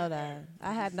didn't know that.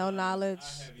 I had no knowledge.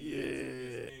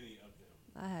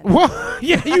 I had What?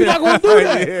 Yeah, you're not gonna do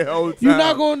that. Yeah, whole You're time.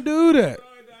 not gonna do that.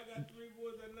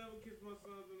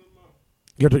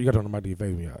 You got to turn the mic to your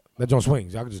face, y'all. That joint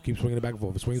swings. Y'all can just keep swinging it back and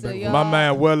forth. It swings So back and y'all- forth. My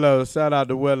man Willow, shout out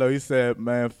to Willow. He said,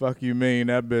 "Man, fuck you, mean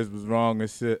that bitch was wrong and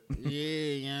shit."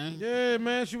 Yeah. Yeah,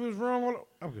 man, she was wrong.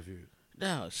 I'm confused.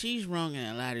 No, she's wrong in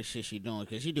a lot of shit she doing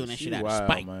because she doing that She shit out wild, of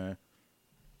spite. man.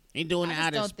 Ain't doing I it just out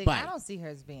of don't think. I spite. don't see her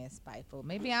as being spiteful.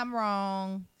 Maybe I'm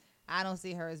wrong. I don't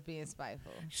see her as being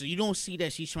spiteful. So you don't see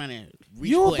that she's trying to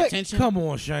reach You don't for think? attention? Come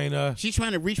on, Shayna. She's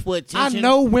trying to reach for I attention.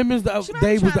 know Women's the She might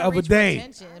Day be was trying the to other reach for day.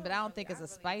 attention, but I don't think it's a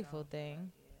spiteful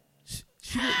thing.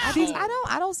 She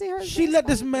I don't see her. As she being let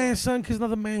this spiteful. man's son kiss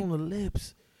another man on the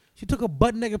lips. She took a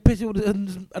butt naked picture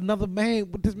with another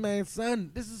man with this man's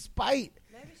son. This is spite.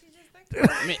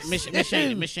 Miss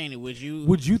Shaney, would you?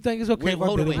 Would you think it's okay Wait, if I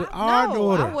hold did on, it wait. with our No,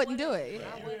 daughter? I wouldn't do it.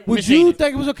 Would Miss you Shaney.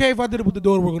 think it was okay if I did it with the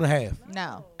daughter we're gonna have?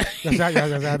 No. That's how, Hey, y'all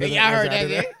heard that?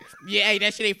 Yeah? Yeah, hey,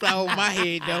 that shit ain't fly over my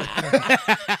head though.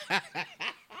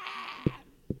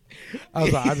 I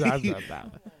was like,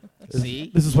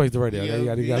 See? this is Space the Radio.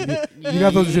 Yeah. You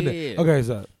got those shit there. Yeah. Okay,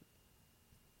 so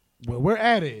where we're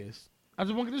at is, I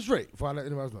just want to get this straight before I let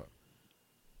anybody else know.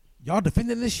 Y'all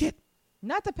defending this shit?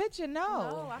 Not the picture. No,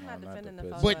 No. I'm not No, not defending the the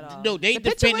picture. photo at all. But no, they The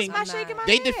picture was defending. my shaking my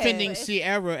They head. defending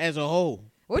Sierra as a whole.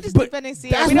 We're just But defending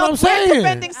Sierra. that's We what don't, I'm saying. We're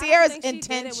defending I don't Sierra's think she did it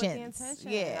with the intentions.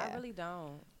 intention. Yeah. I really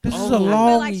don't. This is Oh. a I feel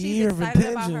long like she's year of excited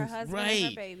about her intentions. husband and Right.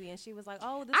 her baby, and she was like,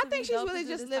 "Oh, this I would think be she's dope to really do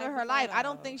just this living type her of life. I photo."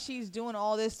 don't think she's doing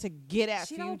all this to get at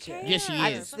She Future. don't care. Yes, she I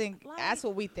is. just think Like, that's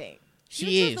what we think. She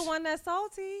Future's is. the one that's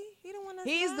salty. He the one that's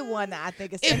He's the not. one that I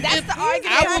think is. If- And that's if the he-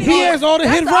 argument. I would He has all the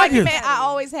That's hit the records. argument I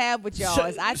always have with y'all.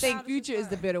 Is I think Childish Future is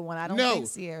the as bitter one. I don't No. think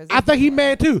Sierra's. I think he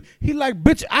mad too. He like,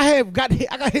 bitch, I got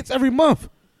hits every month.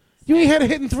 You ain't had a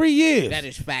hit in 3 years. That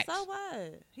is facts. So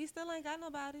what? He still ain't got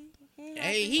nobody. He ain't got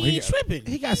Hey, shit. he ain't tripping.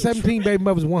 He got 17 baby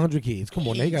mothers and 100 kids. Come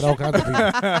on, now. He got all kinds of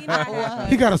people. He not happy.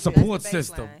 He got a That's the support baseline.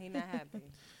 system. He not happy.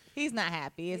 He's not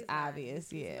happy. It's He's not. obvious.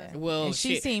 He's Yeah. not. Well, And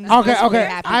she shit. seems Okay, very okay.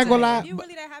 happy I ain't gonna to lie. If you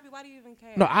really that happy, why do you even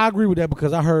care? No, I agree with that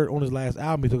because I heard on his last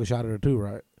album he took a shot at her too,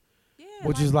 right? Yeah,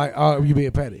 Which is like, oh, you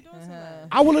being petty. you doing too much.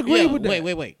 I will agree Yeah, with that.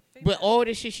 wait. But all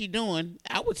this shit she doing,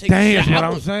 I would take Damn, a that's shot. what I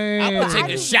I'm would- saying. I would take I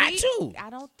a do- shot we- too. I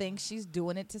don't think she's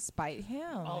doing it to spite him.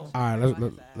 All right,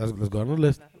 let's go on the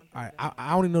list. All right,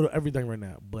 I only know everything right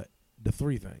now, but the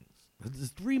three things. There's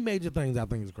 3 major things I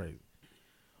think is crazy.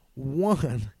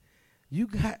 One, you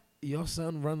got your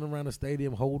son running around the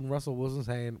stadium holding Russell Wilson's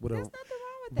hand with There's a nothing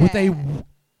wrong with that.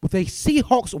 with a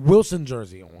Seahawks Wilson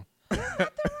jersey on.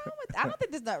 I don't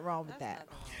think there's nothing wrong with that.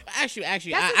 Actually, That's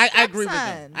his I agree with them.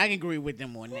 stepson. I can agree with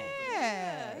them on that.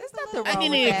 Yeah, there's nothing I wrong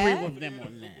can with agree that. with them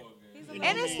on that.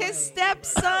 And it's his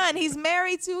stepson. He's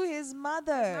married to his Not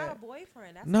mother. a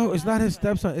boyfriend. That's No, not it's not his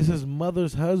husband. stepson. It's his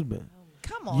mother's husband.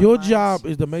 Come on. Your Munch. job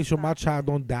is to make sure my child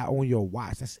don't die on your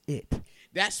watch. That's it.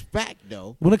 That's fact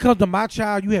though. When it comes to my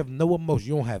child, you have no emotion.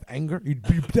 You don't have anger. You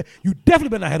definitely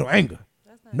better not have no anger.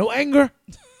 That's not No true. anger.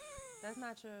 That's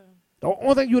not true. The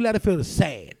only thing you let it feel is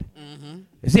sad. Mm-hmm.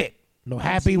 That's it. No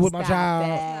happy with my Stop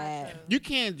child. that. You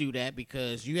can't do that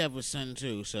because you have a son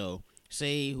too. So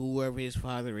say whoever his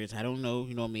father is, I don't know,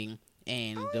 you know what I mean,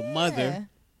 and the mother, Yeah.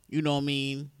 you know what I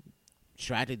mean,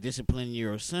 try to discipline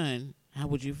your son. How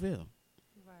would you feel?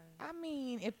 I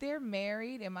mean, if they're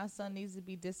married and my son needs to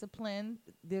be disciplined,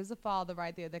 there's a father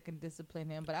right there that can discipline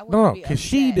him. But I wouldn't No, be because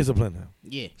she upset. disciplined him.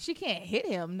 Yeah. She can't hit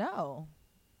him. No.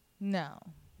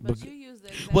 But you use the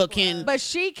example Well, But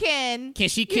she can. can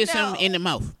she kiss him in the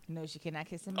mouth? No, she cannot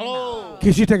kiss him. Oh.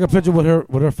 Can she take a picture with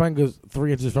her fingers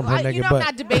 3 inches from her You naked know, I'm butt?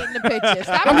 not debating the picture.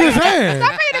 Stop I'm just saying.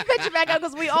 Stop bringing the picture back up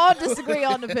because we all disagree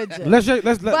on the picture.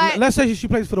 Let's say she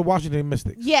plays for the Washington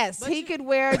Mystics. Yes, But he you- could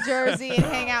wear a jersey and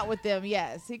hang out with them.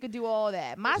 Yes, he could do all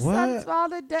that. My son's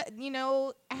father,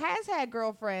 has had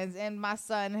girlfriends, and my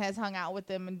son has hung out with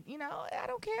them. And I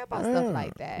don't care about stuff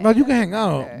like that. No, you It can hang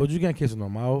doesn't out, matter. but you can't kiss in the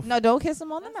mouth. No, don't kiss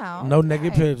him on the mouth. No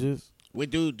naked Right. pictures. We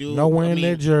do. No wearing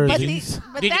their But, jerseys.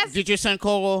 but Did, that's did your son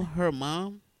call her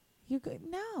mom? you could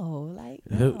no, like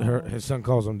His son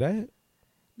calls him dad.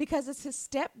 because it's his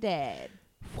stepdad.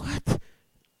 What?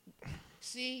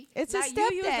 See, It's Now his you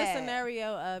use the stepdad. scenario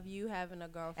of you having a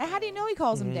girlfriend. And how do you know he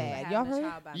calls him and dad? having Y'all a heard?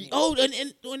 child by me. oh, and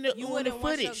on the You on the wouldn't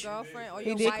want your footage, girlfriend or He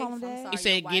your did wife. call him I'm dad? sorry, He said,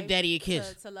 your "Give wife daddy a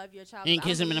kiss." to love your child. And I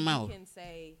kiss him in the believe mouth. You can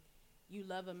say you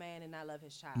love a man and not love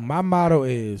his child. My motto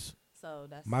is So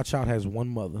that's my child has one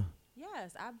mother.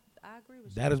 Yes, I agree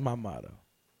with you. That is my motto.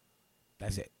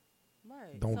 That's it.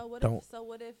 Right. Don't- so what don't-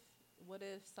 if what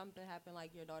if something happened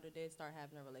like your daughter did start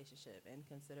having a relationship and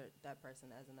considered that person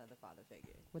as another father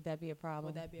figure? Would that be a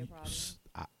problem? Would that be a problem?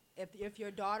 I, If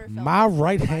your daughter felt My this way,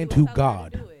 right why hand you to would tell her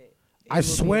God. do it? I It would be a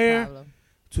swear problem.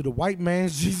 to the white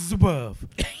man's Jesus above,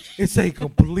 it's a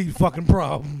complete fucking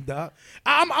problem, dog.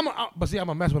 But see, I'm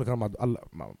a mess when it comes to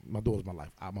my daughter's my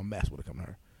life. I'm a mess when it comes to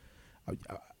her.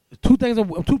 Two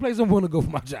places I'm willing to go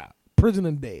for my child: prison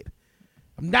and dead.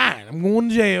 I'm dying. I'm going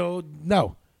to jail.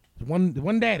 No,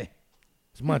 one daddy.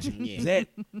 It's Munchie. Yeah. That's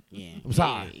it. Yeah, I'm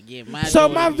sorry. Yeah, my So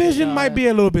daughter- my vision might be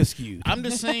a little bit skewed. I'm the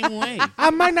same way. I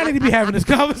might not need to be having this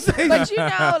conversation.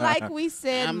 But like we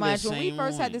said, I'm the much when we same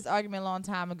first had way. this argument a long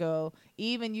time ago,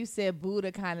 even you said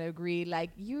Buddha kind of agreed. Like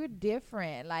you're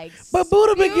different. Like, But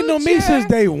Buddha been getting on me since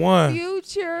day one.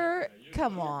 Future,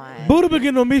 come on. Buddha been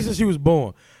getting on me since she was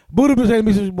born. Buddha been saying to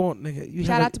me since she was born, nigga.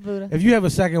 Shout out to Buddha. If you have a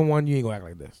second one, you ain't gonna act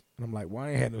like this. And I'm like, well, I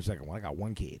ain't had no second one. I got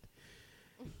one kid.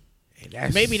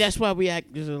 And Maybe that's why we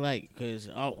act just alike, because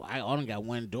I only got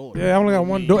one daughter. Yeah, I only got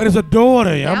one daughter, and it's a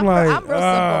daughter. Yeah, I'm like, I'm real simple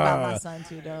about my son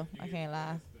too, though. I can't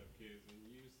lie.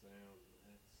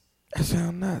 I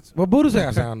sound nuts. Well, Buddha say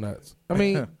I sound nuts. I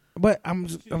mean, but I'm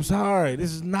sorry.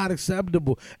 This is not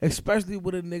acceptable, especially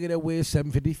with a nigga that wears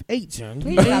 758, son.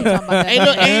 Please stop talking about that. Hey,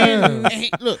 look, and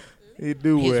look, He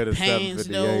do his wear the pants,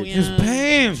 though, 758. you His know,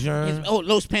 pants, his, son.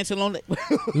 Los Pantalones.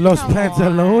 Los Come on.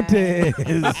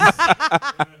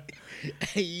 Pantalones.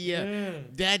 Yeah,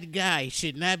 that guy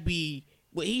should not be.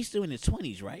 Well, he's still in his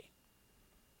 20s, right?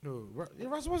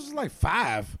 Russell was like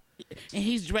 5. And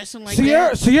he's dressing like Sierra,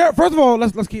 that. Sierra. First of all,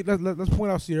 let's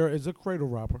point out Sierra is a cradle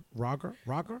rocker. Robber.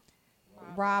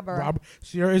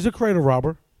 Sierra is a cradle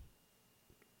robber.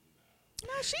 No,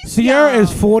 she's Sierra young.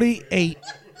 is 48.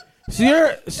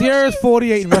 Sierra is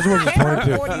 48 and Russell Wilson is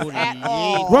 22. 40s at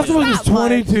all. Russell Wilson is Not much.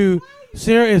 22.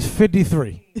 Sierra is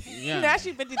 53. Yeah. Now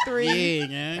she's 53. Yeah,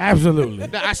 man. Absolutely.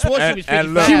 I swore she was 55.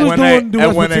 And look, She was when doing they, West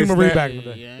and when they Virginia Marie stand, back in the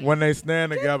day. Yeah. when they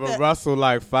stand together, Russell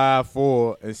like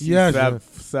 5'4" and she's Yes, seven,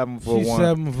 sir. 7 for She's 1.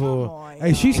 7 Come on,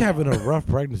 Hey, she's y'all. having a rough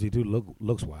pregnancy too,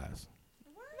 looks wise.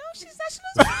 No, she's not. She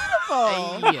looks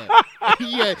beautiful. Yeah.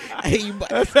 Yeah. Hey,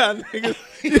 That's how niggas.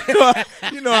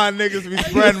 You know how niggas be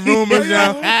spreading rumors,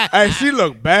 y'all. Hey, she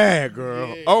look bad,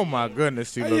 girl. Oh my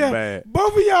goodness, she look bad.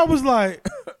 Both of y'all was like,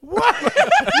 what?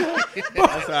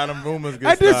 That's how them rumors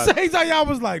get At the started. same time, y'all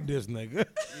was like, this nigga.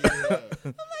 I'm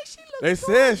like, she looks They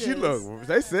said she gorgeous. look.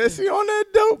 They said she on that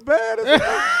dope bad. As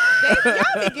hell.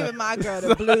 Y'all be giving my girl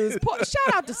the blues.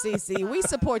 Shout out to CC. We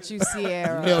support you,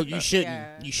 Sierra. no, you shouldn't.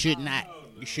 Yeah. You should not.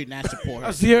 You should not support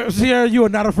her. Sierra, you are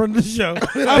not a friend of the show.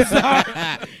 I'm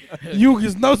sorry. You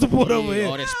get no support over Yeah,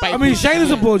 all here. that I spiteful mean, Shayna shit.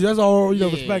 supports you. That's all Yeah,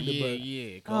 respected. yeah, But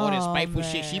yeah. 'Cause all that Oh, spiteful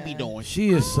shit she be man. doing. she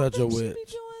is such a She witch. be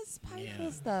doing spiteful Yeah.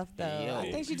 stuff though. Yeah.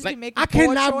 I think she just Like, be making I poor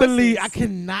cannot choices. believe. I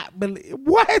cannot believe.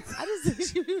 What? I just think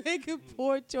she be making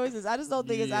poor choices. I just don't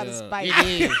think it's out of Yeah, spite.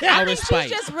 It is I out of think spite.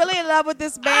 she's just really in love with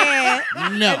this man. No.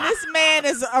 And this man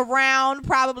is around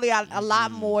probably a lot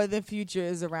more than Future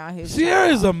is around his Sierra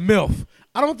child. is a milf.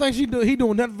 I don't think he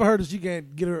doing nothing for her that she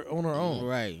can't get her on her own.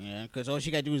 Right, yeah. Because all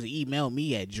she got to do is email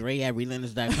me at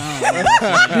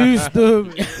dre@relentless.com. You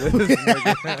stupid.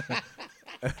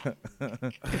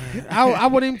 I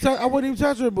wouldn't even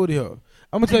touch her booty hole.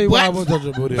 I'm gonna tell you why I What? wouldn't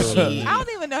touch her booty hole. Shit. I don't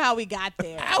even know how we got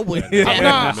there. I would.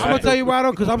 I'm gonna tell you why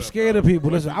though, because I'm scared of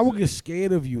people. Listen, I would get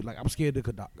scared of you. Like I'm scared of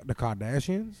the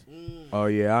Kardashians. Oh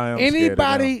yeah, I am. scared of them.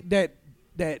 Anybody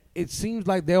that it seems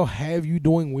like they'll have you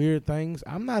doing weird things,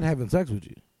 I'm not having sex with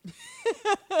you.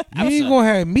 You ain't gonna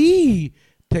have me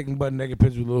taking butt naked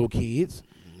pictures with little kids,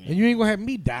 and you ain't gonna have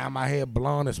me dyeing my hair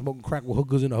blonde and smoking crack with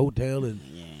hookers in the hotel and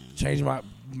changing my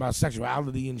my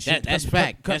sexuality and shit. That's Cut-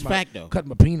 fact. cut That's my- fact though. Cut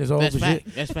my penis off That's and fact.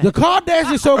 shit. That's fact. The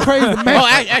Kardashians so crazy, man. Oh,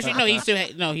 actually, no. He still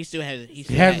has. No, he still has. He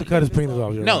hasn't cut his penis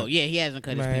off. You're No, right. yeah, he hasn't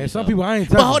cut his Man, penis some off. people I ain't.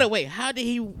 But touching. hold on, wait. How did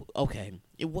he? Okay,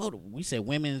 we said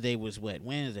Women's Day was what?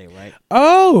 Wednesday, right?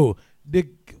 Oh, did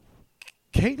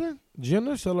Caitlyn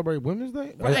Jenner celebrate Women's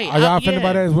Day? Right, Are y'all offended yeah.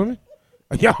 by that as women?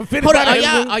 Are y'all offended Hold by on, that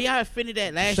as women? are y'all offended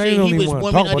that last Shane year don't he even was wanna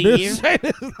Woman talk of the about Year? this. Shane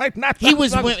is like not He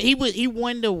was talking- he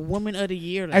won the Woman of the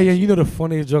Year last Hey, yeah, year. you know the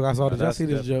funniest joke I saw? Did y'all That's see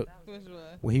this joke? Which one?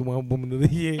 When he won Woman of the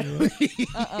Year.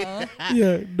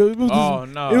 Yeah, no, it was Oh,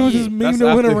 this, no. it was Yeah. this meme That's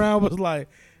that went after- around was like,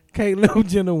 Caitlyn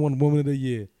Jenner won Woman of the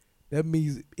Year. That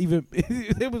means even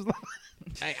it was like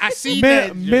I see men,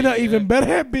 that. men are joke, even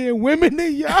better at being women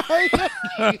than y'all.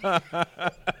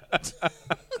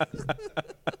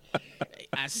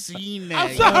 I seen that.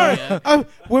 I'm sorry. yeah.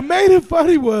 What made it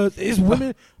funny was his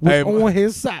women was Hey, on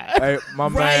his side. Hey, my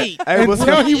Right. man. Hey, what's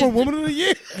Until up? he won Woman of the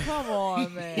Year. Come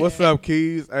on, man. What's up,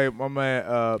 Keys? Hey, my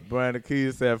man, Brandon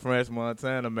Keys said French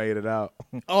Montana made it out.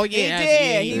 Oh He yeah,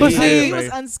 did. he He, But was, see- he was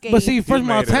But unscathed. But see, Fresh made it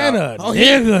Montana, Oh, he,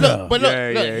 nigga. look, but look,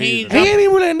 Yeah, look, yeah, he he's ain't he dropped- ain't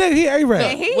even that nigga. He and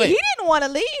A-Rap. he Wait. didn't want to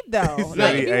leave though. said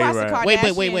Like, he if you watch the A-Rap.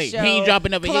 Kardashian Wait. show, He ain't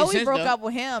dropping another hit Khloe since, broke though. up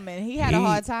with him, and he had a He-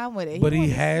 hard time with it. But he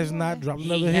wasn't- has wasn't not that- dropped He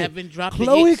another hit. haven't dropped a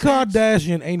Khloe hit since.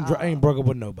 Kardashian ain't broke up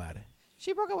with nobody.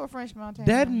 She broke up with French Montana.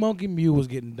 That monkey mule was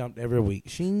getting dumped every week.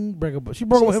 She ain't break up. She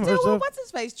broke up with him Still with herself. what's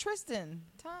his face? Tristan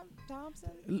Thompson.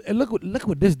 And look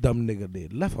what this dumb nigga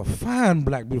did. Left a fine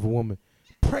black beautiful woman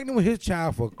pregnant with his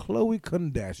child for Khloe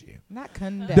Kardashian. Not The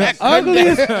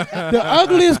Kardashian.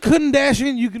 ugliest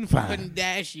Kardashian you can find.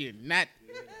 Kardashian, not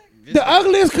The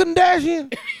ugliest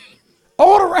Kardashian.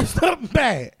 All the rest of them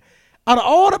bad. Out of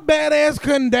all the badass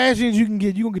Kardashians you can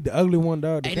get, you gonna get the ugly one,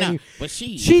 dog. Hey, That no, can't but she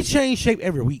even- She changed shape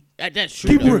every week. that's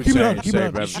true. Keep it though. real, keep it up, Change keep it shape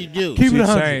up. every She week. do. Keep She it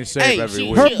 100. changed shape Hey, every she-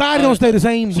 week. Her she- body don't stay the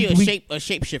same. She week. a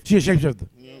shapeshifter. She a shapeshifter.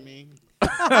 You know what I mean?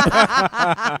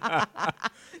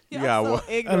 You Y'all got so what?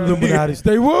 ignorant. Illuminati,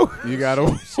 stay woke. You gotta,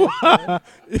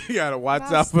 you gotta watch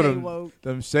Not out for stay them, woke.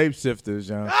 them shapeshifters,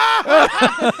 young.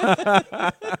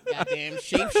 Goddamn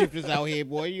shapeshifters out here,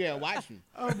 boy. You gotta watch them.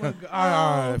 Oh my god!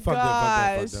 All right, fuck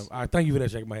gosh. them. All right, thank you for that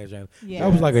shaking my head, Shannon. Yeah.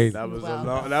 That was like a That was Wow. a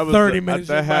long. That was 30 a, minutes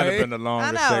That in had my to head. been the I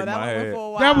longest know shake that my one head. for a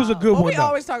while. That was a good But one, we though.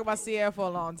 always talk about Sierra for a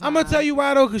long time. I'm gonna tell you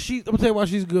why though, cause I'm gonna tell you why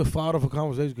she's a good fodder for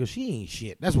conversation, cause she ain't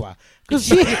shit. That's why. Cause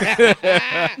she.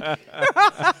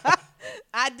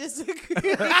 I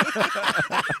disagree.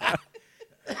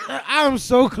 I'm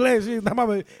so glad she's not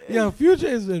my young Future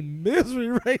is in misery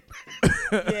right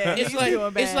yeah, It's he's like-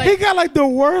 doing bad. it's now. like- He got like the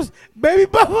worst baby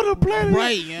bump on the planet.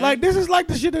 Right, yeah. Like this is like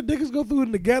the shit that niggas go through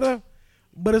in the ghetto,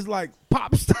 but it's like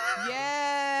pop star.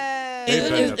 yes. They It's-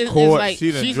 been it's- to it's court. like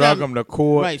She done she's drug not- him to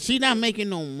court. Right, she not making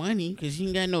no money because she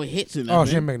ain't got no hits or Oh, nothing.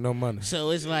 she ain't make no money.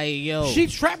 So it's like, yo, She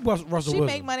trapped Russell She Wilson.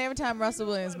 make money every time Russell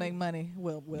Williams make money.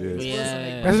 Will Williams. Yeah. Wilson make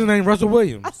Yeah. That's his name, Russell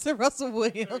Williams. I said Russell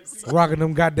Williams. Rocking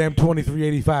them goddamn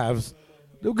 2385s.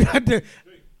 Them goddamn.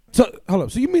 So hold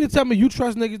up. So you mean to tell me you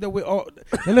trust niggas that we all?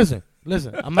 And listen.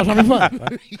 I'm not trying to be funny.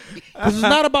 Because it's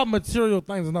not about material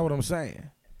things. That's not what I'm saying.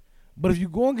 But if you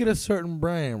go and get a certain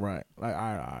brand, right? Like, all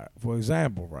right, for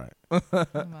example, right? Oh my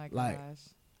Like- gosh.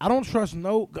 I don't trust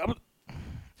no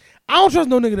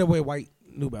nigga that wear white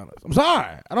New Balance. I'm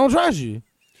sorry. I don't trust you.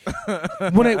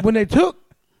 when they took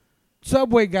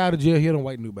Subway guy to jail, he had on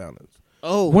white New Balance.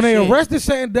 oh, When they shit. arrested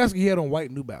Sandusky, he had on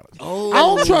white New Balance. Oh, I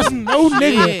don't trust no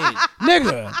nigga. shit.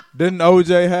 Nigga. Didn't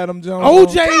OJ had him, John?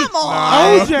 OJ, Come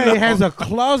on. OJ has a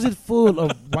closet full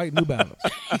of white New Balance.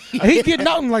 He getting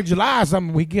out in like July or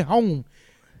something. When he get home,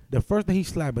 the first thing he's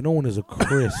slapping on is a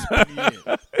crisp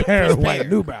pair of white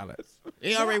New Balance.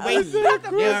 They already waiting. They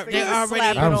already. I'm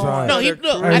sorry. No, he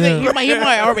look. I think he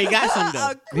might already got some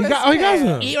though. He got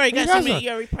some. He already got got some. some. He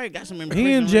already probably got some in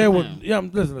He in prison jail right with. now. Yeah,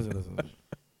 listen.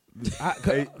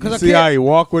 Hey, Cause you I see can't- how he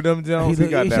walk with them, Jones? He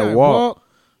got that shot walk.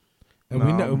 And No,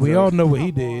 we I'm all just- know what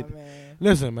he Come did. on, man.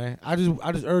 Listen, man, I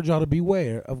just urge y'all to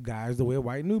beware of guys that wear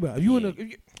white New Balance. If you in a, if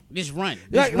you, Just run.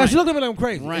 like, Just she run. looked at me like I'm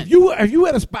crazy. Run. If you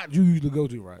had a spot you usually go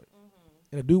to, right,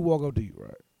 and a dude walk up to you,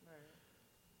 right,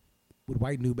 with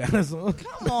white New Balance on,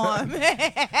 Come on,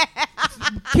 man.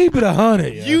 keep it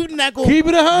 100. Yeah. You not gonna keep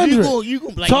it 100. You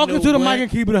gonna be like, Talking you to know the what? mic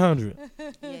and keep it 100.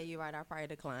 Yeah, you're right. I'll probably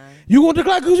decline. You gonna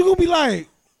decline because you gonna be like,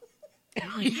 Wait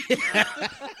a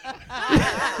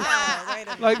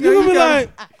minute. you gonna be like,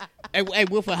 Hey,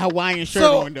 with a Hawaiian shirt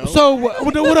so on though.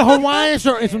 with a Hawaiian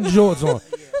shirt and some jorts on.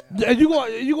 And you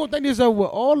gonna think to yourself, with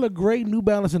all the great New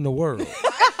Balance in the world. Because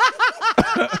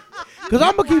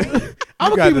I'm gonna keep it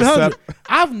got 100. the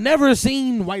I've never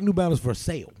seen white New Balance for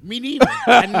sale. Me neither.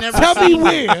 I never Tell me seen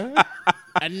where.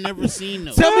 I never seen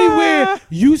those. Tell me where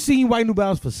you seen white New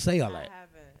Balance for sale I at.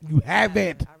 haven't. You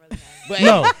haven't. I really haven't. But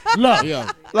No, look. yo,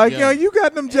 Like, yo. yo, you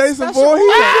got them Jason special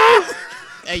Voorhees.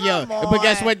 Hey, yo, Come but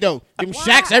guess on. what though? Them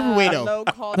shacks everywhere though.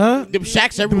 Huh? Them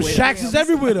shacks Them everywhere. shacks is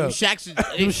everywhere Them though. shacks is.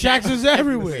 Them shacks is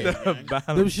everywhere.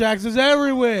 Them shacks is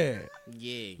everywhere.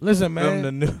 Yeah. Listen, Them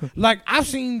the man. new. Like I've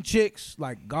seen chicks,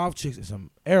 like golf chicks, and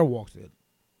some airwalks that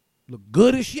look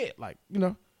good as shit. Like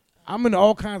I'm into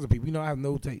all kinds of people. I have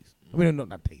no taste. I mean, no,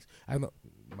 not taste. I have no.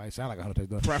 It might sound like I have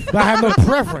no taste, but I have no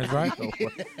preference, right?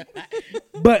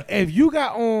 But if you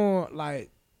got on like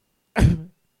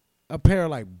a pair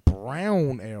of like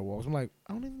brown airwalks, I'm like,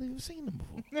 I don't even seen them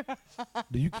before.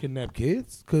 Do you kidnap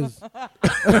kids? Because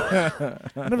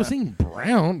I've never seen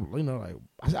brown. Like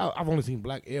I've only seen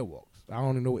black airwalks. I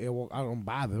don't even know airwalk. I don't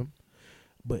buy them.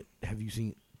 But have you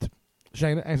seen?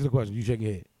 Shayna, answer the question. You shake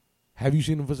your head. Have you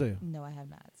seen them for sale? No, I have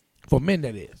not. For men,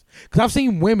 that is. Because I've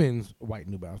seen women's white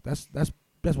New Balance.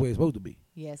 That's where it's supposed to be.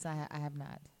 Yes, I have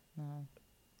not. No.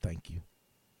 Thank you.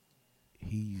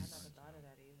 He's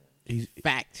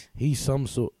Fact. he's some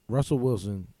sort. Russell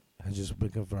Wilson has just been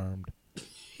confirmed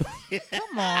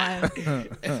Come on.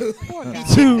 Poor guy.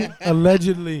 to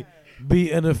allegedly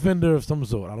be an offender of some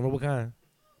sort. I don't know what kind.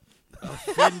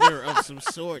 Offender of some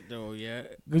sort though, yeah.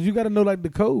 Because you got to know like the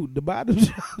code to buy them.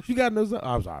 You got to know something.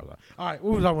 Oh, I'm sorry. All right,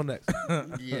 what we talking about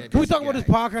next? Yeah. Can we talk about this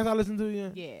podcast I listen to? Yeah.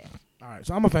 Yeah. All right,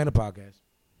 so I'm a fan of podcasts.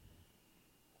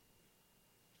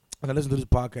 And I listen to this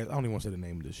podcast. I don't even want to say the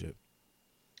name of this shit.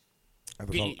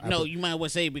 No, you might well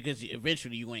say it because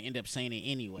eventually you're going to end up saying it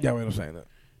anyway. Yeah, I'm saying that.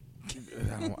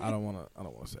 I don't want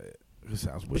to say it. It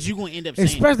sounds weird. But you're going to end up saying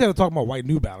Especially after talking about white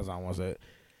New Balance, I don't want to say it.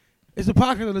 It's a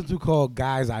podcast I listen to called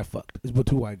Guys I Fucked. It's with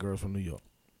two white girls from New York.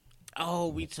 Oh,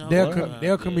 we talking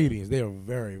They're comedians. They are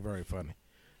very, very funny.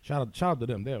 Shout out to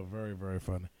them. They're very, very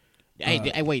funny.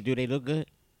 Hey, wait, do they look good?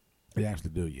 They actually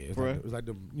do, yeah. It's like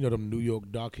them, them New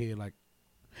York dark hair, like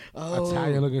Oh,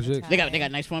 Italian looking shit. they got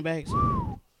nice front bags.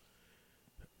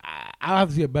 I'll have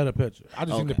to see a better picture. I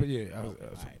just seen the Okay. picture. Yeah,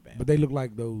 Alright, bet. but they look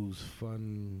like those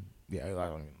fun. Yeah, I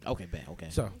don't even. Okay, bet. Okay.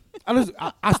 So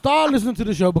I started listening to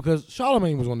the show because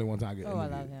Charlamagne was on there one time. Oh, I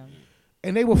love him.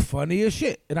 And they were funny as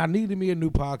shit. And I needed me a new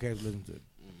podcast to listen to.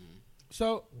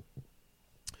 So,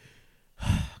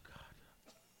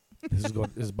 this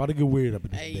is about to get weird up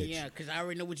in this Hey, bitch. yeah, because I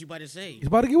already know what you about to say. It's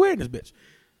about to get weird in this bitch.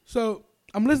 So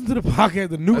I'm listening to the podcast,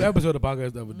 the new episode of the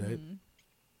podcast the other day.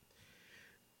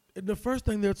 And the first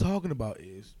thing they're talking about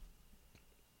is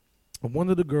one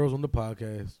of the girls on the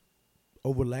podcast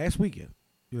over last weekend.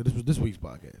 This was this week's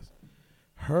podcast.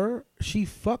 She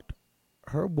fucked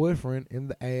her boyfriend in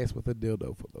the ass with a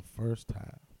dildo for the first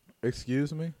time.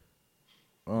 Excuse me?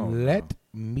 Oh, Let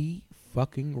me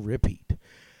fucking repeat.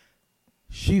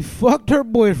 She fucked her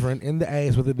boyfriend in the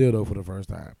ass with a dildo for the first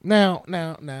time. Now,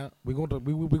 we're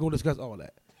gonna discuss all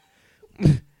that.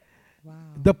 Wow.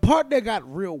 The part that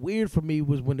got real weird for me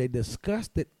was when they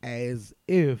discussed it as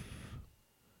if,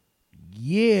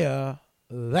 yeah,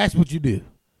 that's what you do.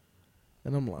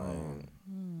 And I'm like,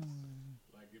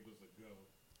 like it was a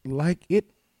go. Like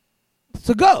it's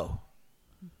a go.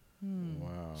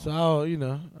 Wow. So,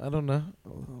 I don't know.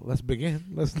 Let's begin.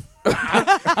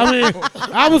 I mean,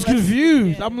 I was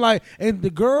confused. I'm like, and the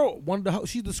girl,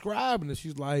 she's describing it.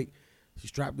 She's like, she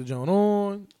strapped the joint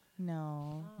on.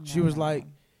 No. She was like,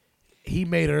 he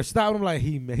made her stop. I'm like,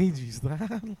 he made you stop.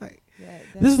 I'm like, Yeah,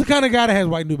 this is the kind of guy that has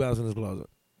white New Balance in his closet.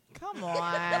 come on.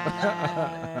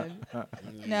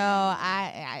 No,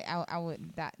 I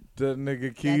would not. The nigga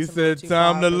That's Key a said little too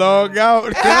time far to for log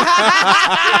that. out.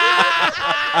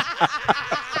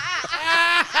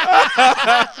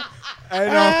 Hey,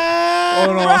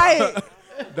 hold on. Right.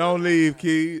 Don't leave,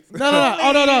 Keys. No.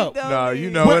 Oh, no. No, you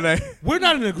know it ain't. We're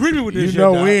not in agreement with this You shit,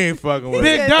 know dog. we ain't fucking with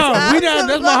Big it. dog. We done,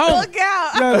 that's my home. Look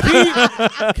out.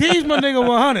 No, Keys my nigga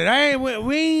 100.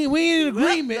 We ain't in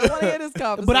agreement. I want to hear this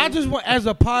conversation. But I just want, as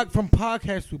a from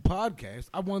podcast to podcast,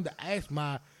 I wanted to ask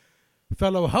my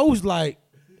fellow host, like,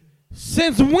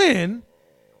 since when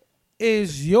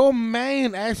is your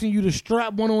man asking you to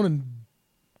strap one on and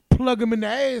plug him in the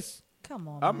ass? Come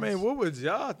on. I man. mean, what would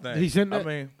y'all think? He said I that-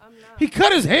 mean, I'm not. He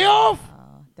cut his hair off?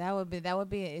 Oh, that would be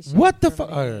an issue. What the for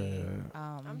fuck? me.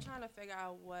 I'm trying to figure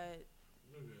out what.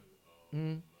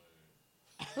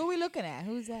 Who we looking at?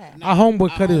 Who's that? Our homeboy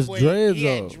cut his homeboy, dreads he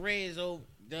had off dreads over.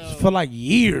 for like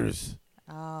years.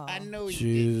 Oh. I know you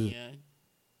Jeez. did,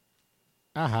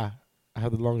 yeah. I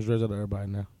have the longest dreads out of everybody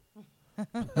now.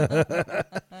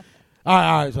 All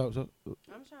right. So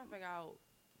I'm trying to figure out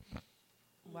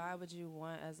Why would you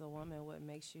want as a woman? What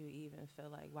makes you even feel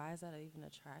like? Why is that even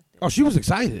attractive? Oh, she was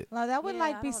excited. Well, that would Yeah,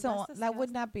 like I be don't- so. that's That would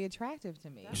disgusting. not be attractive to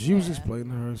me. She was Yeah. explaining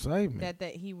her excitement.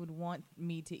 that he would want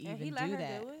me to even And he let do her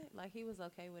that. do it. Like he was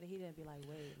okay with it. He didn't be like,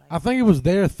 wait. Like, I think it was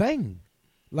their thing.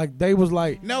 Like they was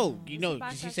like, No,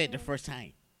 Is she it said the bisexual? first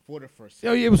time. For the first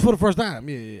time. oh yeah, it was for the first time.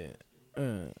 Yeah.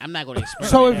 I'm not gonna explain.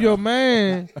 So if that. your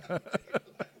man,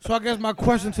 so I guess my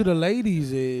question to the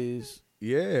ladies is,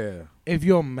 Yeah. if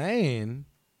your man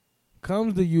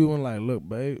comes to you and like, look,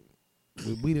 babe,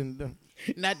 we didn't. Do.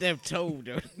 Not that told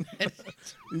though.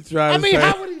 You try to I mean, say,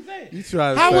 how would he say? you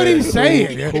try to how say would he it say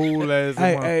cool, it? Cool as a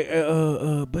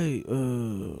Hey, babe,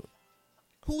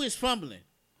 Who is fumbling?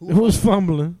 who's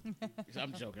fumbling?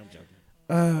 I'm joking.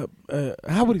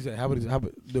 How would he say? How would he?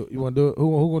 You want to do it?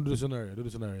 Who gonna do the scenario? Do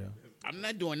the scenario. I'm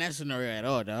not doing that scenario at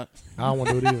all, dog. I don't want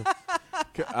to do it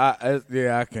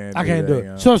either. I can't. I can't do that, it. you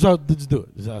know. So just do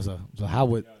it. So how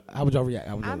would y'all react?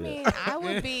 How would y'all I react? mean, I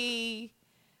would be.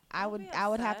 I would have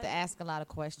to upset. ask a lot of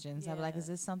questions. I'd be like, Yeah. is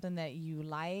this something that you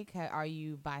like? Are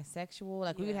you bisexual?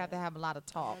 Like we would have to have a lot of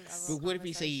talks. But what if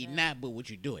he say he not, but would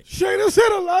you do it? Shayna said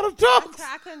a lot of talks.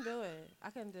 I couldn't do it. I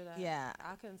couldn't do that. Yeah.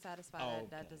 I couldn't satisfy Oh,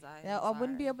 that desire. Yeah, I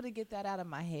wouldn't be desire. able to get that out of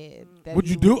my head. that Would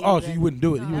he you do? Oh, so even- you wouldn't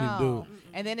do it. You No. wouldn't do it.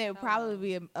 And then it would probably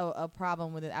be a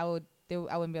problem with it. I wouldn't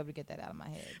be able to get that out of my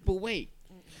head. But wait,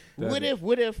 That's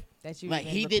what it. if That you like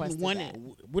even he didn't requested want that. it?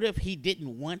 What if he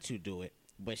didn't want to do it,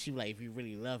 but she was like, if you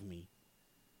really love me,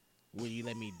 will you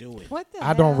let me do it? What the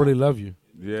I don't hell? really love you.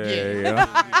 Yeah.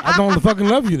 I don't fucking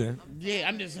love you then. Yeah,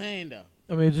 I'm just saying though.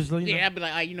 I mean, just like, Yeah, I'd be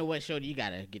like, you know what, Shorty, you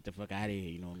gotta get the fuck out of here.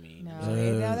 You know what I mean?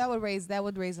 No, that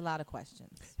would raise a lot of questions.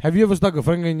 Have you ever stuck a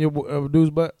finger in your dude's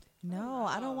butt? No,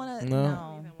 I don't want to. No.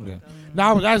 No, Okay. No,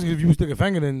 I was asking if you would stick a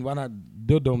finger, then why not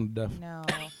dildo him to death? no.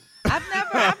 I've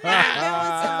never been with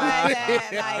somebody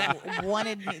that like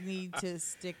wanted me to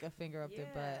stick a finger up Yeah, their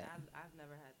butt. I've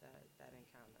never had that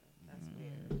encounter. That's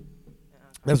weird.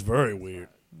 That's very weird.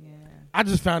 Yeah. I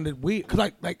just found it weird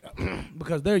because like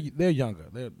because they're younger.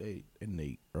 They in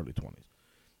the early 20s,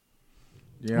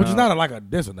 Yeah. which is not like a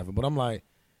diss or nothing. But I'm like,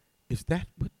 is that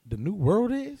what the new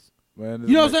world is? Man,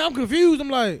 You know what I'm saying? I'm confused. I'm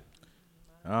like,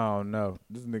 I don't know.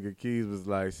 This nigga Keys was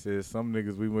like, shit, some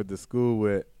niggas we went to school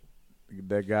with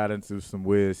that got into some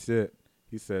weird shit.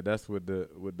 He said that's what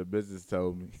the business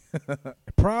told me.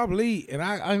 probably, and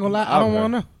I ain't gonna lie, I don't Okay.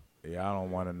 want to know Yeah, I don't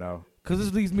want to know. because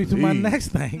this leads me to my Please. next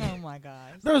thing. Oh my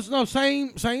gosh. There's no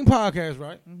same podcast,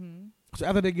 right? Mm-hmm. So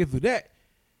after they get through that,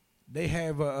 they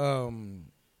have a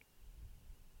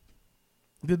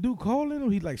the dude call in or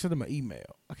he like sent him an email.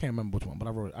 I can't remember which one, but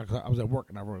I wrote it. I was at work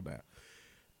and I wrote it down.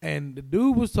 And the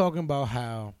dude was talking about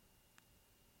how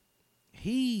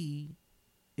he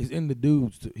is in the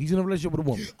dudes too. He's in a relationship with a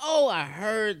woman. Oh, I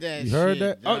heard that. You heard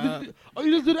shit, that? Oh, dog.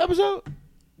 you just did the episode?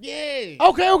 Yeah.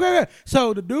 Okay.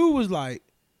 So the dude was like,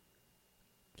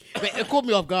 But it caught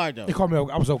me off guard though. it called me.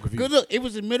 I was so confused. Cause look, it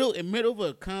was in middle of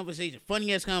a conversation,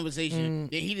 funny ass conversation.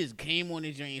 Then he just came on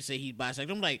his joint and said he's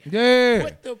bisexual. I'm like, Yeah.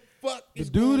 what the fuck? The is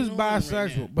dude going is on right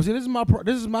bisexual. now? But see, this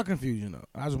is my confusion though.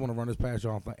 I just want to run this past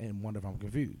y'all and wonder if I'm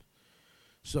confused.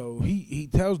 So he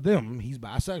tells them he's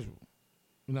bisexual.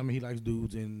 You know what I mean? He likes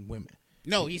dudes and women.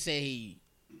 No, he said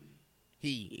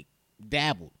he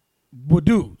dabbled. With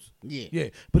dudes. Yeah. Yeah.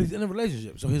 But he's in a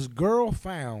relationship. So his girl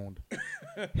found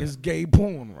his gay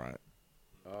porn, right?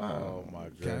 Oh my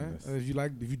Okay. goodness. And if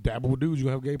you dabble with dudes, you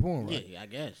gonna have gay porn, right? Yeah, I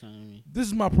guess. I mean, This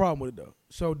is my problem with it though.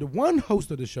 So the one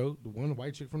host of the show, the one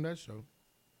white chick from that show,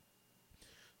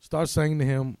 starts saying to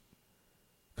him,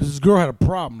 because his girl had a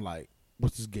problem, like,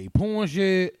 what's this gay porn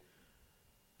shit?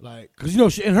 Like, because, you know,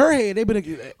 in her head, they've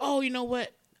been, oh, you know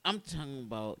what? I'm talking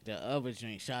about the other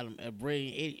joint, shot him at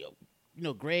Bray. You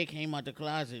know, Greg came out the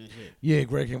closet and shit. yeah,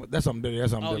 Greg came, that's something different.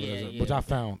 That's something Oh, different. yeah, Which yeah. I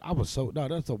found,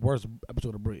 that's the worst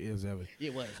episode of Brit is ever.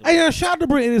 It was. Hey, shout out to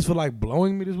Brit Is for, like,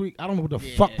 blowing me this week. I don't know what the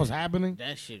fuck was happening.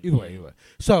 That shit. Either way.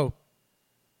 So,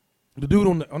 the dude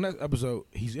on that episode,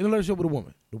 he's in a relationship with a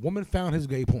woman. The woman found his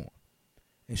gay porn,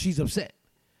 and she's upset.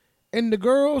 And the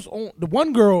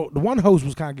one host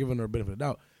was kind of giving her a benefit of the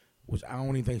doubt, which I don't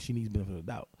even think she needs benefit of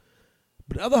the doubt.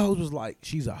 But the other host was like,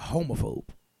 she's a homophobe.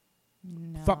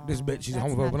 No, Fuck this bitch, she's a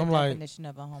that's homophobe. not And the I'm like, definition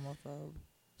of a homophobe.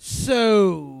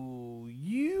 so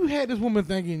you had this woman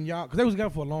thinking y'all, because they was together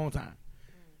for a long time,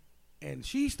 and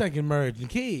she's thinking marriage and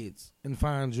kids, and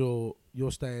finds your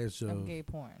stash Of of. gay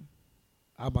porn.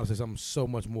 I was about to say something so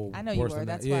much more. I know you worse were. than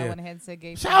That's that. why I Yeah. went ahead and said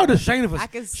gay Shout out porn. to Shayna for I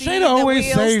can see Shayna the always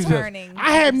wheels saves us. turning.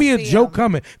 I had can me a see joke 'em.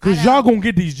 coming because I know. y'all gonna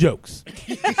get these jokes.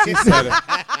 She said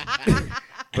it.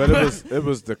 But it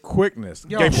was the quickness.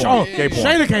 Yo, Gay porn. Sean- Gay porn.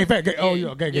 Shayna came back. Oh,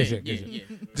 yeah, gay Yeah, shit. yeah, Gay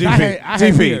shit. yeah. I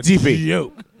had me a GP.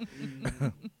 joke.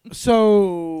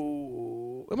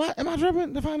 So am I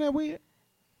tripping to find that weird?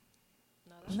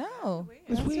 No,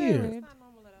 It's that's weird. very It's not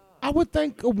normal at all. I would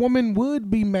think a woman would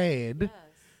be mad Yes.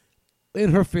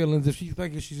 in her feelings if she's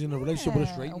thinking she's in a relationship with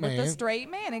a straight man. With a straight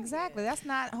man, exactly. That's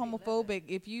not homophobic.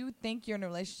 If you think you're in a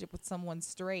relationship with someone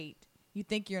straight, you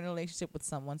think you're in a relationship with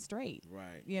someone straight.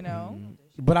 Right. You know?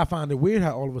 But I find it weird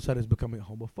how all of a sudden it's becoming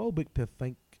homophobic to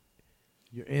think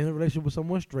you're in a relationship with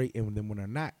someone straight, and then when they're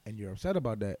not, and you're upset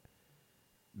about that,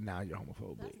 now you're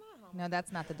homophobic. That's not homophobic. No,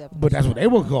 that's not the definition. But that's what they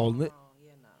were calling it. Oh,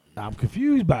 yeah, no. I'm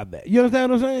confused by that. You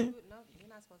understand what I'm saying? No, you're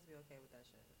not supposed to be okay with that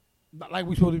shit. Not like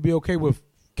we're supposed to be okay with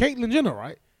Caitlyn Jenner,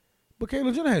 right? But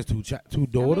Caitlyn Jenner has two I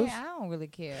daughters. mean, I don't really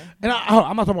care. And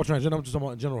I'm not talking about transgender. I'm just talking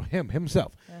about in general.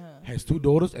 Himself Uh-huh. has two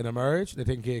daughters in a marriage. They're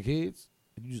taking care of kids.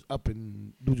 And you just up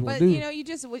and do what you want But to do. you know, you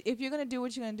just if you're gonna do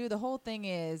what you're gonna do, the whole thing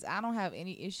is I don't have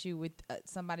any issue with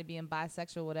somebody being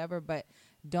bisexual, whatever. But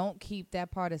don't keep that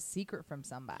part a secret from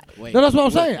somebody. Wait, No, that's what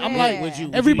I'm saying. I'm like,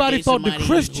 would everybody date thought the somebody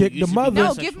Chris who chick, used the to be mother-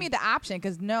 No, bisexual? give me the option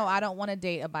because no, I don't want to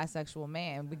date a bisexual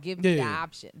man. But give me the Yeah.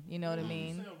 option. You know what I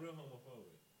mean?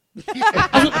 no.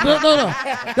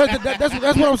 That's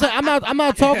what I'm saying. I'm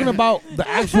not talking about the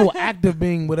actual act of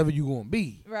being whatever you gonna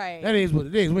be. Right. That is what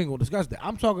it is. We ain't gonna discuss that.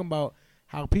 I'm talking about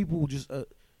how people just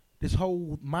this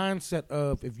whole mindset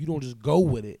of if you don't just go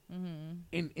with it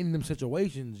in them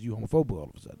situations, you homophobic all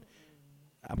of a sudden.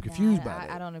 I'm confused by that.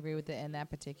 I don't agree with it in that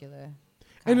particular.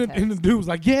 And context. the dude was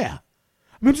like, "Yeah,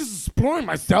 I'm just exploring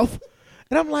myself,"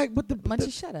 and I'm like, "But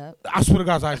Munchie, shut up. I swear to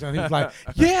God, I said he was like,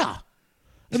 "Yeah."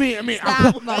 I mean,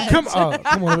 Stop, Munch. come on,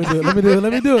 let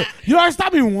me do it. You already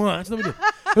stopped me once. Let me do it.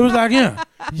 It was like,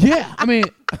 yeah. I mean,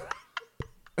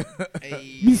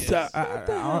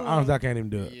 honestly, I can't even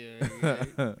do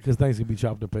it because things can be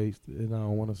chopped and pasted, and I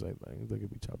don't want to say things that can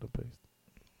be chopped and pasted,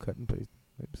 cut and paste.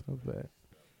 Maybe sounds bad.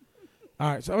 All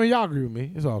right, so I mean, y'all agree with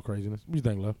me? It's all craziness. What you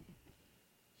think, love?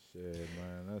 Shit,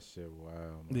 man, that shit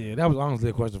wild. Man. Yeah, that was honestly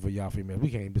a question for y'all females. We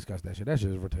can't even discuss that shit. That shit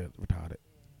is retarded.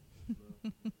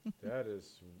 That is,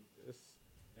 it's,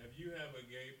 If you have a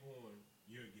gay porn,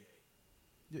 you're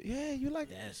gay. Yeah, you like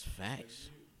That's facts.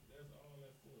 That's all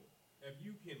that's for. If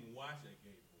you can watch a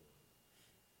gay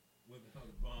porn without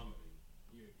vomiting,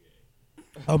 you're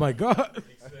gay. Oh my God.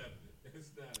 Accept it. It's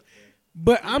not a thing.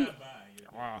 But You're I'm not bi,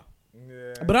 you're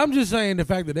gay. yeah. But I'm just saying the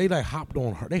fact that they like hopped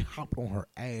on her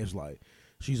ass like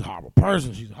she's a horrible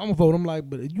person, she's a homophobe. I'm like,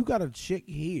 but you got a chick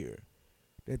here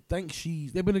that thinks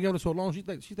they've been together so long, she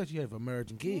thinks she has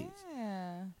American kids.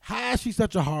 Yeah, How is she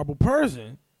such a horrible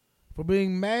person for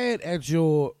being mad at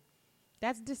your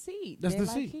that's deceit. That's They're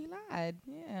deceit. Like he lied.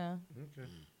 Yeah,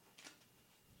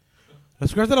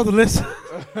 let's scratch that off the list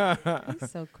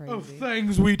he's so of crazy.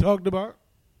 things we talked about.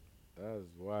 That's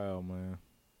wild, man.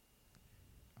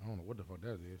 I don't know what the fuck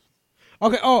that is.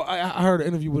 Okay, I heard an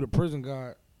interview with a prison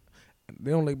guard.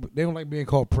 They don't like being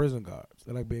called prison guards.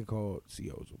 They like being called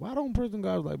COs. Why don't prison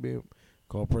guards like being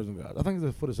called prison guards? I think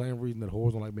it's for the same reason that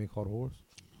whores don't like being called whores.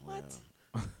 What?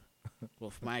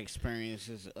 Well, from my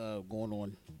experiences going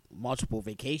on multiple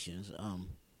vacations,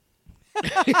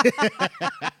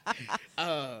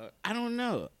 I don't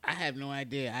know. I have no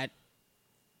idea.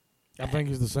 I think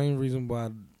it's the same reason why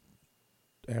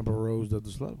Amber Rose does the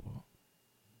slut walk.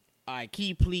 All right, can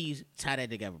you please tie that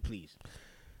together, please?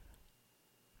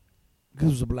 Because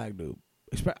it was a black dude.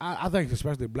 I think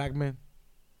especially black men.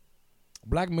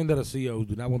 Black men that are CEOs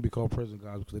do not want to be called prison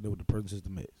guards because they know what the prison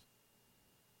system is.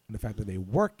 And the fact that they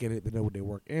work in it, they know what they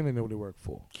work in, and they know what they work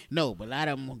for. No, but a lot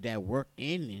of them that work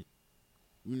in it,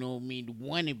 you know what I mean,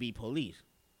 want to be police.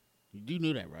 You do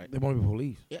know that, right? They want to be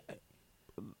police. Yeah.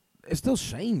 It's still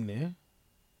shame there.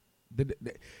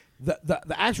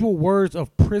 The actual words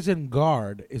of prison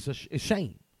guard is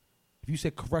shame. If you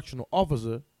say correctional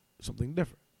officer, it's something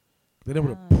different. They know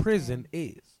what a prison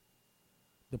is.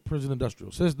 The prison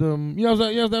industrial system. You know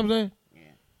what I'm saying? Yeah.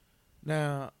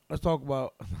 Now, let's talk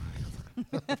about...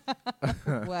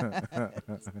 What?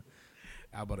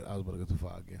 I was about to go too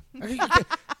far again.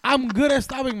 I'm good at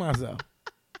stopping myself.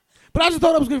 But I just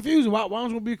thought it was confusing. Why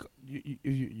was it going to be...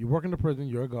 You work in the prison,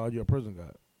 you're a guard, you're a prison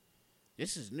guard.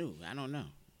 This is new. I don't know.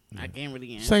 I can't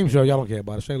really answer. Same show, y'all don't care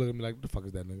about it. Shay look at me like, what the fuck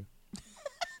is that nigga?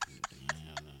 I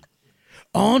don't know.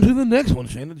 On to the next one,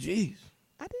 Shayna. Jeez.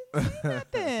 I didn't say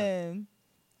nothing.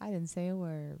 I didn't say a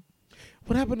word.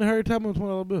 What happened to Harry Tubman with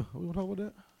 $20 bill? We want to talk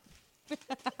about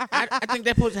that? I think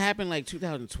that's supposed to happen like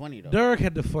 2020 though. Derek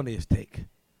had the funniest take.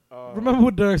 Remember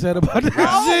what Derek said about that?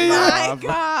 Oh my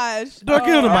gosh! Derek,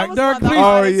 get on the that mic. was Derek, one of the please. Oh,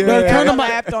 hardest yeah. things Derek, I turn the ever mic.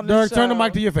 laughed on the Derek, turn the show.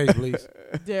 mic to your face, please.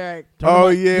 Derek. Turn the Oh,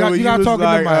 mic. yeah, when you you not was talking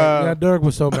like, to Mike. Yeah, Derek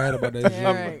was so mad about that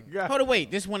shit. Derek. Hold on,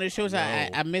 wait. This one of the shows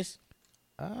I missed.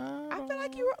 I feel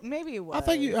like you were, maybe it was. I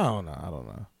think you. I don't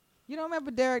know. You don't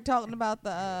remember Derek talking about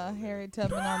the Harriet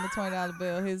Tubman on the $20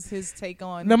 bill? His take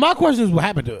on. Now my question is, what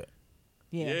happened to it?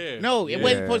 Yeah. No, it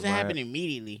wasn't supposed to man. happen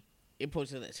immediately. It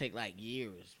supposed to take like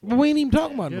years. But we ain't even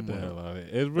talking about it Get no the more. hell out of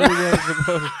it. It really wasn't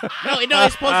supposed to. No,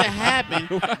 it's supposed to happen,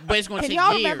 but it's gonna Can take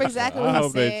y'all years. remember exactly I what he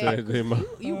hope they said? change their mind.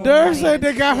 You Derek lying said they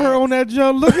as got shit. her on that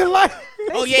jump looking like.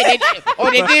 Oh yeah, they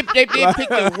did. They did pick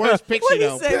the worst picture What he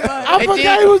though. say, bud? I They forgot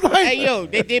did- he was like. Hey yo,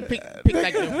 they did pick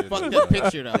like the fucked up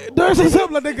picture though. Derek said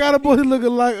something like they got a boy looking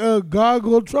like a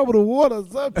gargoyle trouble the water or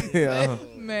something. Yeah.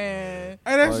 Man.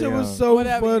 And that Oh, shit was yeah. so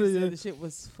Whatever funny. you yeah. said, the shit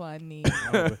was funny.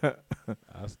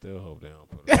 I still hope they don't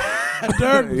put it.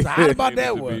 Derek was hot about It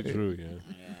that needs to one. be true,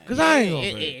 yeah. Cause I ain't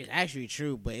gonna say It's actually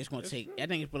true, but it's gonna take. I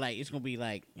think it's gonna be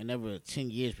like another 10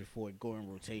 years before it go in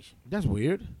rotation. That's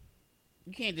weird.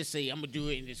 You can't just say I'm gonna do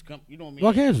it in this company. You know what I mean?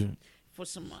 Why can't you? For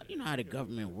some, you know how the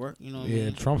government work. You know what I Yeah,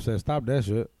 mean? Trump said stop that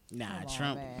shit. Nah, Come on,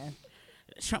 Trump. man.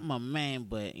 Trump, my man,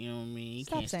 but you know what I mean. You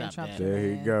Stop can't saying stop Trump that. shit. There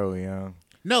you Man. go, young.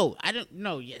 No, I don't.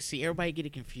 No, yeah. See, everybody get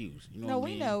it confused. You know No, what I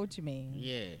we mean? know what you mean.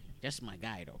 Yeah, that's my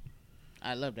guy though.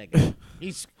 I love that guy.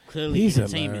 He's clearly He's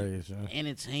entertainment. hilarious. Yeah.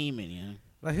 Entertainment, yeah.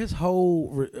 Like his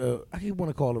whole, I keep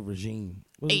want to call it regime.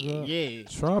 What's it called? Yeah.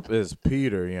 Trump is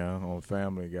Peter, young, on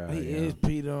Family Guy. He yeah. is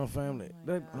Peter on Family.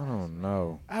 That- I don't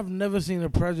know. I've never seen a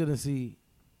presidency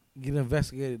get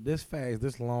investigated this fast,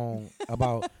 this long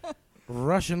about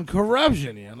Russian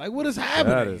corruption. Yeah, like what is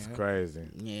happening? That is yeah? crazy.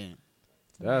 Yeah.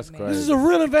 That's This This crazy. is a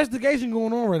real investigation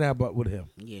going on right now, but with him.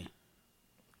 Yeah.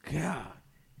 God.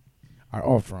 All right,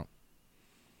 off Trump.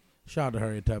 Shout out to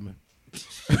Harriet Tubman.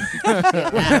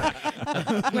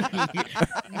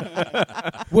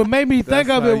 What made me think That's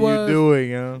of how it you was. do it,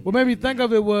 young. What made me think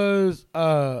of it was.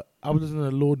 I was listening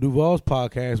to Lil Duval's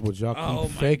podcast, which y'all Oh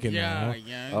keep my faking God, now.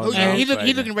 yeah. Oh, Oh, no, yeah, I'm he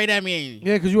faking. looking right at me.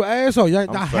 Yeah, because you an asshole. Yeah,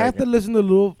 I'm I have to faking. listen to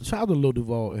Lil. Shout out to Lil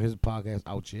Duval and his podcast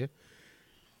out here.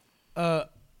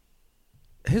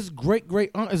 His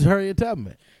great aunt is Harriet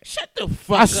Tubman. Shut the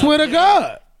fuck I up. swear to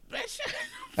God, Man, shut-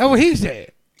 that's what he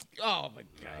said. Oh my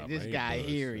God, this man, guy he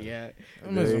does here, shit. yeah.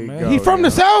 Listen, you man. go, He from yeah.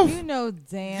 the South. You know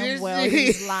damn This well is-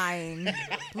 he's lying.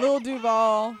 Lil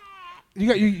Duval. You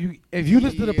got you. If you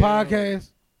listen to the Yeah.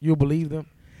 podcast, you'll believe them.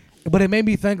 But it made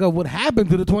me think of what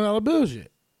happened to the $20 bill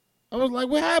shit. I was like,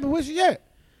 what happened? Where's she at?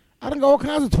 I done got all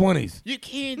kinds of 20s. You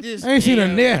can't just. I ain't seen her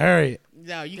near Harriet.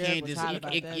 No, you Derek can't was just. hot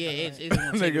about that, It's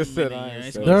gonna take Nigga a said minute, I yeah. ain't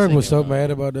It's said gonna Derek take was a so while.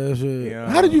 mad about that shit. Yeah.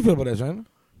 How did you feel about that, Shana?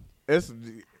 It's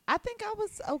I think I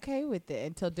was okay with it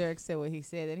until Derek said what he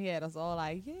said, and he had us all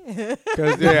like, yeah.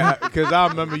 because I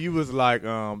remember you was like,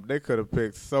 they could have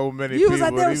picked so many You people. was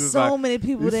like, there He were was so like, many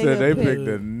people you they said they could picked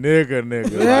the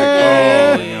nigga.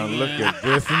 Yeah. Like, oh, look at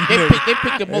this. They nigga.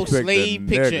 picked the most picked the slave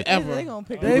picture nigga. ever. They gonna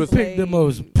pick They the picked the slave.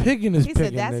 most pickinest He picking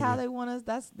said that's nigga. how they want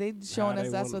us. They showing How us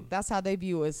they that's want- that's how they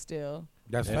view us still.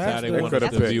 That's That's how fast. they They want coulda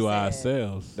us to picked- view Sad.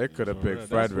 ourselves. They coulda For picked real.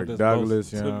 Frederick That's what it's Douglass,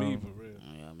 supposed you to be, know. for real.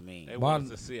 Yeah, I mean. They Martin- want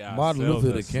us to see Martin ourselves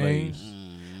Luther as the King. slaves.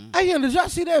 Hey, yo, did y'all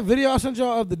see that video I sent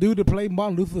y'all of the dude that played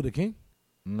Martin Luther the King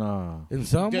Nah. in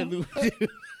Selma? in the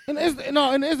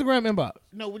Instagram inbox.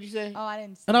 No, what'd you say? Oh, I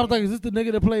didn't. See And I was it. like, is this the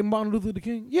nigga that played Martin Luther the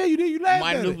King? Yeah, you did. You laughed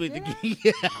Martin at Luther it. the King.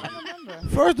 Yeah. I don't remember.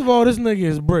 First of all, this nigga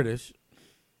is British.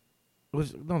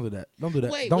 Don't do that. Don't do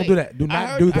that. Wait, don't wait. do that. Do I not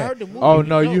heard- do I that. heard the movie. Oh,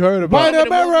 no, you heard about White Some of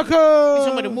the movie- America.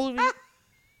 Some of the movie.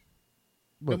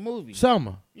 The What? movie.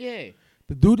 Selma. Yeah.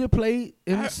 The dude that played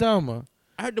in I- Selma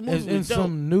I heard the is movie in was dope.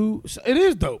 some new. It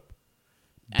is dope.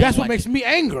 I ain't That's what watch makes it. me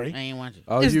angry. I ain't watching.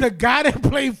 Oh, Is you, the guy that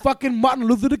played fucking Martin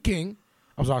Luther the King.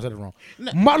 I'm sorry, I said it wrong.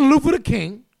 No. Martin Luther the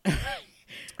King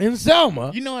in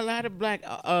Selma. You know, a lot of black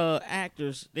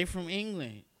actors, they from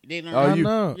England. They learn. oh, I you,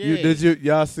 know. you Yeah. did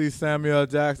y'all see Samuel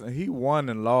Jackson? He won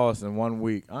and lost in 1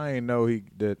 week. I ain't know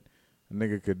that a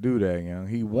nigga could do that, young.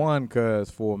 He won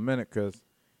for a minute because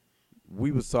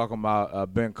we was talking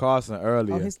about Ben Carson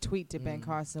earlier. Oh, his tweet to Ben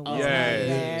Carson was yeah,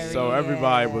 hilarious. so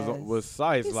everybody was He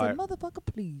sized said, like, "Motherfucker,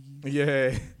 please."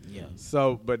 yeah. Yeah.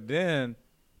 So, but then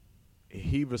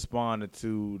he responded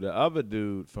to the other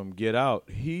dude from Get Out.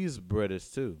 He's British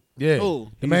too. Yeah, Who?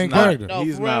 the main He's not- character. No,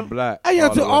 He's for not real? black. Hey, yo, all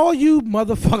to the way. all you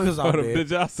motherfuckers out there Did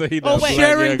y'all say he Oh, not wait. black?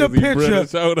 sharing Yeah, the 'cause he British.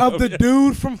 picture Hold of up. the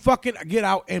dude from fucking Get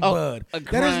Out and Oh, Bud. a That is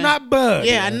grind. not Bud.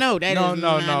 Yeah, I know. That No, is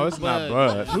no, not it's not Bud.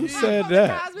 Bud. Who said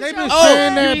that? They been Oh,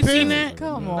 sharing you that ain't seen picture. that?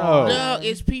 Come No. on. Dog,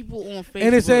 it's people on Facebook.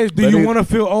 And it says, "Do But you it- want to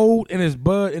feel old?" And it's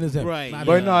Bud and it's him. Right. Not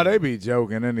But him. no, they be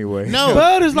joking anyway. No.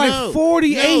 Bud is like No.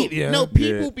 48. No, yeah. no,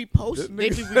 people Yeah. be posting. They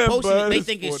This be nigga said reposting it. Bud They is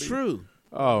think 40. it's true.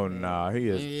 Oh nah, he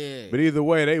is. Yeah. But either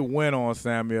way, they went on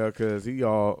Samuel because he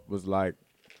all was like,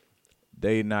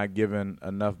 they not giving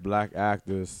enough black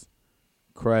actors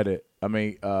credit. I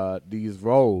mean, these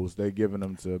roles they giving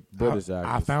them to British I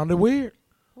actors. found it weird.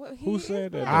 Who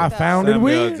said that? I found it Samuel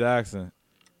weird. Jackson.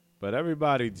 But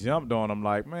everybody jumped on him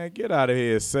like, man, get out of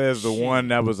here. It says the Shit. one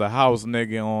that was a house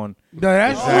nigga on No,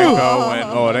 that's Django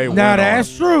true. and they Now went on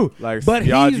that's him. true. Like, But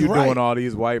y'all, he's you right. doing all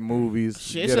these white movies.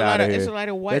 Shit, Get out of it's a here. lot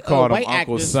of white, They called him white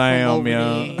Uncle actors Sam, come over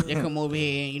yeah. there. They come over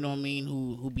here, you know what I mean,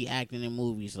 who be acting in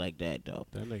movies like that, though.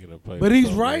 That nigga done played But so he's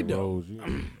many right, though. roles,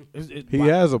 He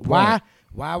has a point.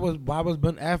 Why was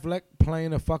Ben Affleck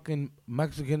playing a fucking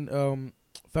Mexican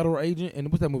federal agent?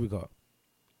 And what's that movie called?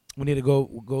 We need to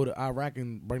go to Iraq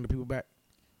and bring the people back.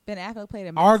 Ben Affleck played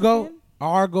a Argo. Mexican?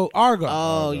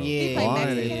 Oh, He yeah. played yeah,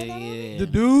 Mexican, yeah. The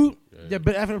dude. Yeah,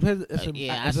 Ben Affleck plays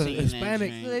Yeah, I it's a seen that Hispanic.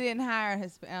 joint. So they didn't hire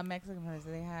a Mexican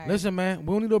person. They hired. Listen, man,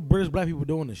 we don't need no British black people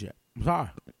doing this shit. I'm sorry.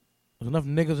 There's enough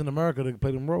niggas in America to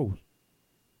play them roles.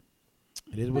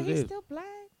 It is but what it he's is. still black.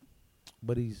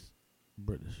 But he's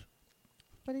British.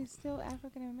 But he's still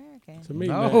African American. To me,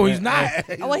 No, man, he's not.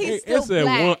 Oh, well, he's it's still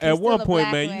black. at He's one still a point,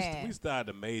 black man, we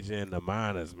started to major in the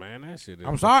minors, man. That shit is.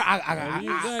 I'm sorry. I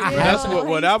That's have what.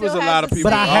 Well, that was a lot of But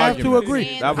people's I have to arguments.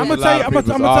 agree. That was I'ma a tell lot you- of I'ma-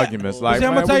 people's I'ma tell- arguments. See, Like, I'm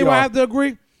man, gonna tell you we why I all- have to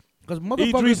agree. Because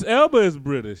motherfuckers. Idris Elba is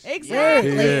British.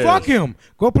 Exactly. He is. Fuck him.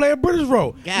 Go play a British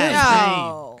role. God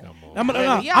No. dang. Come on.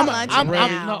 I'm Y'all lunching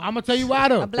now. gonna tell you why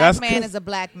though. A black That's man 'cause- is a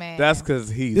black man. That's because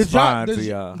he's This y'all- fine this- to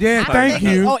y'all. Yeah, I thank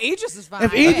think- you. Oh, Idris is fine.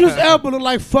 If Idris Elba look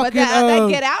like But fucking, that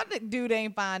Get Out dude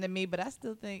ain't fine to me, but I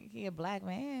still think he a black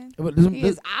man. but He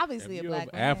is this, obviously a If you're black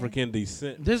of man. African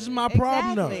descent, this is my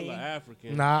problem Exactly. you're though.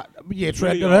 African. Nah, yeah, true.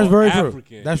 Really That's all very true.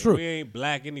 African. That's If true. We ain't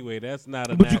black anyway. That's not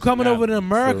a. But you coming over to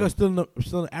nationality. America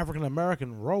still in African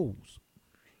American roles,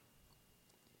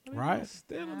 right?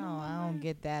 I don't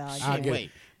get that I argument. get it.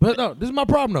 Wait. But no, this is my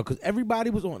problem though, because everybody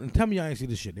was on. And tell me, I ain't see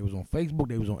this shit. They was on Facebook,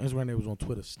 they was on Instagram, they was on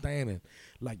Twitter, standing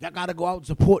like y'all gotta go out and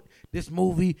support this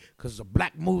movie because it's a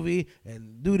black movie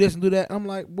and do this and do that. I'm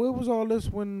like, where was all this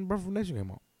when Birth of a Nation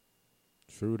came out?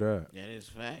 True that. That is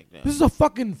fact, though. This is a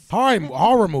fucking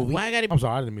horror movie. Why I gotta- I'm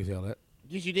sorry, I didn't mean to say all that.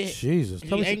 Yes, you did. Jesus,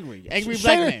 You angry. Angry Shayna-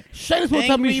 black man. Shayna's supposed to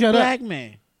tell me Angry shut up. black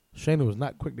man. Shayna was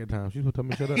not quick that time. She's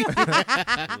supposed to tell me shut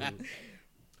up.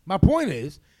 My point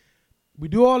is, we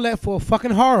do all that for a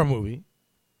fucking horror movie.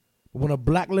 But when a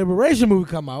black liberation movie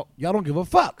come out, y'all don't give a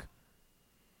fuck.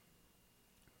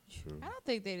 True. I don't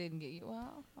think they didn't get you.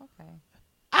 Well, okay.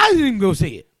 I didn't even go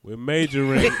see it. We're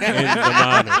majoring in the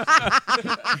minors.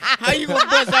 How you gonna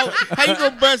bust out? How you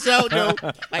gonna bust out though?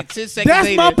 Like 10 seconds That's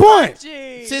later. my point.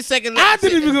 10 seconds. I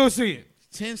didn't even go see it.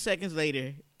 10 seconds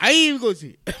later, I ain't even go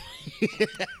see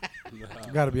it.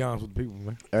 Gotta be honest with the people,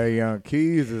 man. Hey, Young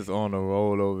Keys is on the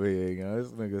roll over here.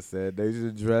 This nigga said they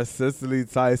should dress Cicely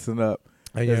Tyson up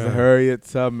Hey, as Harriet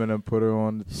Tubman and put her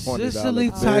on the $20 Cicely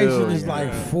bill. Tyson is Yeah.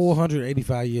 like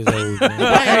 485 years old. Man.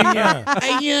 Hey, yeah.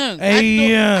 Hey, young.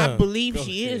 Hey, I young. believe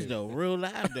she is though. Real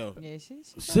live though. Yeah,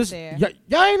 she's up Sis- there.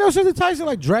 y'all ain't know Cicely Tyson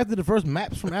like drafted the first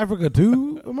maps from Africa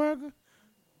to America?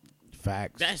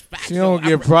 Facts. That's facts. She don't though.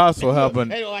 get props for helping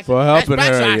That's helping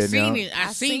facts. I Harriet. seen Young. it.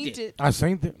 I seen it. I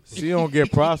seen it. She don't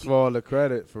get props for all the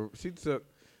credit for.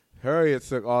 Harriet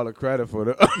took all the credit for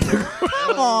the.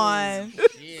 Come on.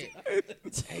 Shit.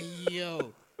 Hey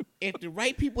yo, if the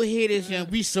right people hear this, young,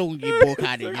 we so gonna get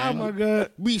boycotted. Oh my Young.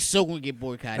 God. We so gonna get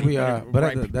boycotted. We are, but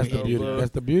Right that's the people beauty. hear That's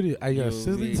the beauty. I got Yo,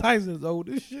 Cicely man. Tyson is old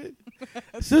as shit.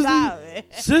 Stop it.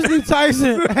 Cicely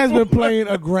Tyson has been playing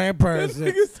a grandparent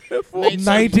since this.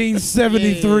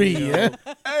 1973. Yeah.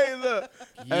 Hey, look.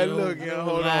 Hey, look, Yo, young,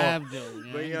 hold on. live, though,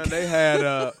 But young. young, they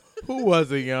had who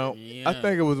was it, young? Yeah. I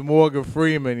think it was Morgan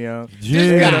Freeman, young.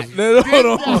 Yeah. Hold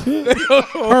on.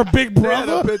 Her big They had a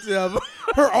brother, picture of him.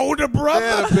 her older They had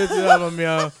brother. a picture of him,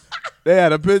 young. They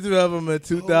had a picture of him in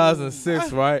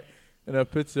 2006, right? And a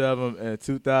picture of him in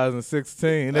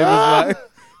 2016. They was like,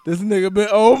 this nigga been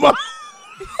old my.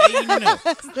 Hey, you know,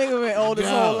 This nigga been old his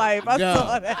whole life. I Dog.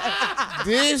 saw that.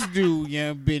 this dude,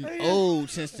 young, been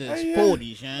old since the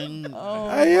 40s, young. Oh,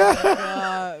 Hey, yeah.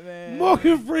 God, man.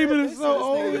 Morgan Freeman is so This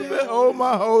old. nigga been old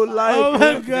my whole life. Oh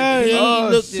my God. He Oh,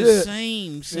 looked the shit.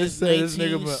 same They since said this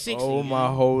nigga 1960. been old my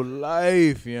whole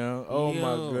life, young. Oh my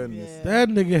Yo. goodness. That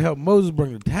nigga helped Moses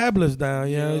bring the tablets down.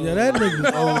 Yeah, yeah. That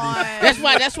nigga's old.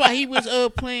 That's why he was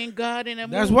playing God in that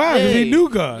movie. That's why, 'cause he knew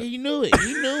God. Yeah, he knew it.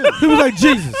 He knew it. He was like,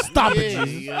 Jesus, stop Yeah, it,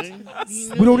 Jesus. yeah. He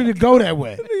knew We don't it. need to go that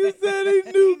way. Nigga said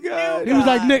he knew God. He was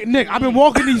like, Nick, I've been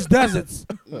walking these deserts.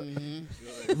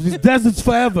 These deserts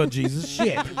forever, Jesus.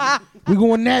 Shit. We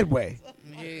going that way.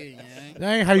 Yeah, yeah.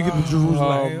 That ain't how you get to Jerusalem.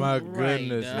 Oh my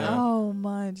goodness, dog. man. Oh,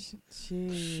 much.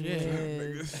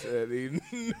 Nigga Jeez. said he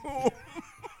knew.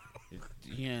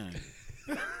 Yeah.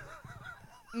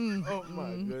 Oh my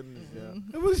goodness, yeah.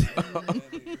 It was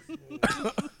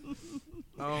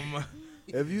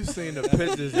Have you seen the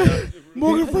pictures? Yeah?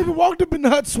 Morgan Freeman walked up in the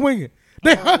hut swinging.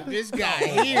 This guy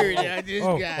here, yeah. This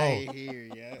guy here,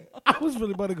 yeah. I was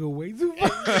really about to go way too far.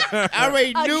 I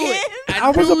already knew it.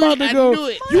 I was about to go. Knew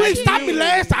it. You I ain't stopped me knew it.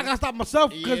 last time. I gotta stop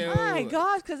myself because Yeah. Oh my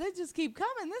gosh, because they just keep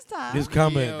coming this time. it's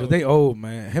coming. Yo. Because they old,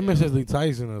 man. Him and Cicely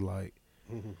Tyson are like.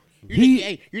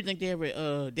 You think they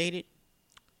ever dated?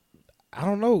 I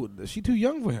don't know. She too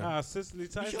young for him. Cicely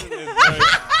Tyson is married.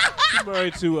 She's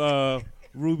married to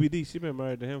Ruby D. She been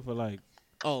married to him for like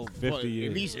 50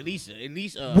 years. At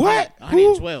least. What?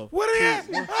 112. Who? What is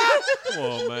that? Come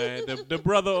on, man. The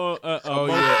brother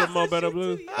yeah. from Mo Better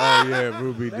Blues. Oh yeah,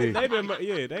 Ruby D. They've been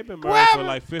married for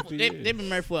like 50 They've years. been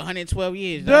married for 112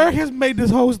 years. Derek has made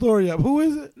this whole story up. Who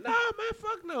is it? Nah, man,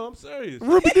 fuck no. I'm serious.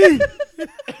 Ruby D.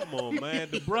 Come on, man.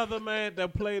 The brother, man,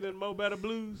 that played in Mo Better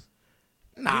Blues.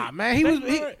 Nah, man. He was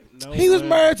No, man.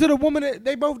 married to the woman that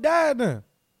they both died now.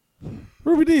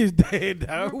 Ruby D is dead,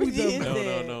 dog. Ruby D is No,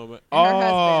 dead. no, man. And her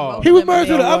Oh. husband, both He of was them married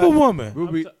to are the dead. other woman.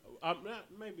 Ruby. I'm not,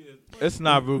 maybe It's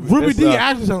not Ruby. Ruby It's, D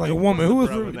actually sounds like a woman. Who is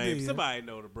brother Ruby name. D? Somebody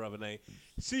know the brother name.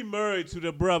 She married to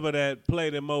the brother that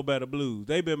played in Mo Better Blues.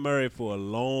 They've been married for a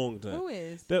long time. Who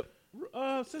is? The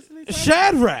Cicely Tyson.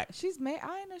 Shadrach. She's married.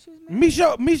 I didn't know she was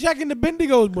married. Meshach and the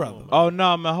Bendigo's brother. Oh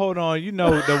no, man, hold on. You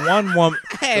know the one woman,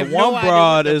 I have the no one idea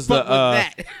broad what the is the fuck was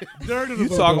that. you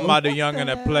talking about the youngin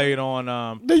that played on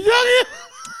The youngin?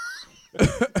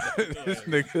 this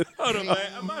nigga. Hold on, man.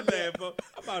 My bad, bro.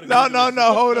 I'm about to No, go no, to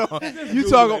no. Hold on. You Google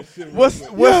talking? that shit What's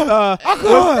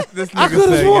this I nigga could've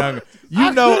saying? sworn- Younger.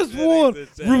 You know? I could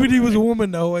have sworn Ruby D was a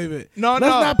woman though. Wait a minute. No, Let's no.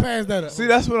 not pass that up. See,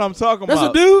 that's what I'm talking That's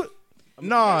about. a dude.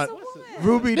 Nah,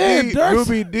 Ruby Damn, D. Dirk-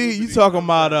 Ruby D. You talking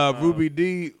about Ruby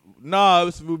D? Nah, it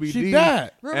was Ruby She D.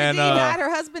 died. Ruby And, D died. Her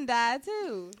husband died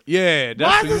too. Yeah, Why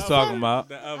that's is what you this talking about.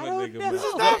 The other I don't nigga. know. man.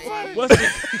 Not funny. What's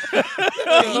his,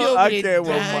 I can't with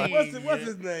my. what's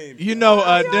his name? You know,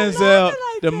 Denzel, laughing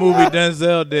like the that. movie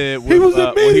Denzel did. With, He was in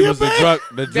when he media, was the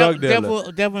man. drug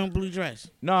dealer. Devil in blue dress.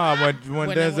 Nah, when When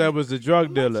that Denzel one- was the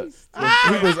drug dealer,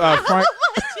 he was Frank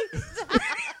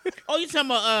Oh, you talking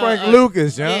about Frank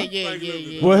Lucas, Yeah, yeah.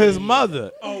 yeah. With his mother.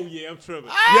 Oh yeah, I'm tripping.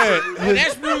 Yeah, his-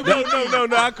 That's Ruby.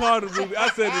 No. I called it Ruby. I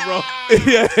said it wrong.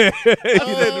 yeah.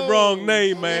 I said the wrong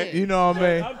name, man. You know what I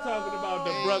mean? I'm talking about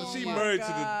the brother. She my married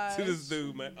gosh. to this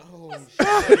dude, man.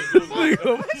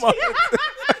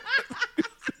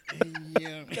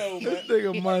 Yeah. No, man. This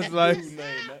nigga must like. Dude's name,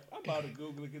 man. I'm about to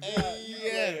Google it.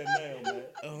 Yeah. Now, man.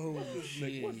 Oh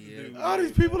shit. What's the dude? All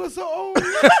these people are so old.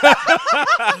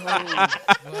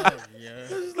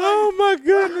 Oh my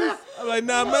goodness. I'm like,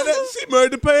 nah, man. She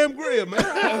married to Pam Grier, man.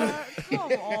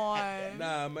 Come on.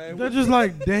 Nah, man. They're just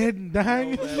like dead and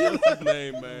dying. Man, what's his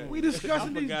name, man? We discussing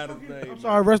I these. forgot his name. I'm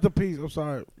sorry. Rest in peace. I'm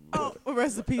sorry. Oh,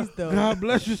 rest in peace though. God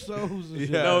bless your souls. and shit.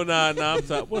 Yeah. No, nah. I'm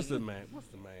sorry. What's the man? What's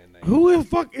the man name? Who the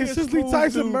fuck is It's Cicely smooth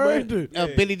Tyson dude, married man.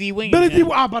 to? Billy D. Williams. Billy D.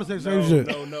 man. I'm about to say the same shit.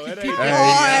 No, it Keep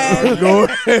ain't. going.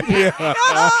 Yeah.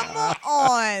 Come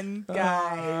on,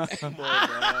 guys. Come on,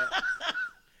 dog.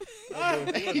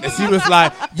 And she was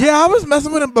like, "Yeah, I was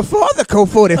messing with him before the Code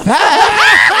 45."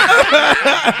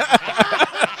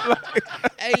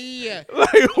 Hey, yeah.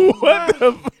 Like what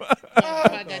the?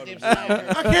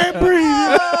 I can't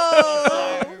breathe.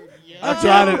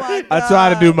 I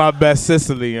try to do my best,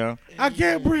 Sicily, yo. I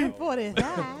can't breathe.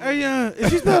 45. Hey,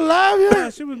 is she still alive? Yeah.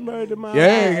 She was married to my. Yeah, I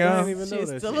yeah. didn't even know She's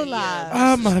that still shit. alive.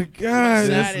 Oh my God.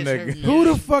 This Side is nigga. hurting, Who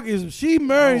yeah. the fuck is she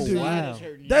married to? Wow.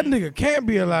 That nigga can't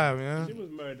be alive, man. She was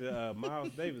married to Miles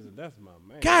Davis, and that's my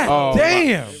man. God Oh,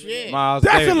 damn. Shit. Miles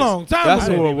That's Davis. a long time That's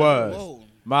ago. who it was. Whoa.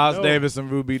 Miles No. Davis and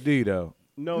Ruby D, though.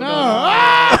 No, No.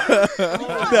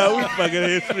 no, we fucking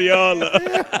history all up.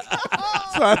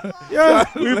 Yeah.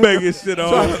 We making shit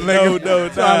all Trying up. to link No,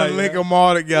 trying to link them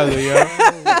all together, yo.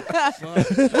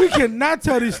 We cannot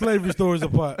tell these slavery stories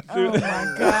apart. Oh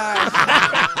my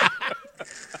gosh.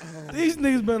 These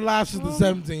niggas been alive since the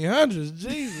 1700s.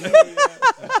 Jesus.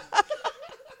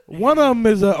 One of them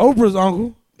is Oprah's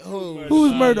uncle. Who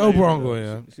was married to Oprah's uncle?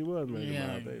 Yeah. She was married to Yeah.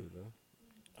 Miles Davis, though.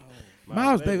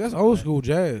 Miles Davis. That's old school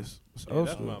jazz. That's Yeah, old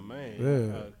that's school. my man.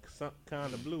 Yeah.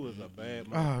 Kind of Blue is a bad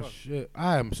Oh motherfucker. shit!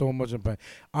 I am so much in pain.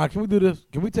 All right, can we do this?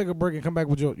 Can we take a break and come back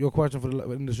with your question for the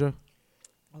end of the show?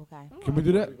 Okay. Can we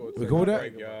do that? We go with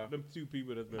that? Them two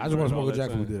people that's been I just want to married smoke a all jack.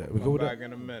 Can we that do that? We go with that?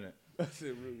 in a minute. That's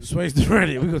it, really. Sway's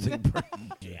ready. We gonna take a break.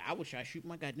 Yeah, I wish I shoot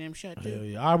my goddamn shot Yeah, too.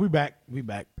 yeah. All right, we back. We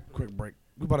back. Quick break.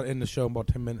 We about to end the show in about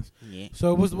 10 minutes. Yeah.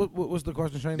 So what's the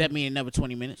question, Shane? That mean another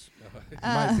 20 minutes.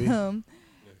 Might be.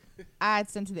 I had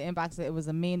sent to the inbox that it was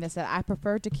a meme that said, "I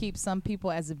prefer to keep some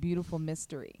people as a beautiful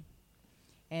mystery,"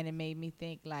 and it made me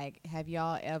think like, have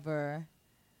y'all ever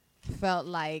felt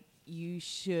like you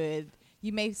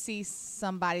may see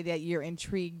somebody that you're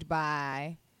intrigued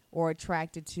by or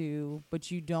attracted to, but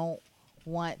you don't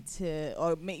want to,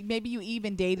 or maybe you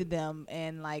even dated them,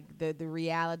 and like the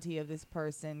reality of this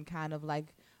person kind of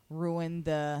like ruined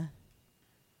the.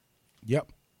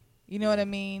 Yep. You know what I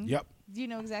mean? Yep. Do you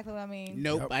know exactly what I mean?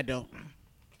 Nope, Yep. I don't.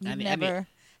 You've I never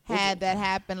had that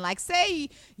happen. Like, say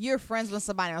you're friends with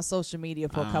somebody on social media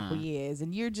for a couple years,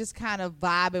 and you're just kind of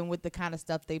vibing with the kind of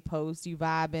stuff they post. You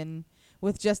vibing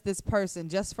with just this person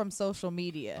just from social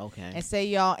media. Okay. And say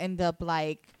y'all end up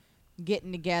like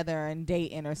getting together and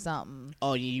dating or something.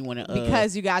 Oh, you want to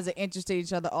Because you guys are interested in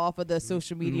each other off of the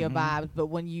social media vibes, but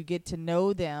when you get to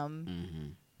know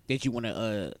them, that you want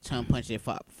to tongue punch their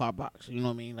far box. You know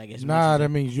what I mean? Like it's Nah, that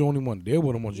means you only want to deal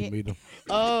with them once Yeah. you meet them.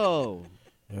 Oh,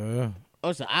 Yeah. oh,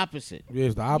 it's the opposite. Yeah,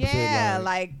 it's the opposite. yeah,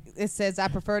 like it says, I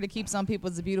prefer to keep some people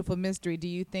as a beautiful mystery. Do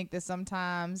you think that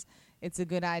sometimes it's a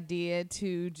good idea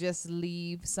to just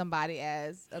leave somebody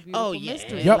as a beautiful Oh yeah,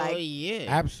 mystery? Yep. Like, oh yeah.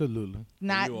 absolutely.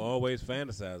 not You always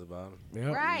fantasize about them.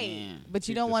 Yep. right, Yeah. but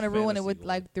you Keep don't this want to ruin it fantasy with going.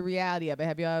 like the reality of it.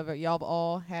 Have y'all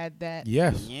all had that?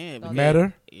 Yes. Yeah, Okay. Met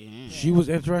her. Yeah. She was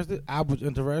interested. I was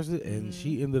interested, and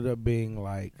she ended up being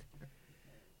like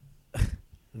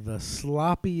the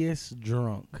sloppiest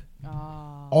drunk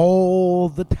Oh. all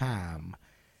the time.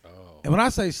 Oh. And when I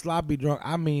say sloppy drunk,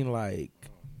 I mean like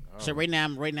So right now,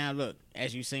 look,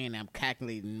 as you saying, I'm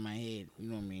calculating in my head. You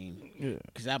know what I mean? yeah,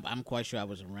 Because I'm quite sure I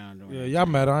was around. During yeah, that y'all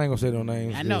time. met her. I ain't gonna say no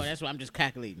names. I know. 'cause That's what I'm just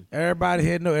calculating. everybody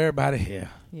here know everybody here.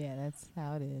 Yeah, that's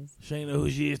how it is. She ain't know who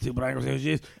she is too, but I ain't gonna say who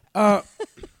she is.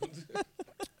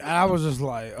 I was just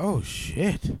like, oh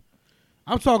shit.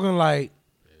 I'm talking like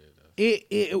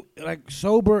it like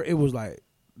sober. It was like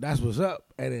that's what's up,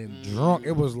 and then drunk,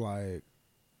 it was like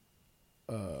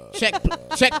Check,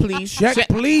 please. Check,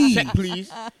 please. Check, please.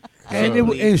 and it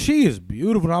was, and she is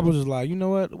beautiful. And I was just like, you know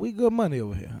what, we good money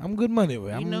over here. I'm good money over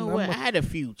here. You know what? I had a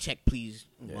few check, please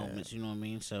moments. You know what I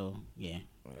mean? So yeah.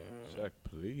 Check,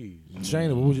 please.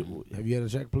 Shayna, what would you, have you had a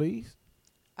check, please?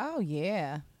 Oh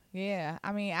yeah, yeah.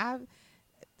 I mean,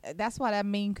 that's why that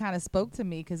meme kind of spoke to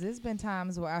me, because there's been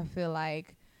times where I feel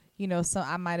like, you know, so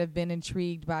I might have been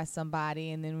intrigued by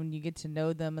somebody, and then when you get to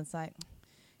know them, it's like,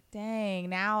 dang,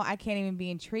 now I can't even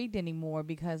be intrigued anymore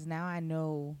because now I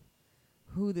know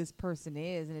who this person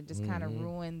is, and it just kind of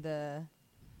ruined the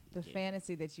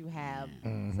fantasy that you have.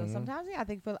 So sometimes, yeah,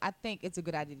 I think it's a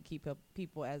good idea to keep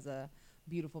people as a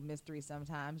beautiful mystery.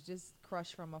 Sometimes just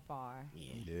crush from afar.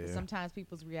 Yeah. But sometimes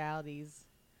people's realities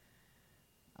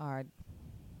are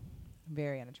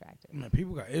very unattractive. Man,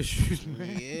 people got issues,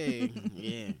 man. Yeah.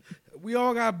 Yeah. We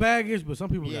all got baggage, but some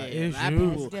people Yeah, got a lot of issues.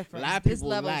 people- It's different. a lot of There's people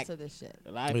levels lack- to this shit.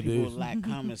 A lot of They people do. lack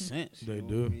common sense. They you know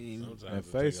do. what I mean? Sometimes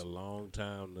it face- take a long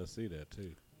time to see that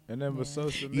too. And then with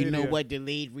social media, You know what?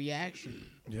 Delayed reaction.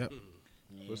 Yep.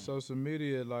 with social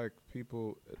media, like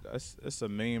people, it's a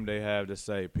meme they have to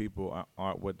say people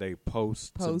aren't what they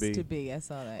post to be. I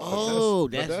saw that. Oh,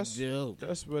 but that's dope.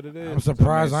 That's what it is. I'm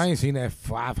surprised I ain't seen that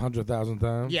 500,000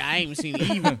 times. Yeah, I ain't even seen it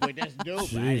either, but that's dope. I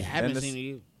Jeez. haven't And seen it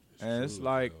either. And it's True,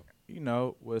 like, though. you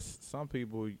know, with some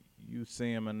people, you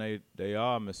see them and they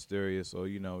are mysterious, or,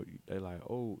 you know, they like,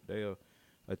 oh, they'll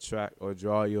attract or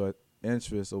draw your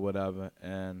interest or whatever,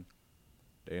 and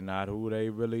they're not who they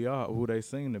really are, who they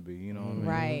seem to be, you know what I mean?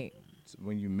 Right.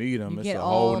 When you meet them, You it's get a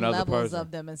whole all nother levels person.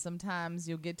 of them, and sometimes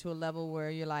you'll get to a level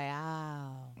where you're like,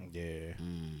 oh, Yeah.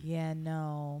 yeah,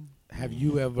 no. Have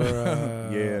you ever?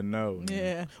 Yeah, no.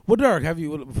 Yeah. Well, Dirk, have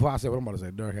you? Before I say what I'm about to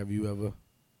say, Dirk, have you ever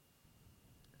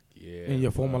Yeah. in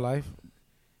your former life?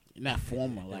 Not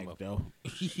formal like though.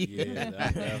 Yeah,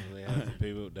 I definitely have some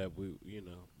people that we, you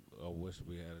know, I wish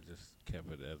we had just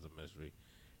kept it as a mystery,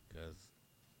 because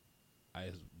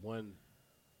one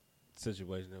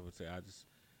situation that would say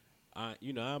I'm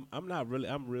not really,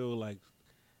 I'm real like,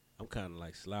 I'm kind of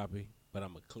like sloppy, but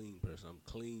I'm a clean person. I'm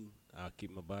clean. I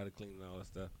keep my body clean and all that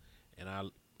stuff, and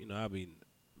I'll be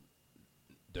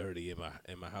dirty in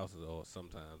my house, or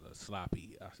sometimes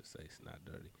sloppy, I should say. It's not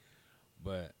dirty,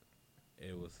 but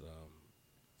it was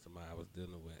somebody I was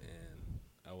dealing with, and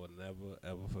I will never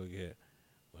ever forget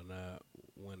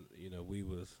when you know we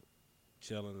was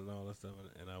chilling and all that stuff,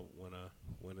 and I went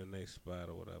in the next spot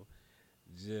or whatever.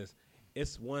 Just,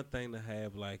 it's one thing to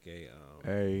have like a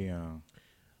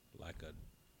like a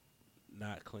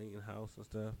not clean house and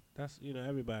stuff. That's, you know,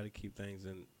 everybody keep things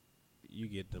in. You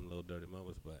get them little dirty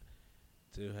moments, but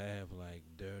to have like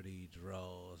dirty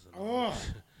drawers and all that,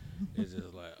 it's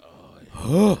just like,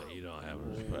 you don't have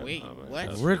respect. Wait, man. what?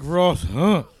 That's Rick Ross,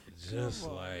 huh? just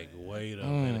like, wait a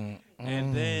minute.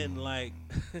 And then like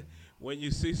when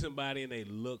you see somebody and they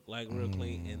look like real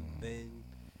clean, and then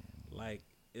like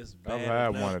it's bad. I've had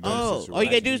enough. one of those Oh, situations. all you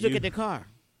gotta do is look You- at the car.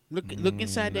 Look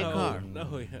inside that car.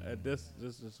 No, yeah, this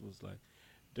was like,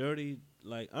 dirty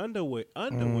like underwear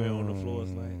on the floor.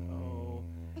 It's like, oh.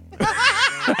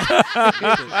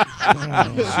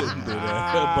 You shouldn't do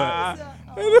that.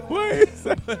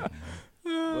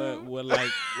 But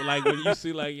like when you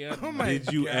see like, yeah, Oh my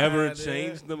did you God, ever yeah.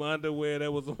 change them underwear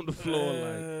that was on the floor?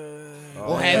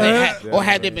 Like, Or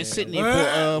have they been sitting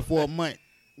there for a month?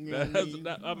 You know what I that's mean?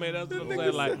 not, I mean, that's what I'm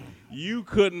saying. Like, you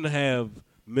couldn't have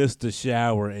missed a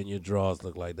shower and your drawers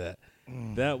look like that.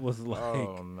 That was like,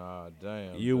 Oh nah,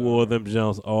 damn. you dog. wore them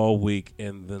Jones all week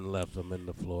and then left them in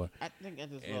the floor. I think I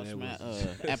just And lost it my was-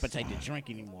 appetite to drink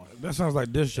anymore. That sounds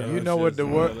like this show. You know what the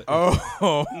word? Shit's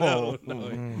Oh, No.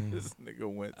 this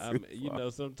nigga went I too mean, you far. know,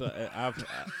 sometimes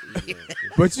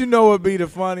But you know what be the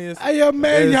funniest? Hey,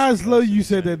 imagine It's- how slow you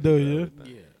said that though, yeah.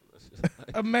 Yeah.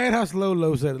 Imagine how slow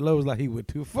Low said it. Low was like he went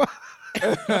too far.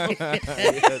 But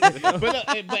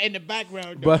in the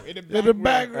background, though, But- In the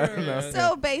background. No.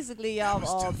 So basically, y'all have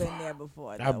all been there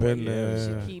before. I've though. been We there.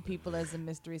 should keep people as a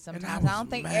mystery sometimes. I was don't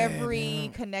think mad,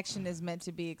 every connection is meant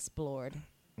to be explored.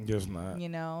 Just not. You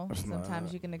know, It's sometimes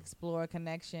not. you can explore a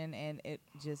connection and it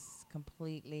just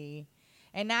completely,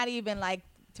 and not even like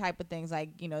type of things like,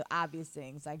 you know, obvious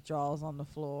things like drawers on the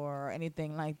floor or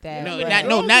anything like that. No, But- not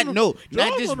Drawers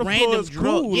just on the floor random is draw.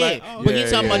 cool, Yeah, like, but yeah,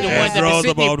 he's talking about the yeah. ones that been Drawers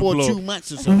sitting there about the for floor. 2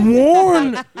 months or something.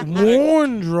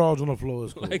 Worn drawers on the floor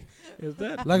is cool. like, is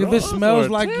that Like if it drawers smells or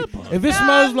a like tampon? if it No,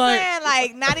 smells I'm like saying,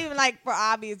 like not even like for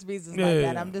obvious reasons like Yeah.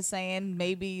 that. I'm just saying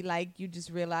maybe like you just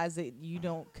realize that you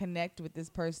don't connect with this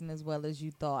person as well as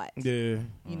you thought. yeah.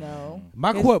 You know,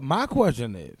 My It's- my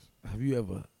question is, have you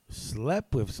ever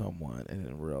slept with someone and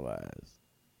didn't realize?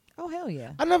 Oh hell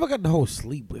yeah! I never got the whole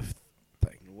sleep with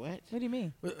thing. What? What do you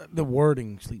mean? The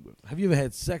wording sleep with. Have you ever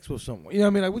had sex with someone? You know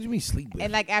what I mean? Like, what do you mean sleep with?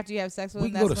 And like after you have sex with we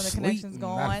them, can that's go to when the sleep connection's and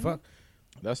gone. not fuck.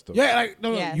 That's the Yeah, like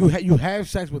no, Yes. you have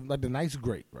sex with like the night's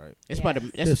great, right? It's Yeah. about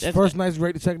the The first night's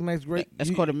great, the second night's great. That's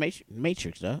You- called a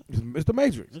Matrix, though. it's the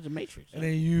Matrix. It's a Matrix. And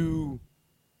then you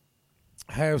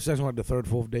have sex on like the third,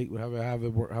 fourth date, whatever. How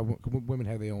women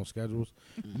have their own schedules.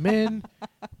 Men,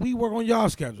 we work on y'all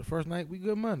schedule. First night, we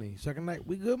good money. Second night,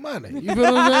 we good money. You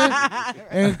feel what I'm saying?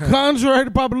 And contrary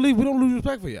to popular belief, we don't lose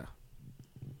respect for y'all.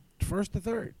 First to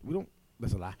third, we don't.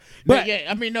 That's a lie. But yeah,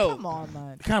 I mean, no. Come on,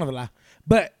 man. kind of a lie.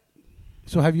 But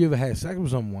so, have you ever had sex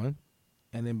with someone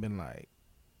and then been like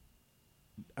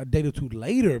a date or two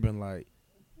later, been like,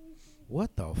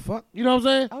 what the fuck? You know what I'm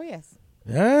saying? Oh yes,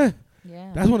 Yeah.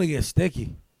 yeah. That's when it gets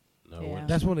sticky. No, Yeah.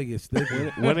 That's when it gets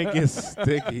sticky. when it gets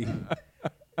sticky,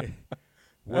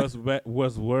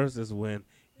 what's worse is when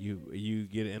you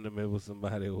get intimate with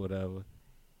somebody or whatever,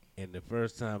 and the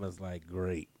first time is like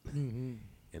great, Mhm.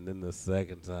 and then the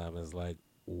second time is like,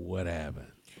 what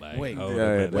happened? Like, Wait. oh,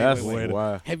 yeah, wait, that's wait.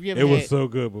 why. Have you ever It was had, so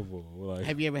good before. Like,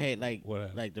 have you ever had like What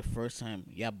happened? like the first time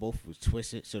y'all both was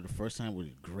twisted, so the first time was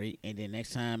great, and then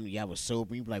next time y'all was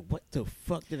sober, you be like, what the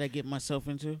fuck did I get myself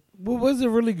into? Well, was it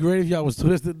really great if y'all was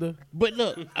twisted though? But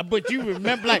look, but you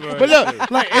remember like, but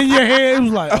look, Like in your head, it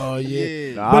was like, oh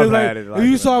yeah. Nah, But I've it's like, had it like if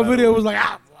you in saw a better video, it way. was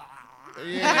like,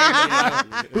 yeah,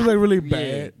 it was like really yeah,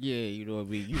 bad. yeah, you know what I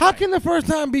mean. You How like, can the first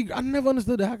time be? I never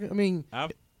understood that. How can, I mean,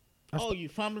 oh, you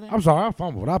fumbling? I'm sorry, I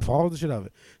fumbled. I paused the shit of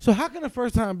it. So how can the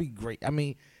first time be great? I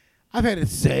mean, I've had it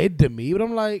said to me, but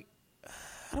I'm like,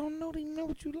 I don't know. They know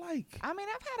what you like. I mean,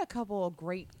 I've had a couple of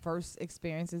great first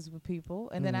experiences with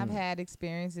people, and then I've Mm. had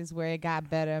experiences where it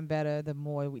got better and better. The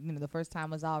more, the first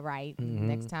time was all right. The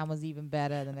next time was even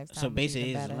better. The next time So was basically,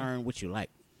 even it's better. learn what you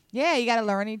like. Yeah, you got to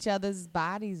learn each other's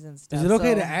bodies and stuff. Is it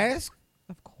okay So- to ask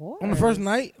Of course. on the first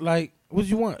night? Like, what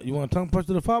you want? You want a tongue punch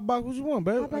to the fart box? What you want,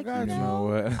 babe? I'm I like, got You you. know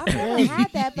what? I've never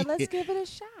had that, but let's give it a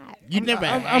shot. You never.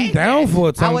 I'm had down that. for a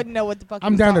I tongue. wouldn't know what the fuck.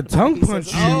 I'm you down to talking about tongue if you punch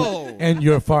said you that. Oh. and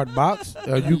your fart box.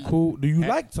 Are you cool? Do you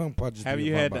like tongue punches? have to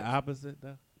you your had fart the box? opposite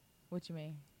though? What you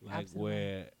mean? Like Absolutely.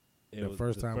 where The was,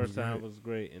 first time was great. was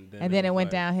great, and then And then it was went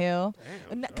like, downhill.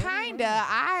 damn,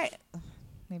 Kinda.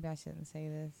 Maybe I shouldn't say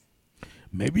this.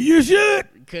 Maybe you should.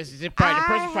 Because it's probably the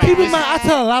person I probably Keep in had- mind, I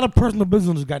tell a lot of personal business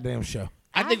on this goddamn show.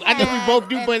 I think I we had- both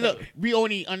do, but look, we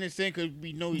only understand because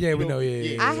we know. Yeah, we know,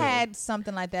 yeah, yeah. I had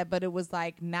something like that, but it was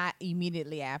like not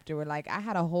immediately afterward. Like I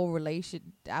had a whole relation.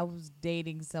 I was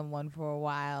dating someone for a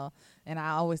while, and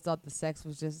I always thought the sex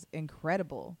was just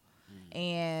incredible.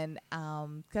 And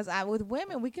because with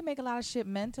women, we can make a lot of shit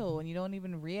mental, and you don't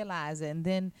even realize it. And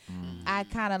then I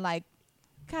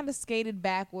kind of skated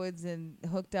backwards and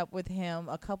hooked up with him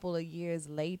a couple of years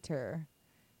later,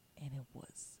 and it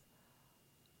was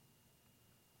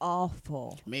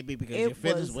awful. Maybe because your It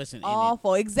feathers was wasn't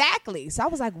awful. Exactly. So I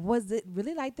was like, was it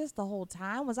really like this the whole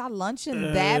time? Was I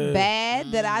lunching that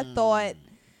bad that I thought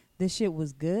this shit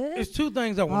was good. It's two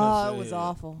things I want to Oh, say. it was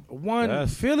awful. One,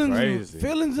 That's feelings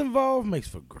crazy. involved makes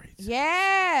for great sex.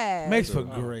 Yeah. Makes for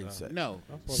great sex. No,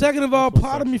 Second of all,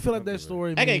 part of me feel like that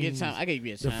story. I gotta get means time. I gotta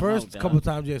get time. The first out, couple dog.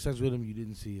 times you had sex with him, you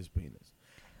didn't see his penis.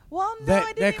 Well, no, That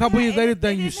it didn't couple even years have- later it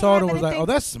thing you didn't saw have it was like, anything- oh,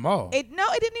 that's small. It do have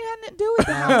nothing to do with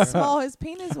how small his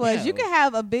penis was. You Yeah. can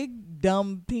have a big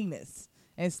dumb penis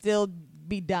and still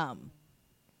be dumb.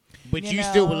 But you you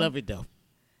still would know. love it though.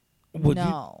 Would you-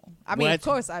 No, I mean, of What?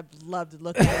 course, I'd love to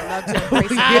look at it, love to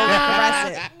embrace it, love to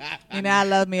caress it. You know, I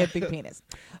love me a big penis,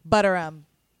 but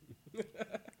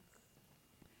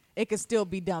it could still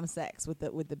be dumb sex with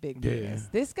the big Yeah. penis.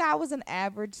 This guy was an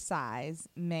average size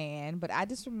man, but I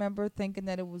just remember thinking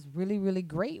that it was really, really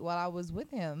great while I was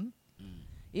with him.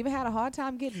 Even had a hard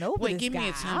time getting over Wait, this give guy. me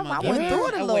a time. I out. went Give me through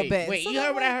it a oh, little wait, bit. Wait, So you heard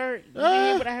then what I heard? You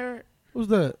hear what I heard? Who's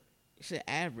that? It's an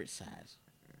average size.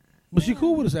 But she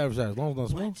cool with this average size, as long as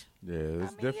it's not small. What? Yeah, I it's mean,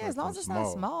 different. yeah, as long from as it's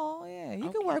not small, yeah, you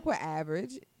can Okay. work with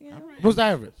average. You know? All right. What's the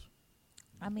average?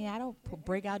 I mean, I don't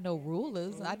break out no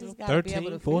rulers. I just gotta be able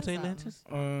 13, to 14 feel inches.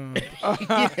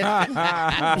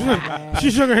 She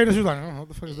shook her head and she was like, oh, what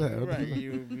the fuck is that? Right,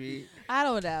 you would be. I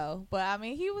don't know, but I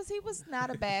mean, he was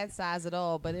not a bad size at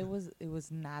all, but it was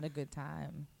not a good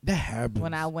time. That happens.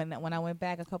 When I went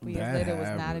back a couple years That later, it was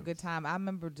not a happens. good time. I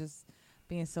remember just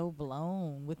being so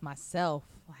blown with myself,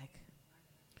 like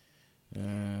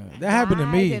that happened to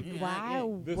me. Why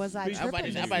was I I'm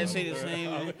tripping? about to say the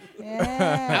same.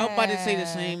 Yeah. I was about to say the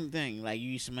same thing. Like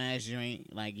you smash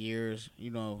joint like years, you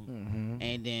know,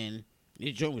 and then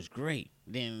the joint was great.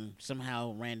 Then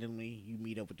somehow randomly you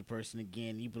meet up with the person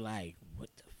again. You be like, "What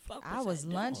the fuck?" I was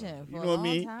doing?" lunching for You a know what I long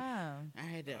mean? time. I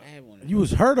had one. Of You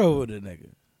those. was hurt over the nigga.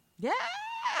 Yeah,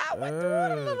 I went through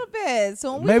it a little bit.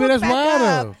 So when we Maybe look that's back why,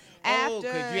 up though. after, Oh, 'cause you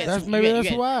had That's- too- maybe you had- that's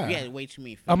you had- why. You had way too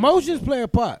many. Emotions play a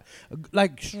part.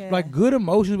 Yeah. Like good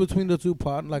emotions between the two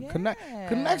partners. Like Yeah.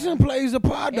 connection plays a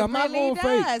part. it I'm not really going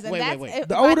fake. does. And Wait, that's, wait. if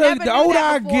The I older never knew I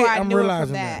that before, get, I I'm knew it from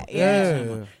realizing that. that. Yeah.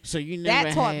 Yeah. So you never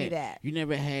That taught had, me that. You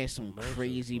never had some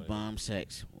crazy bomb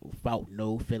sex without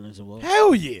no feelings involved.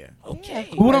 Hell yeah. Okay.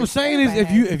 But what I'm saying is,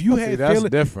 if you See, had that's feelings,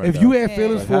 different, if you though. had Yeah.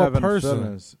 feelings Like for a having person,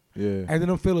 feelings, yeah. and then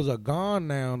them feelings are gone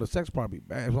now, the sex probably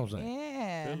bad. That's what I'm saying.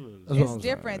 Yeah, That's what it's I'm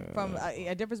different saying. from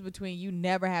a difference between you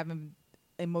never having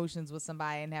emotions with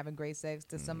somebody and having great sex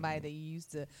to somebody that you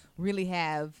used to really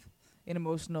have an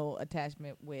emotional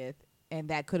attachment with, and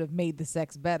that could have made the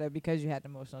sex better because you had an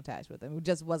emotional attachment with them. It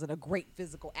just wasn't a great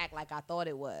physical act like I thought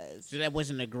it was. So that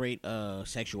wasn't a great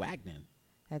sexual act then.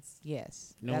 That's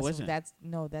yes. No, it that's, wasn't. That's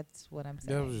what I'm That's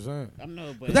saying. what you're saying. I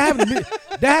know, but But that happened to me.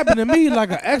 That happened to me.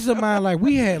 Like an ex of mine. Like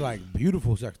we had like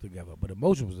beautiful sex together, but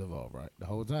emotion was involved, right, the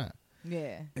whole time.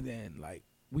 Yeah. And then like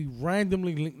we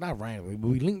randomly linked, not randomly, but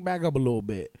we linked back up a little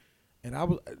bit. And I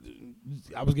was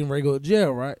getting ready to go to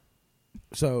jail, right?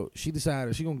 So she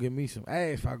decided she gonna give me some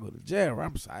ass if I go to jail. Right?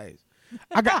 I'm size.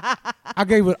 I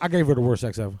gave her the worst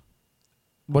sex ever.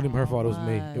 Wasn't even her fault. It was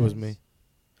me. It was me.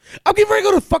 I'm getting ready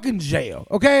to go to fucking jail.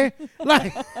 Okay,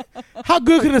 like how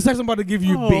good can a sex somebody give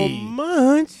you be?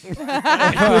 Munch.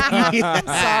 I'm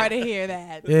sorry to hear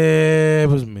that. Yeah, it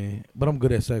was me. But I'm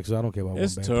good at sex, so I don't care about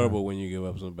It's one bad terrible time. when you give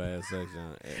up some bad sex.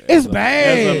 It's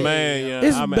bad. As a man, yeah.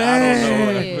 It's I mean, bad. I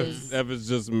don't know It if it's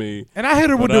just me. And I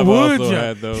hit her with But the I've wood also jump.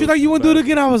 had those She's like, "You want to do it bad-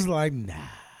 again?" I was like, "Nah."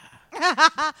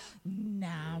 Nah,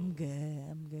 I'm good.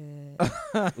 I'm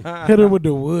good. Hit her with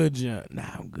the wood jump. Nah,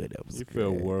 I'm good. That was You good.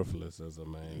 feel worthless as a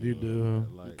man. You do.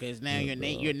 Like, because now your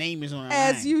name is on the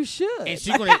As line. you should. And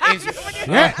she gonna. And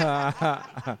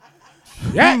Yeah.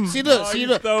 Yeah. see, look. Oh, See, you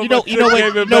look. stole You know. my You know shit, what?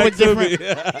 gave You it know back what's to different.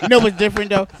 me. You know what's different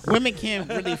though. Women can't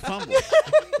really fumble.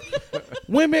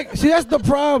 Women, see, that's the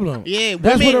problem. Yeah,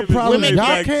 That's women, what the problem is. women Y'all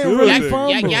can't- can't y'all- really y'all,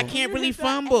 fumble. y'all can't really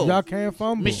fumble. Y'all can't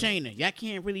fumble. Miss Shayna, y'all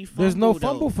can't really fumble. There's no though,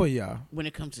 fumble for y'all. when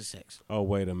it comes to sex. Oh,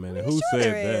 wait a minute. You Who sure said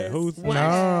there that? is? Who What?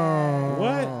 No.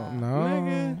 What? No.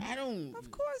 Nigga. I don't. Of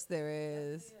course there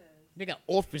is. They got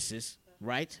offices,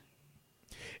 right?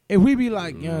 If we be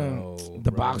like, No,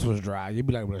 the bro. box was dry, you'd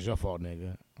be like, well, it's your fault,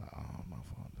 nigga. Oh, my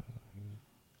fault.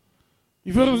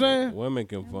 You feel what I'm saying? Women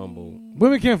can fumble.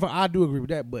 Women can't fumble. I do agree with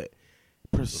that, but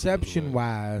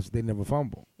perception-wise, they never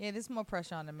fumble. Yeah, there's more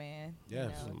pressure on the man.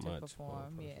 Yes. You know, to Much more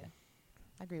perform. pressure. Yeah,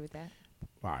 I agree with that.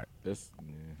 All right. It's,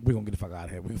 yeah. We're going to get the fuck out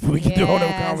of here before we can do all that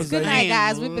Yes. conversation. Good night,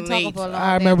 guys. We've been talking Late. for a long All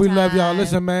right, man. We damn love y'all. time.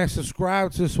 Listen, man.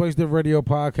 Subscribe to Swayster Radio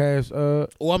Podcast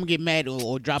Or I'm gonna get mad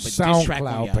or drop a diss track on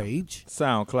SoundCloud y'all. page.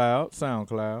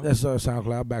 SoundCloud. That's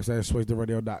SoundCloud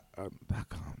 /SwaysterRadio.com.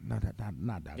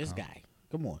 Not This .com. guy,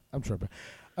 come on. I'm tripping.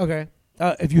 Okay.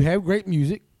 If you have great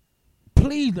music,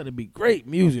 please let it be great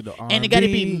music. Though. And it got to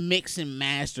R&B. be mixed and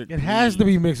mastered. It has to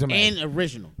be mixed and and matched.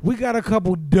 original. We got a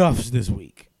couple duffs this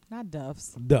week. Not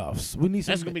Duffs. Duffs. We need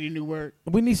some. That's gonna be the new word.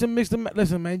 We need some mixed.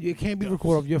 Listen, man, it can't be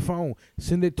recorded off your phone.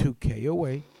 Send it to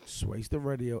KOA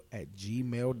swastedradio at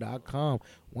gmail.com.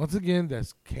 Once again,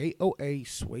 that's KOA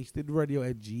swastedраdio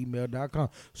at gmail.com.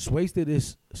 Swasted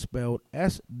is spelled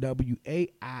SWAISTED.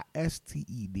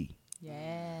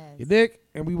 Yes. You dig?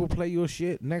 And we will play your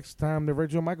shit next time the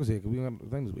Rachel Michael's here, because we got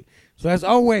things this week. So as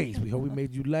always, we hope we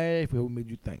made you laugh. We hope we made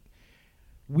you think.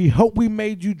 We hope we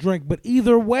made you drink. But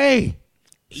either way,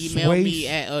 Email me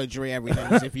at Dre Everything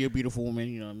if you're a beautiful woman.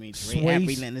 You know what I mean?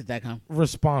 Dre@relentless.com.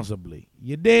 responsibly.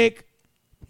 You dig?